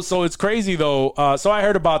 Yeah, so it's crazy though. So I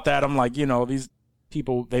heard about that. I'm like, these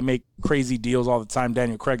people, they make crazy deals all the time.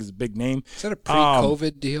 Daniel Craig is a big name. Is that a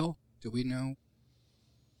pre-COVID deal? Do we know?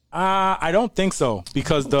 I don't think so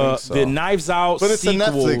because think so. the Knives Out But it's sequels,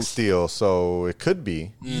 a Netflix deal, so it could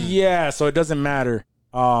be. Yeah, so it doesn't matter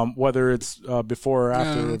whether it's before or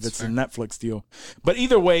after if that's it's fair. a Netflix deal. But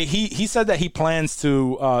either way, he said that he plans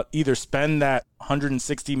to either spend that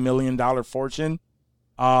 $160 million fortune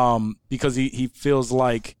because he feels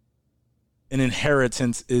like an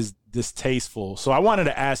inheritance is distasteful. So I wanted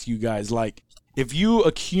to ask you guys, like, if you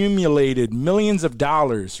accumulated millions of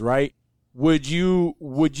dollars, right? Would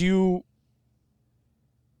you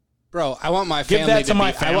Bro, I want my Give family that to my I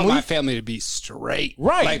want family? my family to be straight.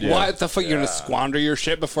 Right. Like, Yeah. what the fuck? You're going to squander your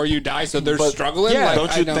shit before you die so they're But- struggling? Yeah, Like,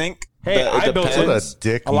 Don't you think? Hey, that it I built depends What it. a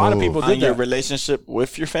dick A lot of move. people on did your that. relationship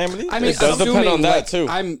with your family? I mean, It does depend assuming, on that, like, too.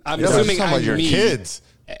 I'm Yeah, but assuming talking about I'm your me, kids.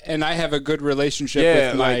 and I have a good relationship Yeah,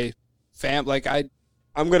 with my fam. Like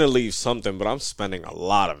I'm gonna leave something, but I'm spending a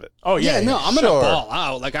lot of it. Oh yeah, no, I'm gonna sure. ball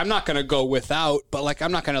out. Like I'm not gonna go without, but like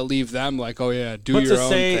I'm not gonna leave them. Like, oh yeah, do but your to own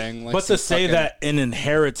say, thing. Like, but to some say fucking- that an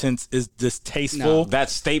inheritance is distasteful. No. That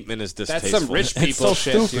statement is that's distasteful. some rich It's people so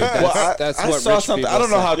shit, dude. stupid. That's, that's I what saw rich something. people I don't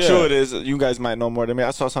know how say. true it is. You guys might know more than me.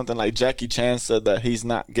 I saw something like Jackie Chan said that he's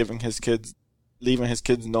not leaving his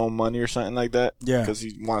kids no money or something like that. Yeah. because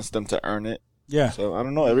he wants them to earn it. Yeah, So I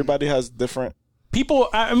don't know. Everybody has different. people.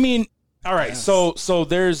 I mean, all right. Yes. So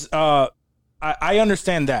there's. I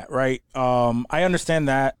understand that, right? I understand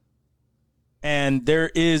that, and there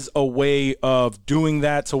is a way of doing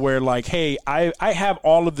that to where, like, hey, I have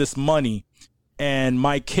all of this money, and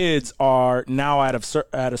my kids are now at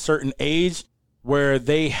a certain age where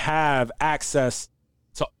they have access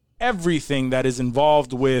to everything that is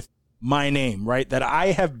involved with my name, right? That I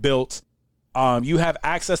have built. You have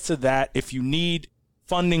access to that. If you need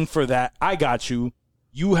funding for that, I got you.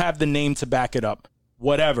 You have the name to back it up,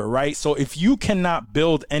 whatever, right? So if you cannot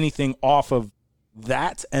build anything off of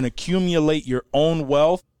that and accumulate your own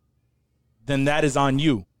wealth, then that is on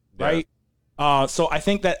you, right? So I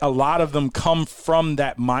think that a lot of them come from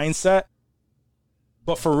that mindset.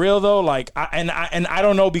 But for real though, like, I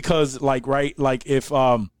don't know, because like, right, like if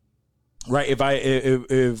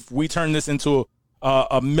we turn this into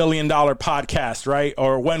a $1 million podcast, right?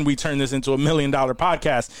 Or when we turn this into a $1 million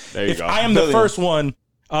podcast, There you if go. I am the first one,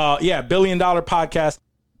 $1 billion podcast.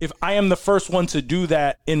 If I am the first one to do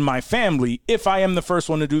that in my family,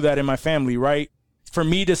 right? For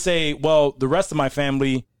me to say, well, the rest of my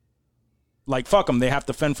family, like, fuck them, they have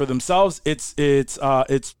to fend for themselves. It's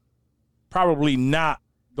probably not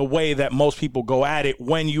the way that most people go at it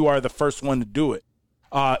when you are the first one to do it,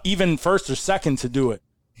 even first or second to do it.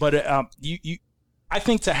 But I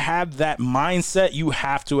think to have that mindset, you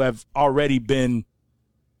have to have already been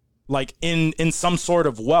like in some sort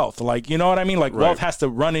of wealth. Like, you know what I mean? Like, wealth has to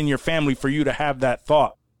run in your family for you to have that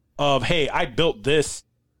thought of, hey, I built this,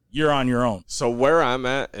 you're on your own. So where I'm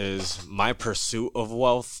at is my pursuit of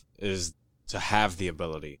wealth is to have the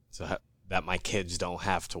ability that my kids don't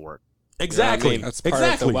have to work. Exactly. mean? That's part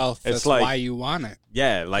exactly. of the wealth. It's That's like- why you want it.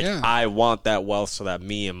 Yeah, like Yeah. I want that wealth so that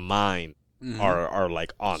me and mine are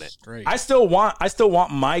like on it. Straight. I still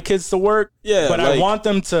want my kids to work, Yeah, but I like- want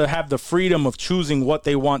them to have the freedom of choosing what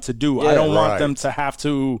they want to do. I Yeah, don't want right. them to have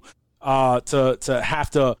to have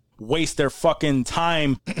to waste their fucking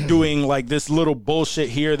time doing like this little bullshit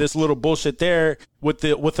here, this little bullshit there, with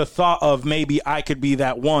the thought of maybe I could be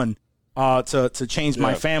that one to change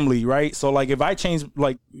my family, right? So like if I change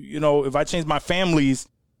my family's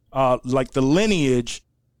like the lineage,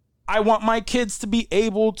 I want my kids to be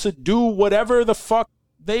able to do whatever the fuck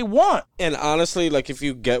they want. And honestly, like if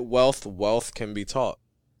you get wealth can be taught.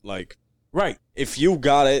 Like Right. if you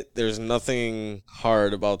got it, there's nothing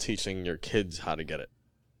hard about teaching your kids how to get it.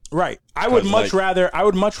 Right. I would 'Cause, much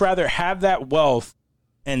like- rather have that wealth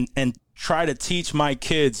and try to teach my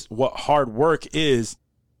kids what hard work is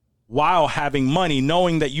while having money,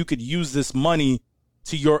 knowing that you could use this money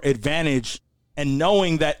to your advantage and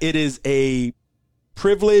knowing that it is a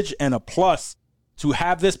privilege and a plus to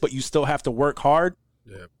have this, but you still have to work hard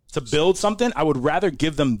to build something. I would rather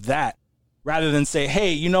give them that rather than say,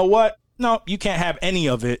 hey, you know what? No, you can't have any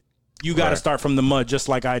of it. You got to start from the mud just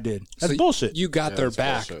like I did. That's So bullshit. You got their that's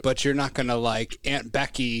back, bullshit. but you're not gonna like Aunt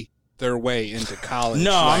Becky their way into college.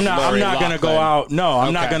 No, like I'm not. I'm Lori not gonna go Loughlin. out. No,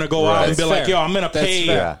 I'm not Okay. gonna go out and That's be like, fair. "Yo, I'm gonna That's pay."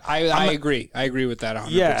 fair. I agree. I agree with that 100%.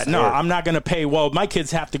 Yeah, no, I'm not gonna pay. Well, my kids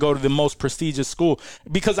have to go to the most prestigious school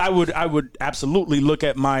because I would absolutely look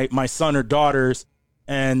at my son or daughters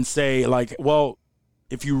and say like, well,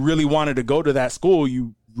 if you really wanted to go to that school,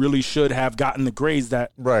 you really should have gotten the grades that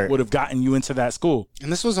Right. would have gotten you into that school. And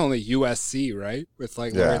this was only USC, right? With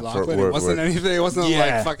like Yeah, Lori for- Loughlin. we're- It wasn't we're- anything. It wasn't Yeah.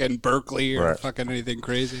 like fucking Berkeley or Right. fucking anything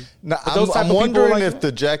crazy. Now, those type I'm of people wondering like if that-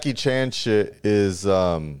 the Jackie Chan shit is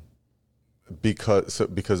because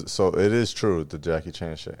it is true, the Jackie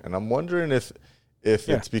Chan shit, and I'm wondering if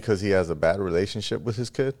it's because he has a bad relationship with his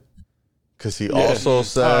kid. Because he also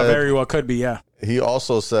said Very well could be. Yeah. he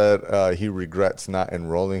he regrets not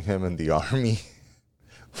enrolling him in the army,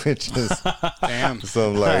 which is Damn.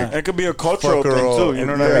 some like It could be a cultural thing fuckerol. too. You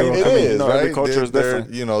know what Yeah, I mean? It I mean, is, you know, right? every culture is They're-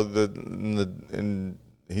 different. You know,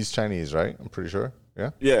 he's Chinese, right? I'm pretty sure. Yeah.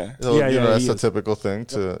 Yeah. So, Yeah, you know, yeah, that's he a is. typical thing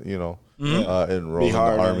to, enroll Be in the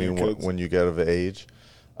hard on army your kids. when you get of age.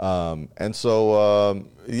 And so,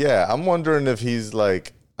 I'm wondering if he's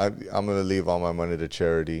like, I'm going to leave all my money to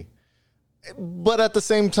charity. But at the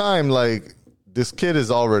same time, like, this kid is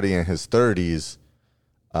already in his 30s.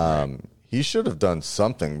 he should have done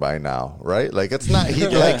something by now, right? Like it's not he's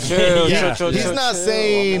not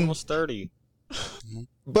saying I'm almost 30.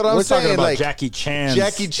 But I'm We're saying talking about like Jackie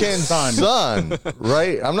Chan's son,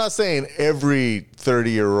 right? I'm not saying every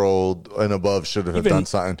 30-year-old and above should have done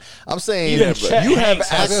something. I'm saying even Chet you have Hanks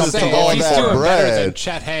has access to something all he's that doing better than bread.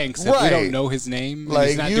 Chet Hanks. If Right. we don't know his name, and Like,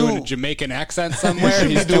 he's not you- doing a Jamaican accent You somewhere. should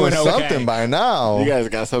be He's doing doing okay. something by now. You guys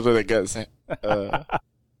got something that gets.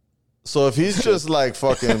 So if he's just like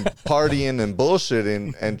fucking partying and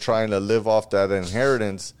bullshitting and trying to live off that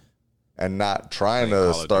inheritance and not trying to Call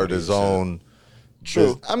of start Duty his shit. own.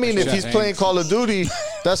 True. I mean, if he's playing Call of Duty,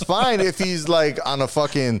 that's fine. If he's like on a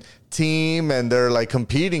fucking team and they're like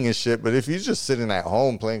competing and shit. But if he's just sitting at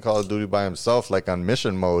home playing Call of Duty by himself, like on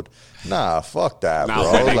mission mode, nah, fuck that, Nah,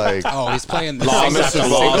 bro. man. Like, Oh, he's playing the Loss single- after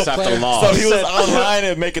single loss player. after loss. So he was online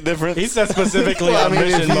and make a difference. He said specifically Well, I on mean,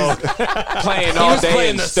 if mission mode. Playing He all was day playing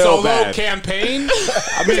and the still solo bad. campaign.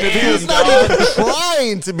 I mean, if he was he's not even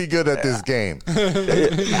trying to be good at this game.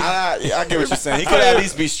 I get what you're saying. He could at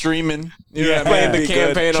least be streaming. You know, playing the be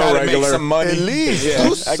good, campaign try on to make regular. some money. At least Yeah, do I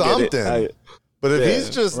get it. something. But if Yeah, he's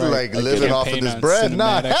just right. like Like living off of campaign this on bread,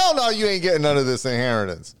 nah, cinematic. hell no, you ain't getting none of this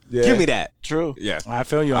inheritance. Yeah. Give me that. True. Yeah. I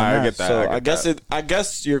feel you on I that. get that. So I I get guess I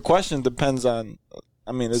guess your question depends on.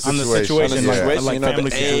 I mean, it's On the situation, situation, yeah. like you know, family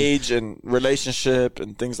the situation. age and relationship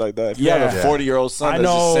and things like that. If you Yeah. have a 40-year-old son, I that's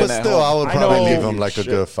know. just But sitting at still, home. I would I probably know. leave him like a Shit.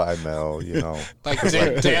 good 5 mil, you know. Like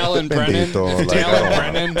Dale and Brennan, Bendito, like, Dale I and don't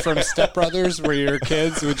Brennan from Step Brothers were your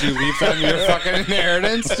kids. Would you leave them your fucking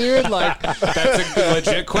inheritance, dude? Like that's a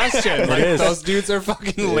legit question. Like is. those dudes are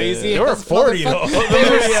fucking lazy. They were ass 40 though. motherfuckers. They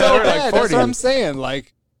were Yeah, so they were bad. like That's 40. what I'm saying.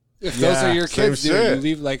 Like if those Yeah, are your same kids, dude, shit. you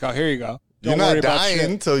leave like, oh, here you go. You're Don't worry not about dying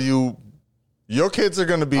shit. till you. Your kids are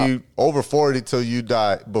going to be over 40 till you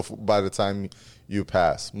die by the time you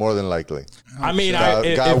pass, more than likely. I mean, God-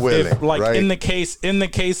 if, God if, willing, like right? in the case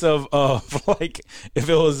of like if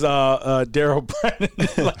it was Daryl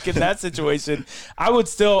Brennan, like in that situation,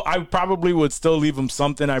 I probably would still leave him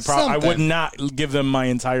something. I would Something. not give them my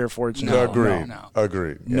entire fortune. Agreed. no.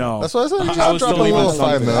 Agreed. Yeah. No. That's what I said. I I'll would drop still a leave him little 5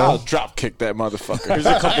 something. mil. I'll drop kick that motherfucker. Here's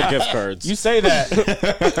a couple gift cards. You say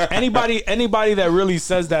that. anybody that really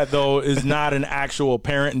says that though is not an actual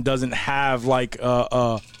parent and doesn't have like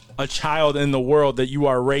a child in the world that you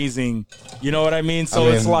are raising. You know what I mean? So I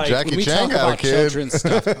mean, it's like Jackie When we Chan talk got a about kid. children's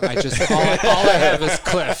stuff, I just all I have is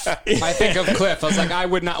Cliff. I think of Cliff. I was like, I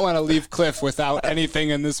would not want to leave Cliff without anything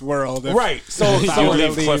in this world. If- right. So if I You were to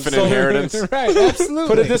leave Cliff an so- inheritance? Right, absolutely.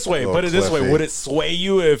 Put it this way. Little Put it this way. Cliffy. Would it sway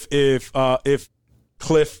you if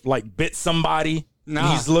Cliff like bit somebody? Nah. And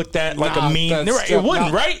he's looked at like Nah, a mean. that's Right, it just-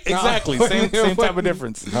 wouldn't, nah. right? Nah. Exactly. It Same type of wouldn't.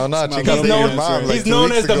 difference. No, no, she He's got bit known- your mom like He's 2 known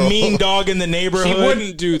weeks as the ago. mean dog in the neighborhood. He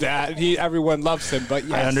wouldn't do that. Everyone loves him, but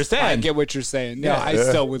yes, I understand. I get what you're saying. Yeah, Yeah. I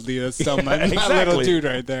still would leave us still my little exactly. dude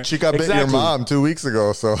right there. She got bit your Exactly. mom 2 weeks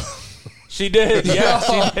ago, so She did. Yeah,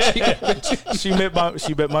 she did.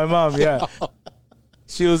 She bit my mom. Yeah.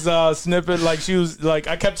 She was snipping like she was like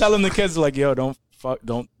I kept telling the kids like, yo, don't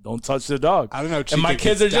touch the dog. I don't know. Chica And my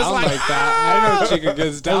kids are gets just down like, that. I know Chica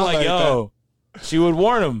gets they're down like, like yo. She would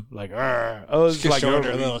warn him like, I was that. like, Showing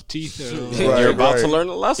her "Yo, little teeth. Her little- Right, You're about to right. learn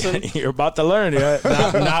a lesson. you're about to learn. Yeah,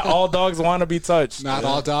 not all dogs want to be touched. Not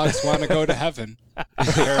all dogs want to go to heaven.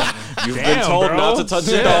 You've Damn, been told bro. not to touch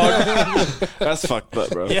a dog. That's fucked up,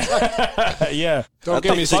 bro. Yeah. Don't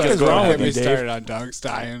get me fuck started. is wrong Don't with get me you, Dave? started on dogs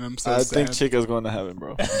dying. I'm so I sad. think Chica's going to heaven,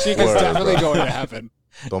 bro. Chica's Word, definitely bro. going to heaven.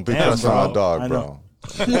 don't be Damn, pressing bro. my dog, I bro. know.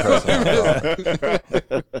 Don't be pressing my dog.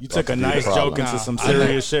 You took a be a nice problem. joke into Nah, some I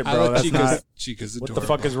serious shit, I bro. let That's Chica's, not. Chica's What the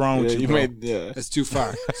adorable. fuck is wrong with Yeah, you, you bro? made yeah. It's too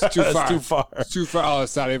far. It's too That's far. too far. It's too far. Oh,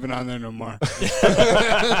 it's not even on there no more. It's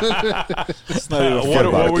not even What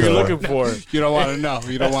about were it, you cuz. looking for? You don't want to know.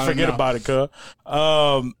 You don't want to know. Forget about it, cuz.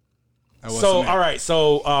 That wasn't So, it. all right.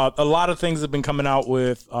 So, a lot of things have been coming out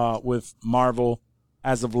with Marvel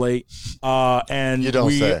as of late, and You don't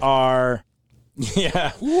we say. are,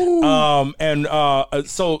 yeah. So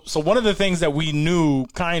one of the things that we knew,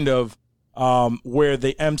 kind of, where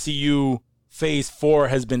the MCU Phase 4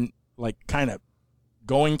 has been like kind of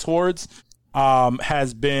going towards,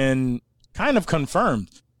 has been kind of confirmed.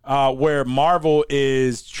 Where Marvel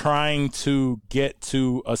is trying to get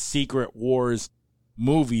to a Secret Wars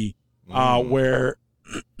movie, where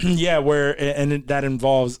and that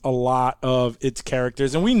involves a lot of its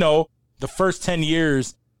characters. And we know the first 10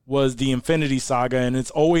 years was the Infinity Saga, and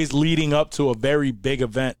it's always leading up to a very big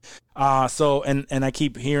event. So I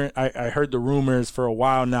keep hearing, I heard the rumors for a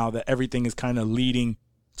while now that everything is kind of leading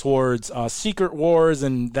towards Secret Wars,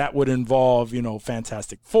 and that would involve,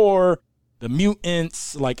 Fantastic Four, the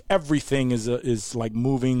mutants, like everything is like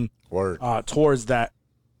moving Word. towards that.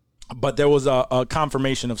 but there was a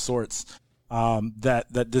confirmation of sorts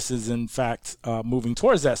that this is in fact moving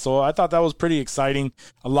towards that. So I thought that was pretty exciting.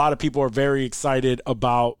 A lot of people are very excited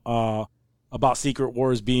about Secret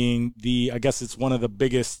Wars being I guess it's one of the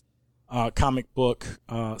biggest comic book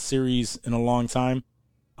series in a long time.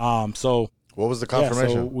 So what was the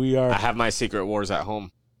confirmation? I have my Secret Wars at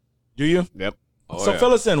home. Do you? Yep. So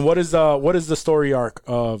fill us in. What is the story arc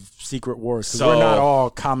of Secret Wars? Because we're not all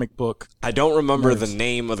comic book. I don't remember the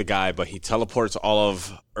name of the guy, but he teleports all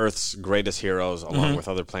of Earth's greatest heroes, along with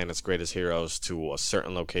other planets' greatest heroes, to a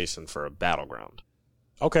certain location for a battleground.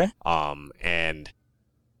 Okay. And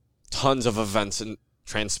tons of events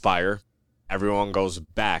transpire. Everyone goes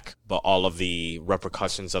back, but all of the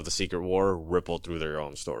repercussions of the Secret War ripple through their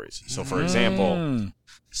own stories. So, for example,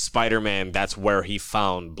 Spider-Man, that's where he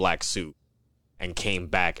found Black Suit and came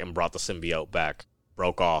back and brought the symbiote back,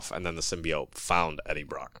 broke off, and then the symbiote found Eddie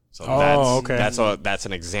Brock. So that's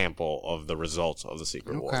an example of the results of the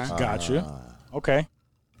Secret Wars. Gotcha. Okay.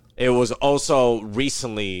 It was also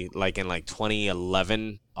recently, like in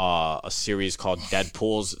 2011, a series called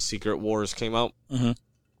Deadpool's Secret Wars came out,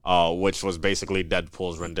 which was basically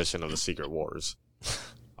Deadpool's rendition of the Secret Wars.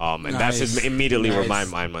 And that's immediately where my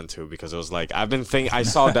mind went to, because it was like, I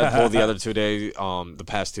saw Deadpool the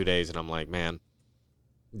past 2 days, and I'm like, man,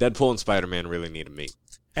 Deadpool and Spider-Man really need to meet.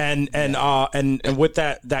 And with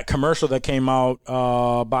that commercial that came out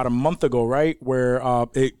about a month ago, right, where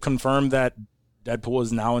it confirmed that Deadpool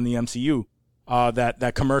is now in the MCU.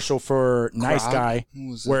 That commercial for Nice Guy,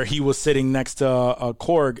 where he was sitting next to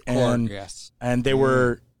Korg, and they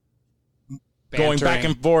were going back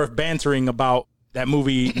and forth bantering about that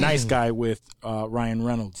movie Nice Guy with Ryan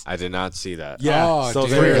Reynolds. I did not see that. Yeah, so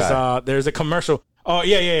there's a commercial. Oh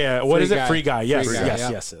yeah. What is it? Free Guy.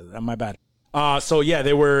 Yes. My bad. So yeah,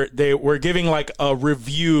 they were giving like a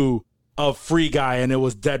review of Free Guy, and it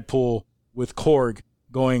was Deadpool with Korg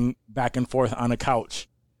going back and forth on a couch,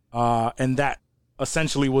 and that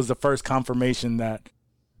essentially was the first confirmation that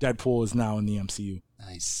Deadpool is now in the MCU.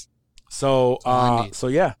 Nice. So there's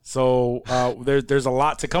a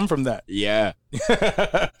lot to come from that. Yeah.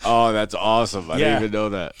 Oh, that's awesome. I didn't even know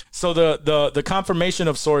that. So the confirmation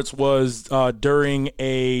of sorts was during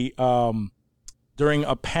a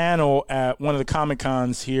panel at one of the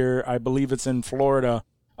Comic-Cons here. I believe it's in Florida,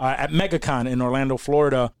 at MegaCon in Orlando,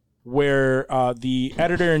 Florida, where the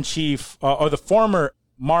editor-in-chief or the former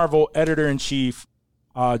Marvel editor-in-chief,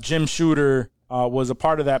 Jim Shooter, was a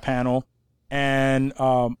part of that panel, and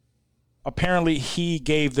apparently he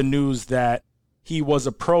gave the news that he was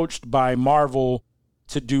approached by Marvel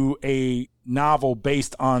to do a novel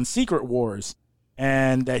based on Secret Wars,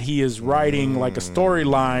 and that he is writing like a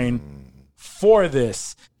storyline for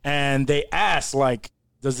this. And they asked, like,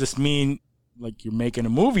 does this mean like you're making a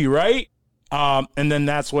movie, right? And then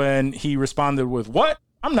that's when he responded with, what?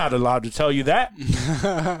 I'm not allowed to tell you that.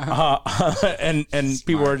 And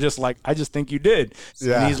people are just like, I just think you did.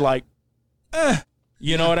 Yeah. And he's like,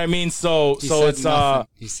 you know what I mean? So he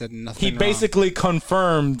said nothing. He basically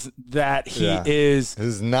confirmed that he is.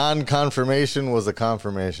 His non-confirmation was a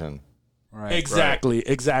confirmation. Right. Exactly.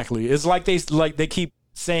 It's like they keep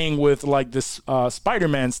saying with like this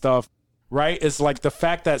Spider-Man stuff, right? It's like the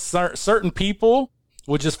fact that certain people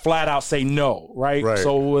would just flat out say no, right?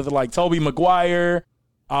 So with like Tobey Maguire,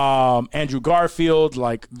 Andrew Garfield,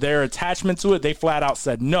 like their attachment to it, they flat out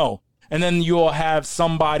said no. And then you'll have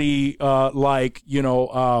somebody like,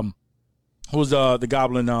 who's the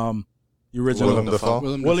Goblin, the original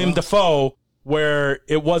William Dafoe, where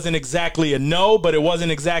it wasn't exactly a no, but it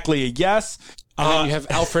wasn't exactly a yes. And then you have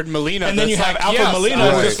Alfred Molina. And then you have Alfred Molina.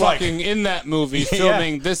 I was fucking in that movie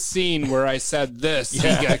filming this scene where I said this. He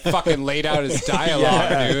like, fucking laid out his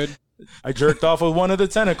dialogue, dude. I jerked off with one of the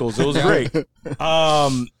tentacles. It was great.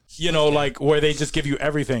 Like where they just give you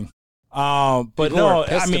everything. But people no, were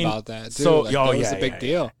pissed I mean, about that too. So, like, that was a big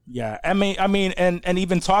deal. Yeah. I mean, and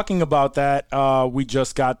even talking about that, we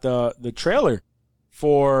just got the trailer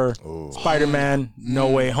for Spider-Man No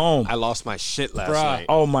Way Home. I lost my shit last night.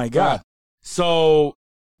 Oh my God. So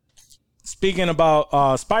speaking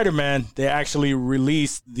about Spider-Man, they actually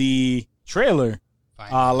released the trailer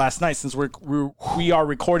last night. Since we are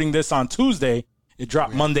recording this on Tuesday, it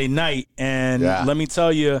dropped Monday night, and let me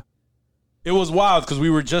tell you, it was wild because we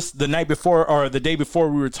were just the night before or the day before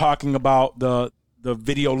we were talking about the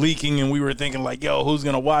video leaking, and we were thinking like, yo, who's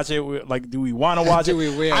gonna watch it? Like, do we want to watch it?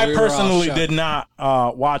 I personally did not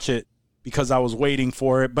watch it because I was waiting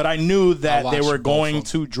for it, but I knew that they were going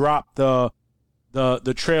to drop the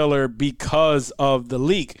trailer because of the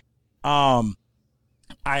leak. And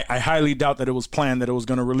I highly doubt that it was planned that it was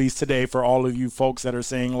going to release today for all of you folks that are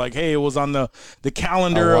saying like, hey, it was on the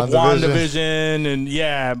calendar of WandaVision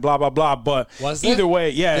and blah, blah, blah. But was either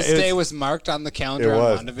way, this day was marked on the calendar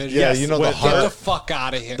on WandaVision. Yeah, you know the heart. Get the fuck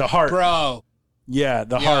out of here. The heart. Bro. Yeah,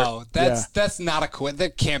 the heart. That's not a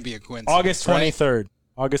coincidence. That can't be a coincidence. August 23rd. Right?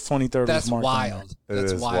 August 23rd That's was marked. Wild.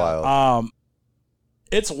 That's wild.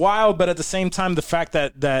 It's wild, but at the same time, the fact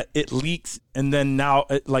that it leaks and then now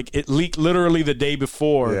it leaked literally the day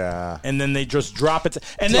before, and then they just drop it,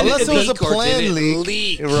 and then unless it was a planned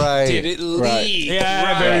leak, right? Did it leak? Right.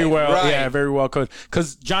 Yeah, very well. Right. Yeah, very well could.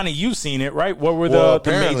 Because Johnny, you've seen it, right? What were the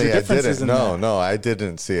major differences? No, I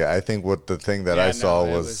didn't see it. I think the thing that I saw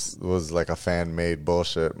was like a fan made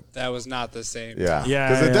bullshit. That was not the same. Yeah,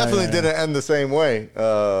 because it definitely didn't end the same way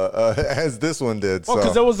as this one did. Well,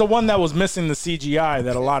 because it was the one that was missing the CGI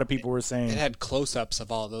that a lot of people were saying. It had close-ups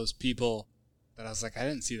of all those people. That I was like, I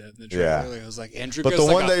didn't see that in the trailer. It was like Andrew. But the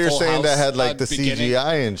one that you're saying that had like the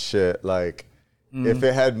CGI and shit, like if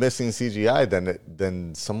it had missing CGI,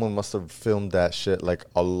 then someone must have filmed that shit like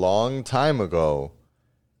a long time ago,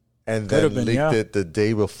 and then leaked it the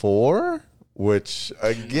day before, which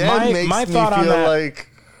again makes me feel like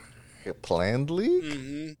a planned leak.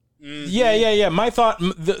 Mm-hmm. Yeah. My thought,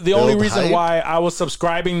 the only reason why I was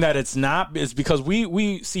subscribing that it's not is because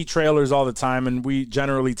we see trailers all the time and we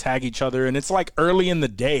generally tag each other, and it's like early in the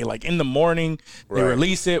day, like in the morning, they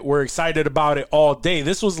release it. We're excited about it all day.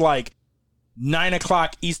 This was like 9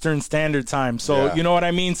 o'clock Eastern Standard Time. So you know what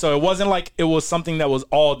I mean? So it wasn't like it was something that was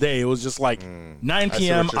all day. It was just like 9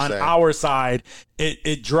 p.m. on our side.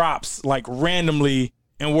 It drops like randomly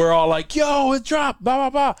and we're all like, yo, it dropped,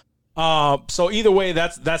 blah, blah, blah. So either way,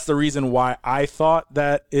 that's the reason why I thought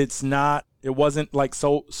that it wasn't like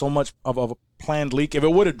so much of a planned leak. If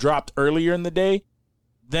it would have dropped earlier in the day,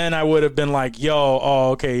 then I would have been like,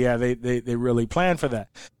 okay, yeah, they really planned for that.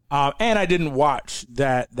 And I didn't watch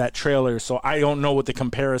that trailer, so I don't know what the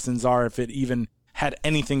comparisons are, if it even had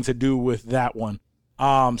anything to do with that one.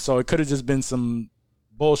 So it could have just been some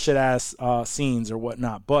bullshit ass scenes or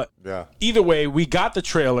whatnot. But either way, we got the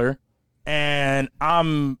trailer, and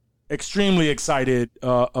I'm extremely excited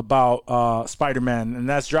about Spider-Man, and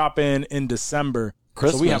that's dropping in December.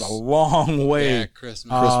 Christmas. So we have a long way. Yeah,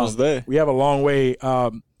 Christmas Day. We have a long way.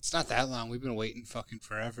 It's not that long. We've been waiting fucking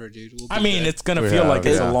forever, dude. It's gonna feel like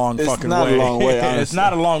it's a long fucking way. It's not a long way. It's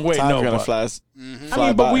not a long way. Time's no, gonna fly. Mm-hmm. I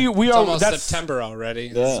mean, but we it's are almost that's September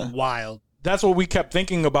already. Yeah. It's wild. That's what we kept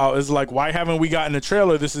thinking about. Is like, why haven't we gotten a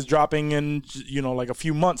trailer? This is dropping in like a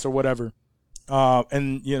few months or whatever.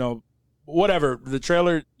 And whatever. The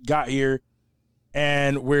trailer got here,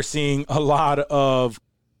 and we're seeing a lot of.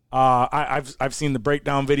 I've seen the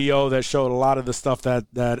breakdown video that showed a lot of the stuff that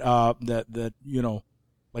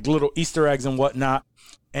like little Easter eggs and whatnot,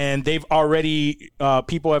 and they've already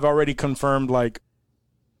people have already confirmed, like,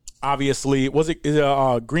 obviously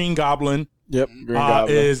Green Goblin. Yep, Green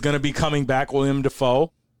Goblin is going to be coming back. William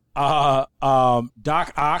Dafoe, Doc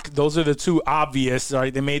Ock. Those are the two obvious.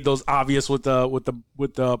 Right, they made those obvious with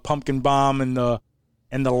the pumpkin bomb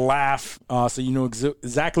and the laugh, so you know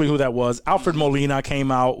exactly who that was. Alfred Molina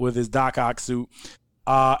came out with his Doc Ock suit,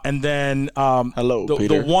 and then hello,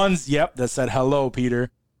 Peter. The ones, that said hello, Peter.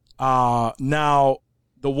 Now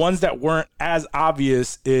the ones that weren't as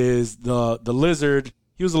obvious is the Lizard.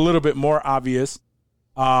 He was a little bit more obvious,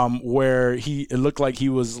 where it looked like he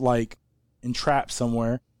was like entrapped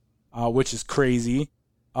somewhere, which is crazy.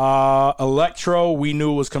 Electro, we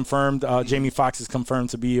knew was confirmed. Jamie Foxx is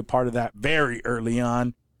confirmed to be a part of that very early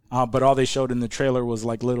on, but all they showed in the trailer was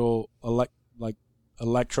like little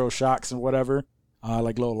electro shocks and whatever,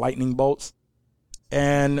 like little lightning bolts.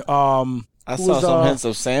 And I saw some hints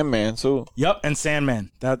of Sandman too. Yep, and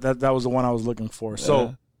Sandman. That was the one I was looking for.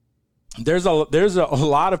 So there's a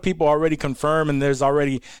lot of people already confirmed, and there's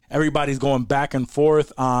already everybody's going back and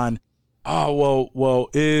forth on.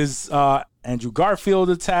 Is Andrew Garfield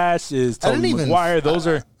attached? Is Tobey Maguire? Those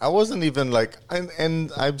are. I wasn't even like,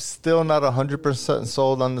 and I'm still not 100%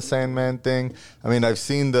 sold on the Sandman thing. I mean, I've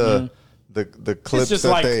seen the clips it's just that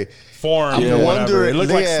like they formed. I'm wondering. It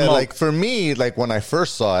looked like smoke. Like for me, like when I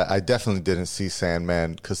first saw it, I definitely didn't see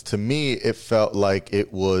Sandman, because to me it felt like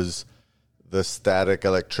it was the static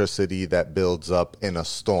electricity that builds up in a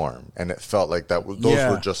storm, and it felt like those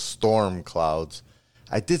were just storm clouds.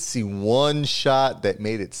 I did see one shot that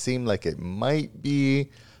made it seem like it might be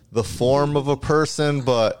the form of a person,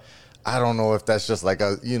 but I don't know if that's just like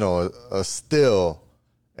a still,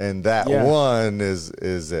 and that one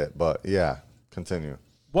is it. But yeah, continue.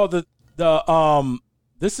 Well,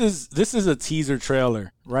 this is a teaser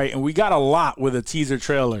trailer, right? And we got a lot with a teaser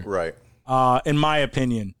trailer, right? In my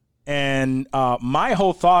opinion. And my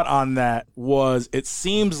whole thought on that was it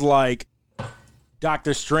seems like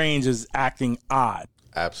Doctor Strange is acting odd.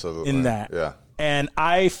 Absolutely. In that. Yeah. And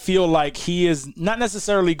I feel like he is not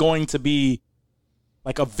necessarily going to be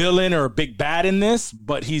like a villain or a big bad in this,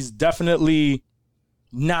 but he's definitely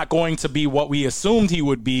not going to be what we assumed he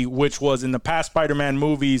would be, which was in the past Spider-Man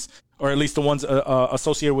movies, or at least the ones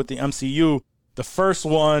associated with the MCU. The first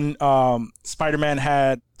one, Spider-Man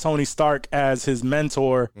had Tony Stark as his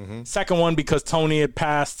mentor. Second one, because Tony had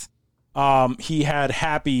passed, he had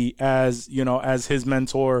Happy as his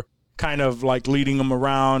mentor, kind of like leading him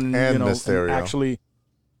around, and Mysterio. And actually,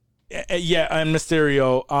 and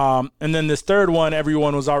Mysterio. And then this third one,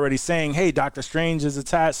 everyone was already saying, "Hey, Doctor Strange is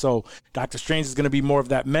attached, so Doctor Strange is going to be more of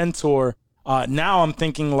that mentor." Now I'm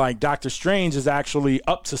thinking like Doctor Strange is actually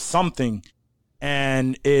up to something,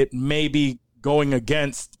 and it may be going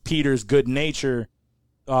against Peter's good nature.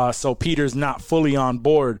 So Peter's not fully on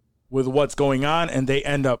board with what's going on, and they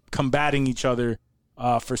end up combating each other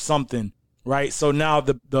for something, right? So now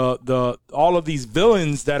the all of these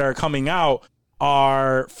villains that are coming out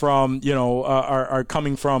are from are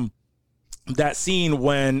coming from that scene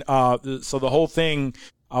when so the whole thing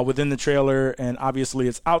within the trailer, and obviously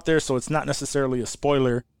it's out there, so it's not necessarily a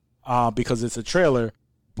spoiler because it's a trailer,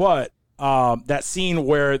 but that scene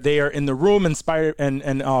where they are in the room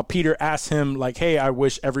and Peter asks him like, "Hey, I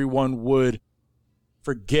wish everyone would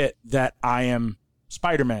forget that I am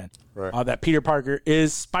Spider-Man." Right. That Peter Parker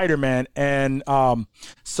is Spider-Man. And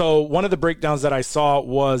so one of the breakdowns that I saw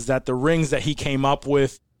was that the rings that he came up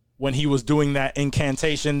with when he was doing that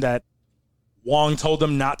incantation that Wong told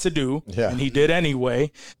him not to do, and he did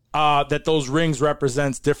anyway, that those rings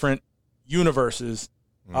represents different universes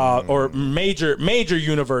or major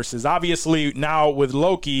universes. Obviously, now with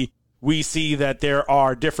Loki, we see that there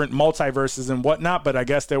are different multiverses and whatnot, but I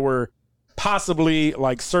guess there were possibly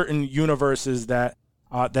like certain universes that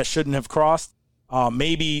shouldn't have crossed.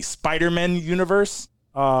 Maybe Spider-Man universe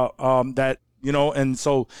that, and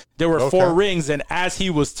so there were 4 rings, and as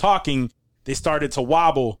he was talking, they started to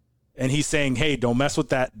wobble, and he's saying, "Hey, don't mess with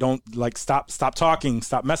that. Don't stop talking,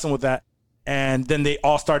 stop messing with that." And then they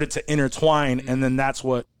all started to intertwine, and then that's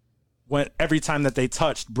what went every time that they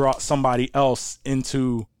touched brought somebody else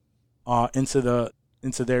into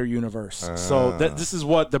their universe. So this is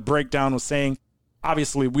what the breakdown was saying.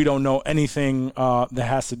 Obviously, we don't know anything that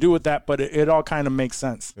has to do with that, but it all kind of makes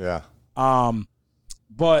sense. Yeah.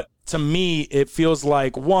 But to me, it feels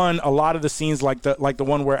like a lot of the scenes, like the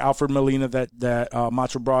one where Alfred Molina that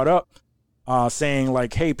Macho brought up, saying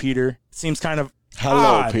like, "Hey, Peter," seems kind of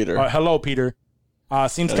odd. Peter. Hello, Peter.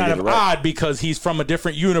 Seems kind of odd because he's from a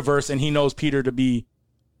different universe and he knows Peter to be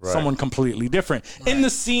someone completely different. Right. In the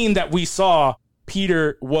scene that we saw,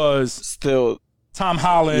 Peter was still Tom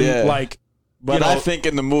Holland, But I think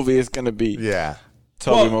in the movie it's going to be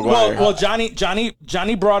Tobey Maguire. Well,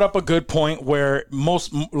 Johnny brought up a good point where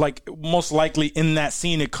most likely in that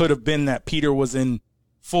scene it could have been that Peter was in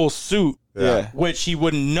full suit, which he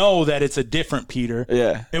wouldn't know that it's a different Peter.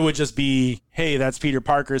 Yeah, it would just be, "Hey, that's Peter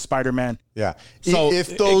Parker, Spider-Man." Yeah. So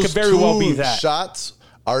if those it could very well be that shots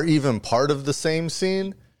are even part of the same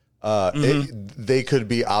scene, they could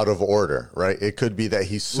be out of order, right? It could be that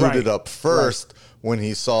he suited up first when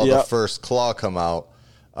he saw the first claw come out.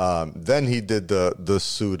 Then he did the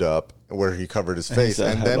suit up where he covered his face.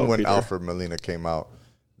 And then when Peter. Alfred Molina came out,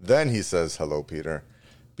 then he says, "Hello, Peter."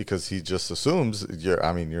 Because he just assumes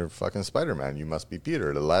you're fucking Spider-Man. You must be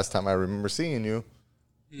Peter. The last time I remember seeing you,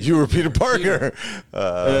 you were Peter Parker.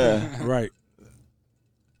 Right.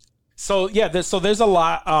 So there's a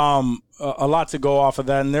lot to go off of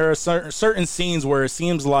that, and there are certain scenes where it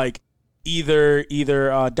seems like either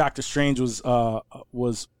Doctor Strange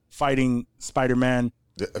was fighting Spider-Man,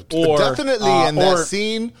 or definitely in that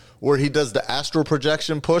scene where he does the astral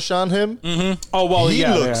projection push on him. Mm-hmm. Oh well,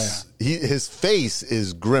 his face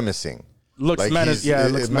is grimacing. Looks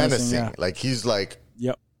menacing. Looks menacing. Yeah. Like he's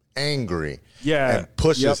angry. Yeah, and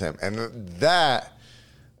pushes him, and that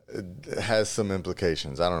has some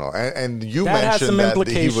implications. I don't know. And you mentioned that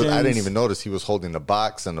I didn't even notice he was holding the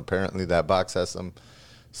box, and apparently that box has some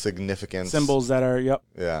significant symbols that are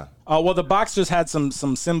well, the box just had some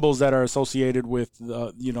symbols that are associated with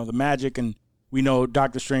the magic, and we know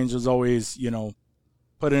Doctor Strange is always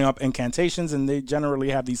putting up incantations, and they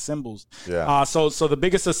generally have these symbols. So the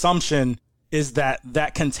biggest assumption is that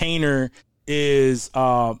container is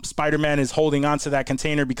Spider-Man is holding onto that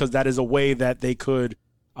container because that is a way that they could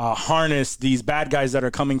harness these bad guys that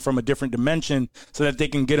are coming from a different dimension so that they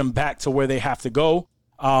can get them back to where they have to go.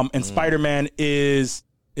 And Spider-Man is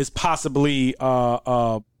possibly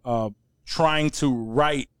trying to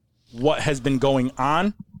right what has been going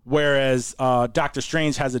on whereas Doctor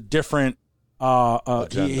Strange has a different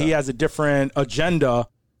he has a different agenda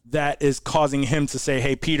that is causing him to say,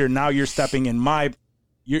 "Hey, Peter, now you're stepping in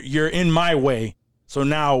you're in my way. So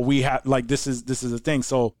now we have like this is a thing."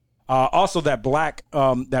 So also that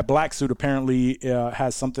black suit apparently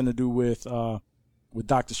has something to do with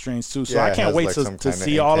Doctor Strange too. So I can't wait to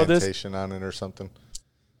see all of this. On it or something.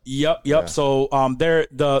 Yep. Yeah. So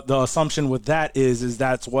the assumption with that is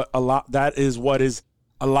that is what is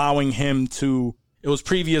allowing him to. It was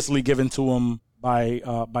previously given to him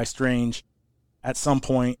by Strange at some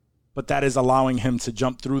point, but that is allowing him to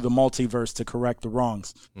jump through the multiverse to correct the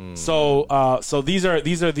wrongs. So these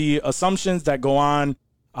are the assumptions that go on,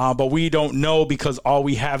 but we don't know because all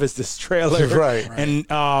we have is this trailer, right? And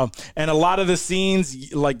a lot of the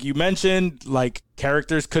scenes, like you mentioned, like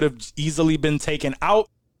characters could have easily been taken out,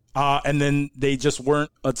 and then they just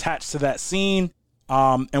weren't attached to that scene.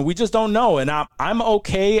 And we just don't know. And I'm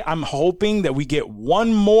okay. I'm hoping that we get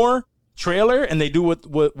one more trailer and they do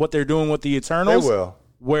what they're doing with the Eternals. They will.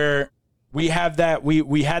 Where we have that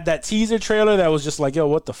we had that teaser trailer that was just like, yo,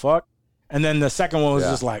 what the fuck? And then the second one was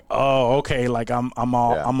just like, oh, okay, like I'm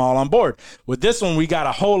all on board. With this one, we got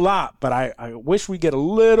a whole lot, but I wish we get a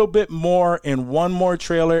little bit more in one more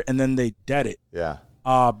trailer and then they dead it. Yeah.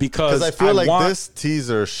 Because I feel this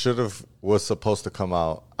teaser was supposed to come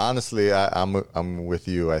out. Honestly, I'm with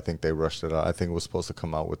you. I think they rushed it out. I think it was supposed to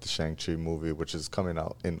come out with the Shang-Chi movie, which is coming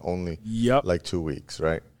out in only like 2 weeks,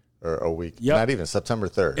 right? Or a week. Yep. Not even September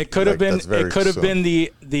 3rd. It could have been. It could have been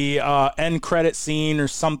the end credit scene or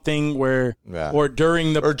something where, or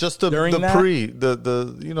during the, or just the trailer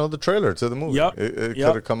to the movie. Yep. It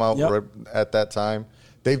could have come out right at that time.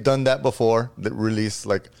 They've done that before. That released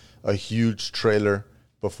like a huge trailer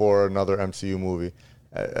before another MCU movie.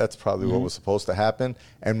 That's probably what was supposed to happen.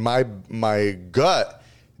 And my gut,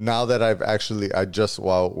 now that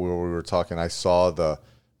while we were talking, I saw the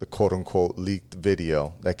quote unquote leaked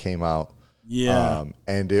video that came out. Yeah.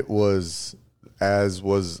 And it was as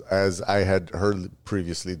I had heard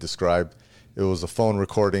previously described, it was a phone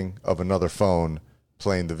recording of another phone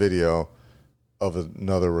playing the video of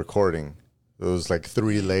another recording. It was like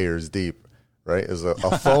 3 layers deep, right? It was a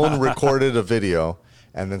phone recorded a video,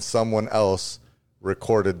 and then someone else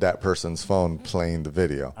recorded that person's phone playing the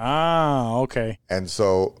video. Ah, okay. And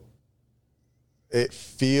so it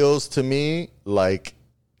feels to me like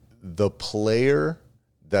the player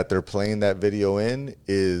that they're playing that video in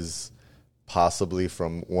is possibly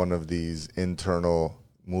from one of these internal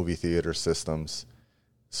movie theater systems.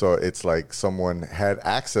 So it's like someone had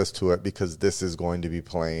access to it because this is going to be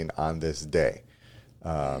playing on this day.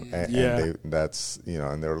 And they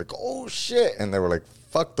were like, oh shit. And they were like,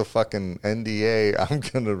 fuck the fucking NDA. I'm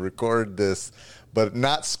going to record this, but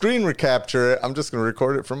not screen recapture it. I'm just going to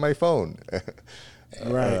record it from my phone.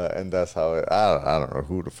 Right. And that's how I don't know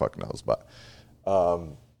who the fuck knows, but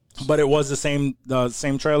it was the same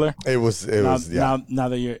trailer. It was now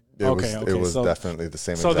that you're okay. It was definitely the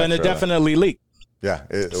same. So then it definitely leaked. Yeah.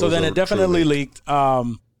 It definitely leaked.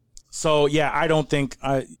 So yeah, I don't think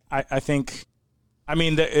I think. I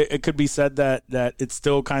mean, it could be said that it's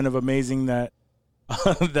still kind of amazing that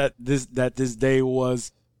that this day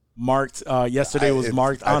was marked. Yesterday was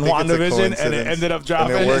marked on WandaVision, and it ended up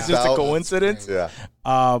dropping. It's just a coincidence. Yeah.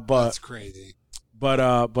 But that's crazy.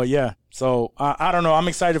 But yeah. So I don't know. I'm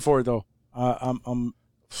excited for it though. I'm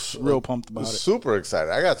real pumped about it. Super excited.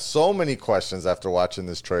 I got so many questions after watching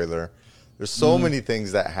this trailer. There's so many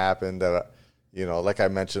things that happened that. Like I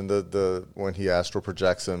mentioned, the when he astral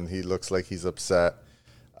projects him, he looks like he's upset.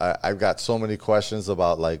 I've got so many questions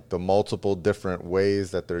about like the multiple different ways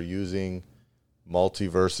that they're using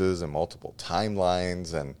multiverses and multiple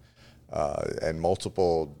timelines and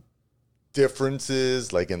multiple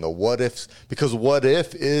differences, like in the what ifs. Because what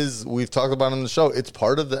if is, we've talked about on the show, it's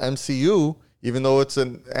part of the MCU, even though it's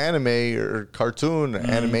an anime or cartoon,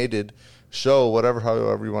 animated show,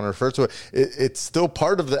 however you want to refer to it, it's still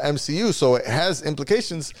part of the MCU, so it has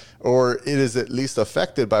implications, or it is at least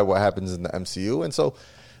affected by what happens in the MCU. And so,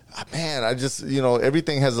 man, I just,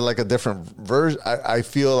 everything has like a different version. I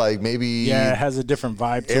feel like maybe it has a different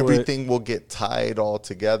vibe to everything will get tied all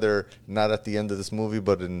together, not at the end of this movie,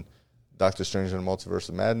 but in Doctor Strange and the Multiverse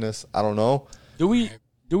of Madness. I don't know. Do we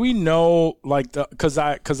know, like, because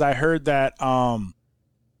I heard that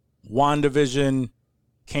WandaVision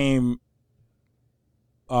came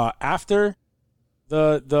after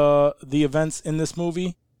the events in this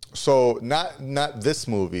movie? So not this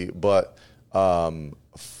movie, but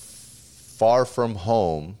Far From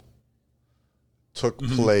Home took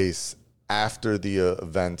place after the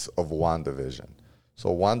events of WandaVision.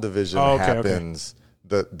 So WandaVision happens.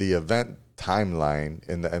 The event timeline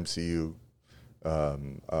in the MCU.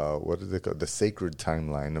 What is it called? The sacred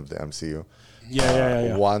timeline of the MCU.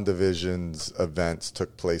 Yeah. WandaVision's events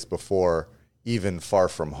took place before even Far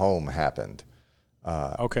From Home happened.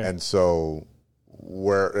 Okay. And so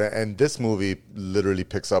and this movie literally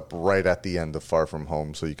picks up right at the end of Far From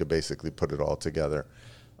Home, so you could basically put it all together.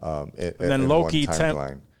 And then Loki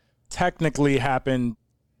technically happened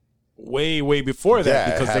way before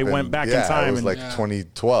that because they went back in time. It was like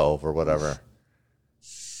 2012 or whatever.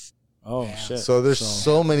 Oh shit! So there's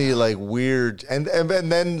so many like weird, and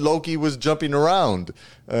then Loki was jumping around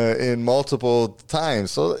in multiple times.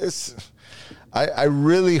 So I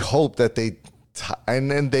really hope that they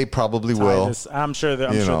and they probably will. I'm sure they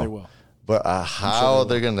will. But how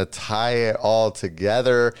they're gonna tie it all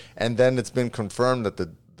together, and then it's been confirmed that the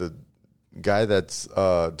guy that's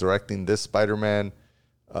directing this Spider-Man,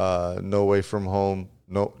 No Way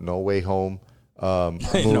Home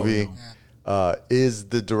movie. Is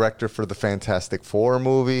the director for the Fantastic Four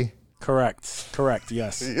movie. Correct,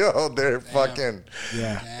 yes. Yo, they're fucking...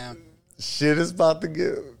 Yeah. Shit is about to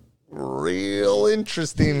get real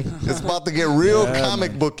interesting. It's about to get real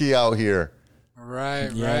comic booky out here.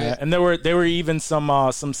 Right. And there were even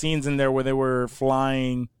some scenes in there where they were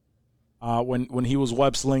flying when he was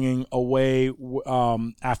web slinging away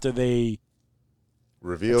after they...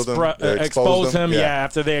 Revealed him, exposed him. Yeah,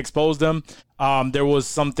 after they exposed him, there was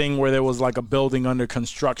something where there was like a building under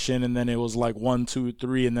construction, and then it was like 1, 2,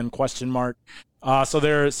 3, and then question mark. So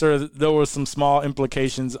there was some small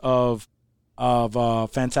implications of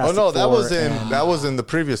Fantastic. Oh no, that Four was in the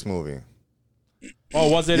previous movie. Oh,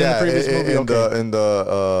 was it in the previous movie? In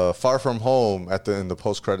the Far From Home in the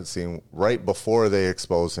post credit scene, right before they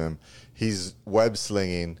expose him, he's web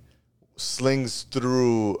slings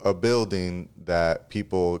through a building that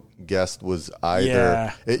people guessed was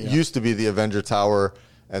either used to be the Avenger Tower,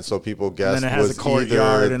 and so people guessed and then it has was a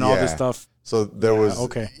courtyard either, and all this stuff. So there was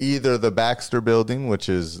either the Baxter Building, which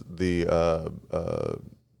is the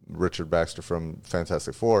Richard Baxter from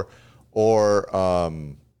Fantastic Four, or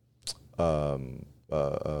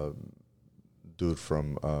dude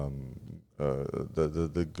from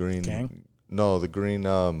the Green Gang? No, the Green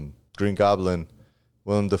Goblin.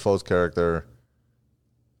 Willem Dafoe's character.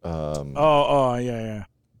 Yeah.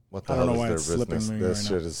 What the hell is their business? This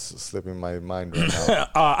shit is slipping my mind right now.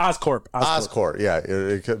 Oscorp. Yeah.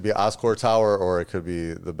 It could be Oscorp Tower or it could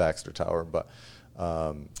be the Baxter Tower, but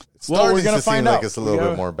it's starting to seem like it's a little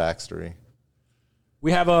bit more Baxtery.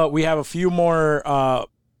 We have a few more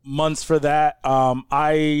months for that.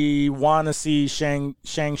 I want to see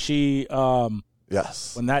Shang-Chi.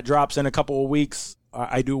 Yes. When that drops in a couple of weeks.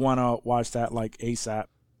 I do want to watch that like ASAP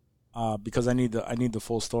because I need the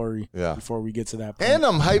full story before we get to that point. And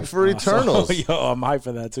I'm hyped for Eternals. I'm hyped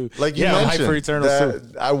for that too. Like you mentioned, I'm hyped for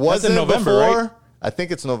Eternals too. I wasn't That's in November, before. Right? I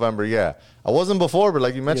think it's November. Yeah, I wasn't before, but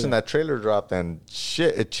like you mentioned, that trailer dropped and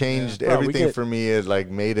shit, it changed everything for me. It like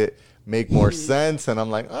made it make more sense, and I'm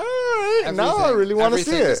like, all right, now I really want to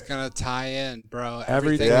see it. Everything's gonna tie in, bro.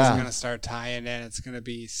 Everything is gonna start tying in. It's gonna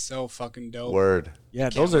be so fucking dope. Word. Yeah,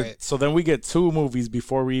 those are. So then we get 2 movies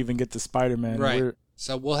before we even get to Spider-Man. Right.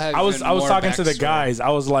 So we'll have. I was talking to the guys. I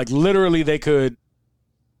was like, literally, they could,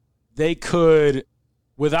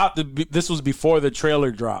 without this was before the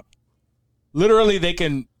trailer dropped. Literally, they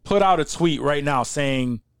can put out a tweet right now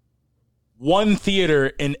saying, one theater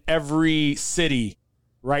in every city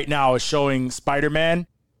right now is showing Spider-Man,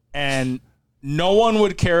 and no one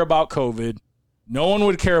would care about COVID. No one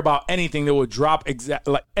would care about anything. They would drop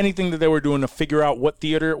like anything that they were doing to figure out what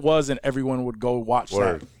theater it was, and everyone would go watch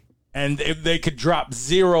that. And they could drop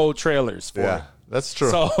 0 trailers for it. That's true.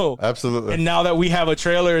 So absolutely. And now that we have a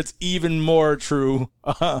trailer, it's even more true.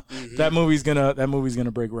 That movie's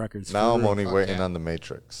gonna break records. Now I'm only waiting on The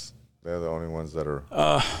Matrix. They're the only ones that are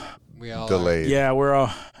delayed. Yeah, we're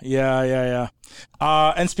all yeah.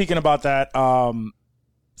 And speaking about that,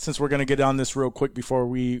 since we're gonna get on this real quick before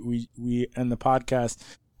we end the podcast,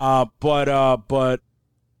 but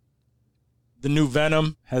the new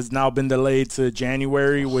Venom has now been delayed to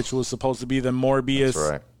January, which was supposed to be the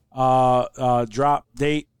Morbius drop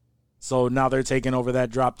date. So now they're taking over that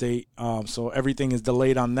drop date. So everything is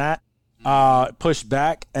delayed on that, pushed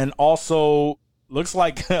back, and also looks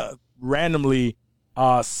like randomly,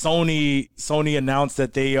 Sony announced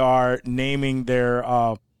that they are naming their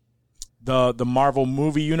the Marvel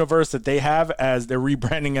movie universe that they have as they're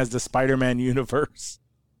rebranding as the Spider-Man universe.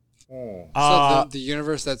 So the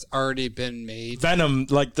universe that's already been made, Venom,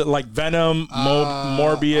 like Venom,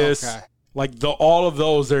 Morbius, like all of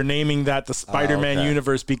those, they're naming that the Spider-Man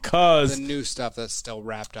universe because the new stuff that's still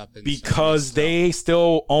wrapped up in because they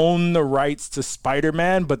still own the rights to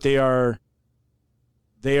Spider-Man, but they are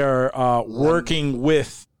they are working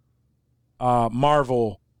with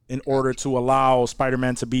Marvel in order to allow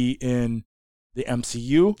Spider-Man to be in the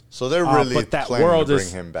MCU. So they're really but that planning world to bring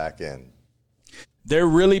is- him back in. They're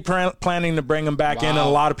really planning to bring him back in, and a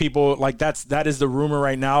Wow. lot of people like that is the rumor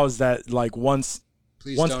right now, is that like once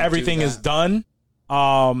Please don't do everything is that. done,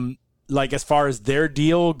 like as far as their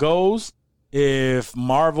deal goes, if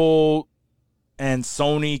Marvel and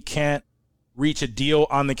Sony can't reach a deal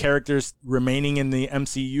on the characters remaining in the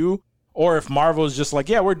MCU, or if Marvel is just like,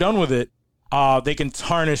 yeah, we're done with it, they can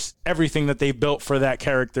tarnish everything that they built for that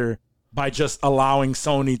character by just allowing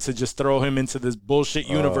Sony to just throw him into this bullshit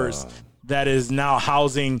universe that is now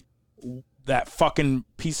housing that fucking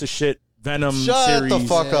piece of shit Venom Shut series. the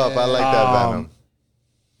fuck up. I like that Venom.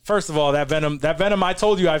 First of all, that Venom, I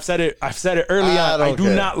told you, I've said it early I on. I don't do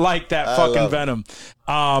care. not like that I fucking love it. Venom.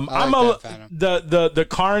 like that Venom. The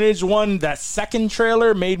Carnage one, that second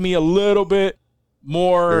trailer made me a little bit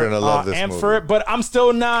more You're gonna love this amped movie. for it, but I'm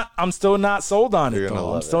still not sold on You're it gonna though.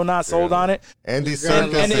 love I'm still it. not You're sold gonna- on it. Andy You're gonna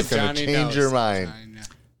Serkis love is it. going to Johnny change knows. your mind. I know.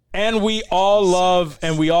 And we all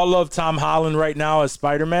love Tom Holland right now as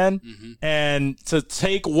Spider-Man. Mm-hmm. And to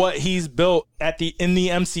take what he's built in the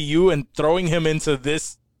MCU and throwing him into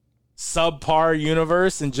this subpar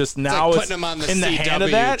universe and just now It's like it's putting him on the in the CW. hand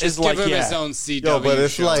of that Just is like, give him yeah. his own CW. Yo, but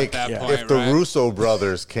it's show like at that Yeah. point, if the right? Russo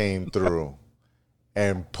brothers came through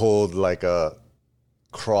and pulled like a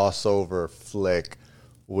crossover flick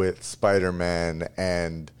with Spider-Man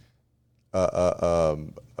and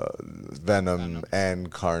Venom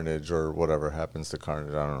and Carnage, or whatever happens to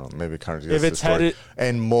Carnage. I don't know. Maybe Carnage gets If it's destroyed. headed-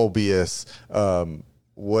 And Mobius.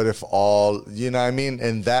 What if all, you know what I mean?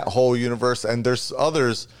 In that whole universe, and there's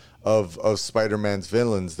others of Spider-Man's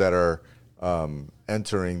villains that are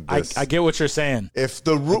entering this. I get what you're saying. If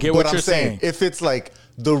the get but what I'm you're saying. if it's like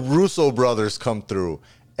the Russo brothers come through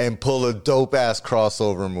and pull a dope ass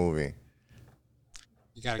crossover movie,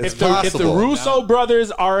 You gotta If give him the, if the possible. Russo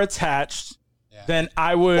brothers are attached, then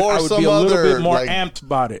I would Or be some a little other, bit more like, amped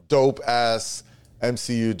about it. dope ass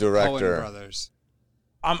MCU Coen director. brothers.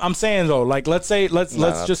 I'm saying though, like let's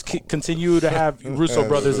not just continue to have Russo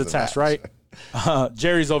brothers Doesn't attached, match. right?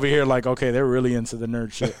 Jerry's over here like, okay, they're really into the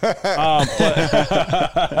nerd shit.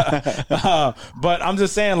 But I'm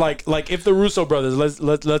just saying, like if the Russo brothers,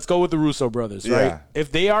 let's go with the Russo brothers, right? Yeah.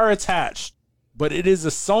 If they are attached, but it is a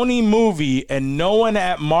Sony movie and no one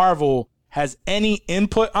at Marvel has any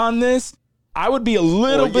input on this, I would be a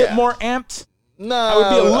little Well, bit yeah. more amped. No, I would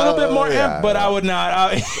be a little bit more yeah, amped, but I would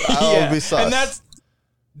not. would be sus. And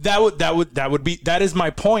that is my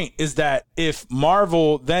point, is that if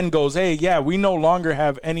Marvel then goes, hey, yeah, we no longer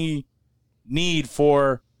have any need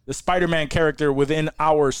for the Spider-Man character within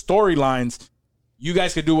our storylines, you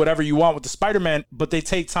guys could do whatever you want with the Spider-Man, but they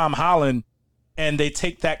take Tom Holland and they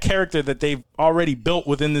take that character that they've already built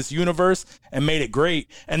within this universe and made it great,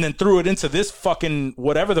 and then threw it into this fucking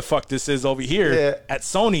whatever the fuck this is over here Yeah. at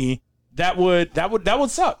Sony. That would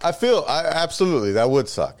suck. Absolutely that would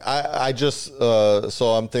suck. I just so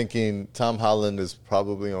I'm thinking Tom Holland is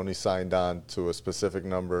probably only signed on to a specific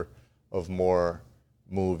number of more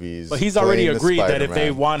movies. But he's already playing the agreed that if they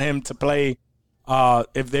Spider-Man. want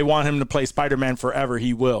him to play, Spider-Man forever,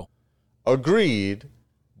 he will. Agreed,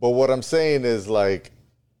 but what I'm saying is like,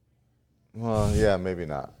 well, yeah, maybe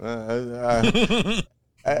not.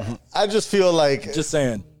 I just feel like Just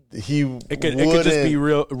saying, it could just be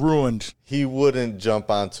ruined. he wouldn't jump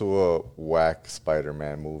onto a whack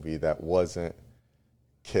Spider-Man movie that wasn't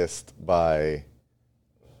kissed by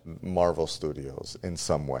Marvel Studios in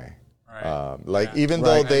some way. Even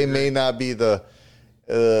though they may not be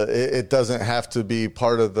it doesn't have to be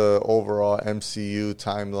part of the overall MCU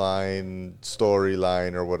timeline,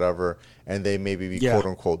 storyline, or whatever, and they maybe be quote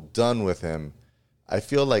unquote done with him. I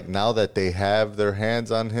feel like now that they have their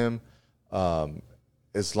hands on him,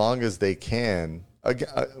 as long as they can, again,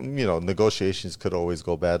 negotiations could always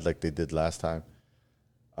go bad like they did last time.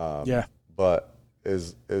 But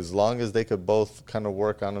as long as they could both kind of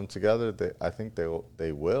work on them together, I think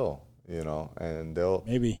they will. And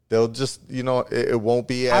they'll just, it won't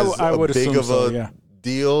be as I would big assume of so, a yeah.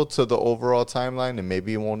 deal to the overall timeline, and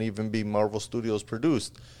maybe it won't even be Marvel Studios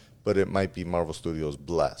produced, but it might be Marvel Studios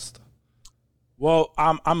blessed. Well,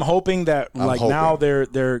 I'm hoping that I'm now hoping.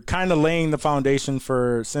 they're kind of laying the foundation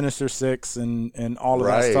for Sinister Six and all of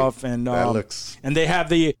that Right. stuff, and That looks and they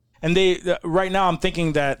have right now I'm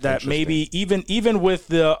thinking that maybe even with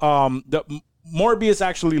the Morbius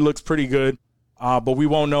actually looks pretty good, but we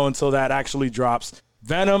won't know until that actually drops.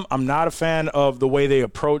 Venom, I'm not a fan of the way they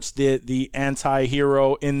approached the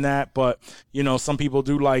anti-hero in that, but some people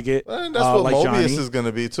do like it. and that's what like Mobius Johnny. is going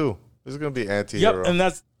to be too. It's going to be anti-hero. Yep, and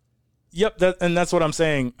Yep, that's what I'm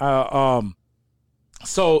saying.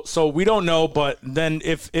 So we don't know, but then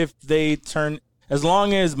if they turn, as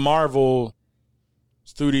long as Marvel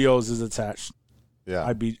Studios is attached, Yeah.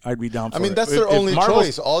 I'd be down for it. I mean, that's their only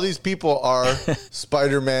choice. All these people are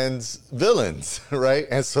Spider-Man's villains, right?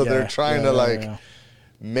 And so they're trying to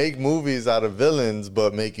make movies out of villains,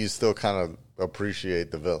 but make you still kind of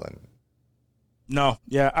appreciate the villain. No,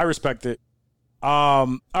 yeah, I respect it.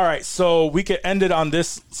 All right, so we could end it on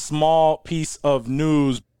this small piece of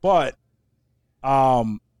news, but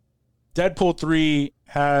Deadpool 3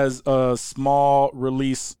 has a small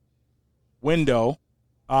release window.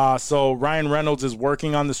 So Ryan Reynolds is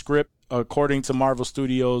working on the script, according to Marvel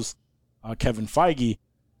Studios' Kevin Feige.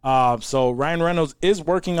 So Ryan Reynolds is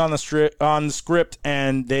working on the script,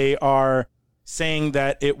 and they are saying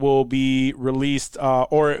that it will be released,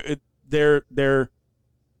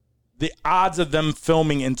 the odds of them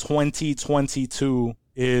filming in 2022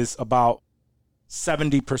 is about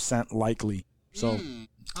 70% likely. So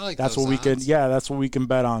I like that's those what we odds. that's what we can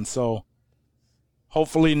bet on. So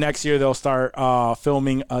hopefully next year they'll start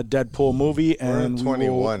filming a Deadpool movie, We're in and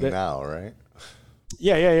 21 now, right?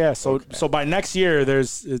 Yeah. So by next year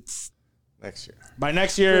Next year. by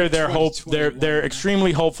next year they're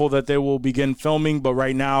extremely hopeful that they will begin filming, but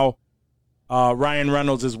right now Ryan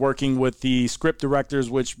Reynolds is working with the script directors,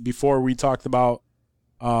 which before we talked about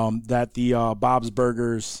that the Bob's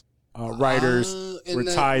Burgers writers were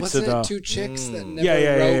tied to the two chicks that never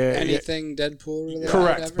wrote anything Deadpool related.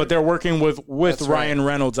 Correct, ever? but they're working with That's Ryan right.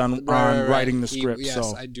 Reynolds on Right. writing the script. Yes,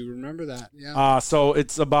 so I do remember that. Yeah. so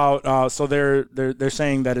it's about so they're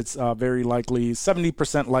saying that it's very likely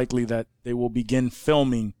 70% likely that they will begin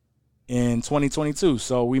filming in 2022.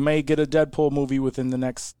 So we may get a Deadpool movie within the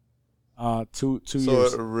next two years.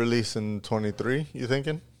 So release in 23, you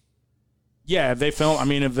thinking? Yeah, if they film,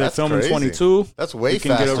 if they That's film crazy. in 22, That's way we can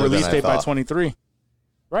get a faster release than I date by thought. 23.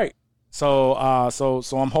 Right. So so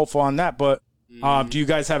I'm hopeful on that. But do you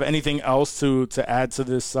guys have anything else to add to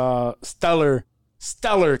this stellar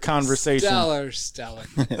conversation? Stellar.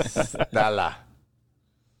 Dala.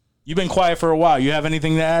 You've been quiet for a while. You have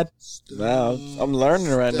anything to add? No, I'm learning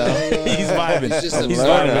right now. He's vibing. He's just He's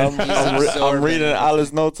absorbing. vibing. I'm reading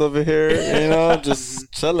Alice notes over here,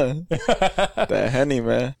 just chilling. That Henny,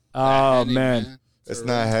 man. Oh man. It's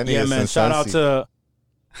not Henny. Yeah, it's man. Shout out Insensi. to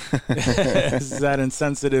is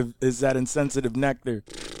that insensitive nectar.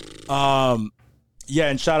 Yeah,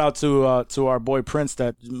 and shout out to our boy Prince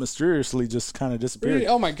that mysteriously just kind of disappeared.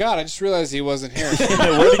 Oh my God! I just realized he wasn't here.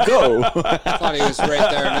 Where'd he go? I thought he was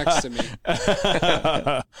right there next to me.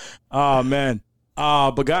 Oh man.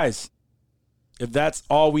 But guys, if that's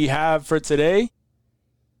all we have for today,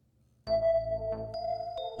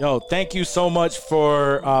 yo, thank you so much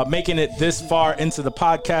for making it this far into the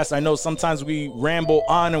podcast. I know sometimes we ramble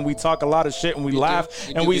on and we talk a lot of shit and we laugh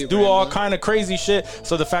and we do all kind of crazy shit.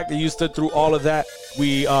 So the fact that you stood through all of that,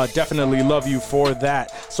 we definitely love you for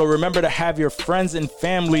that. So remember to have your friends and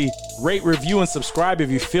family rate, review, and subscribe if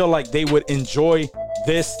you feel like they would enjoy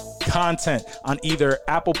this content on either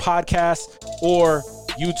Apple Podcasts or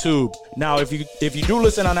YouTube. Now, if you do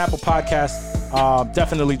listen on Apple Podcasts,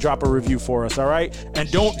 definitely drop a review for us, all right? And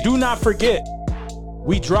do not forget,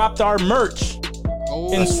 we dropped our merch.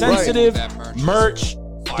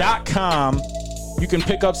 InsensitiveMerch.com. You can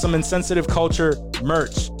pick up some Insensitive Culture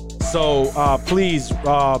merch. So please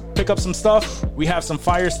pick up some stuff. We have some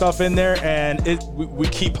fire stuff in there, and we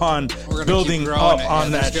keep on building up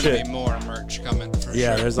on that shit. There's gonna be more merch coming. For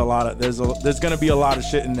Yeah, sure. there's gonna be a lot of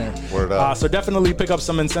shit in there. Word up. So definitely pick up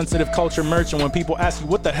some Insensitive Culture merch, and when people ask you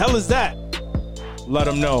what the hell is that, let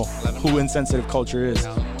them know who Insensitive Culture is.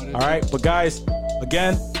 All right, but guys,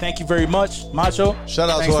 again, thank you very much, Macho. Shout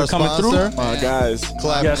out Thanks to our for coming sponsor, through. My guys.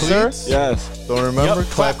 Clap Yes, Cleats. sir. Yes. Don't remember? Yep,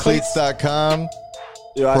 Clapcleats.com.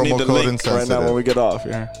 Yo, I need Promo the code link right insensitive. now when we get off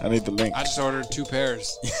here. I need the link. I just ordered 2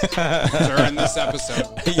 pairs during this episode.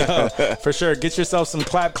 Yo, for sure, get yourself some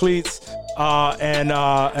clap cleats,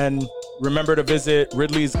 and remember to visit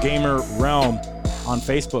Ridley's Gamer Realm on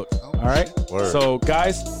Facebook. All right. Word. So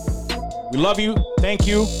guys, we love you. Thank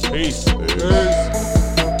you. Peace. Peace.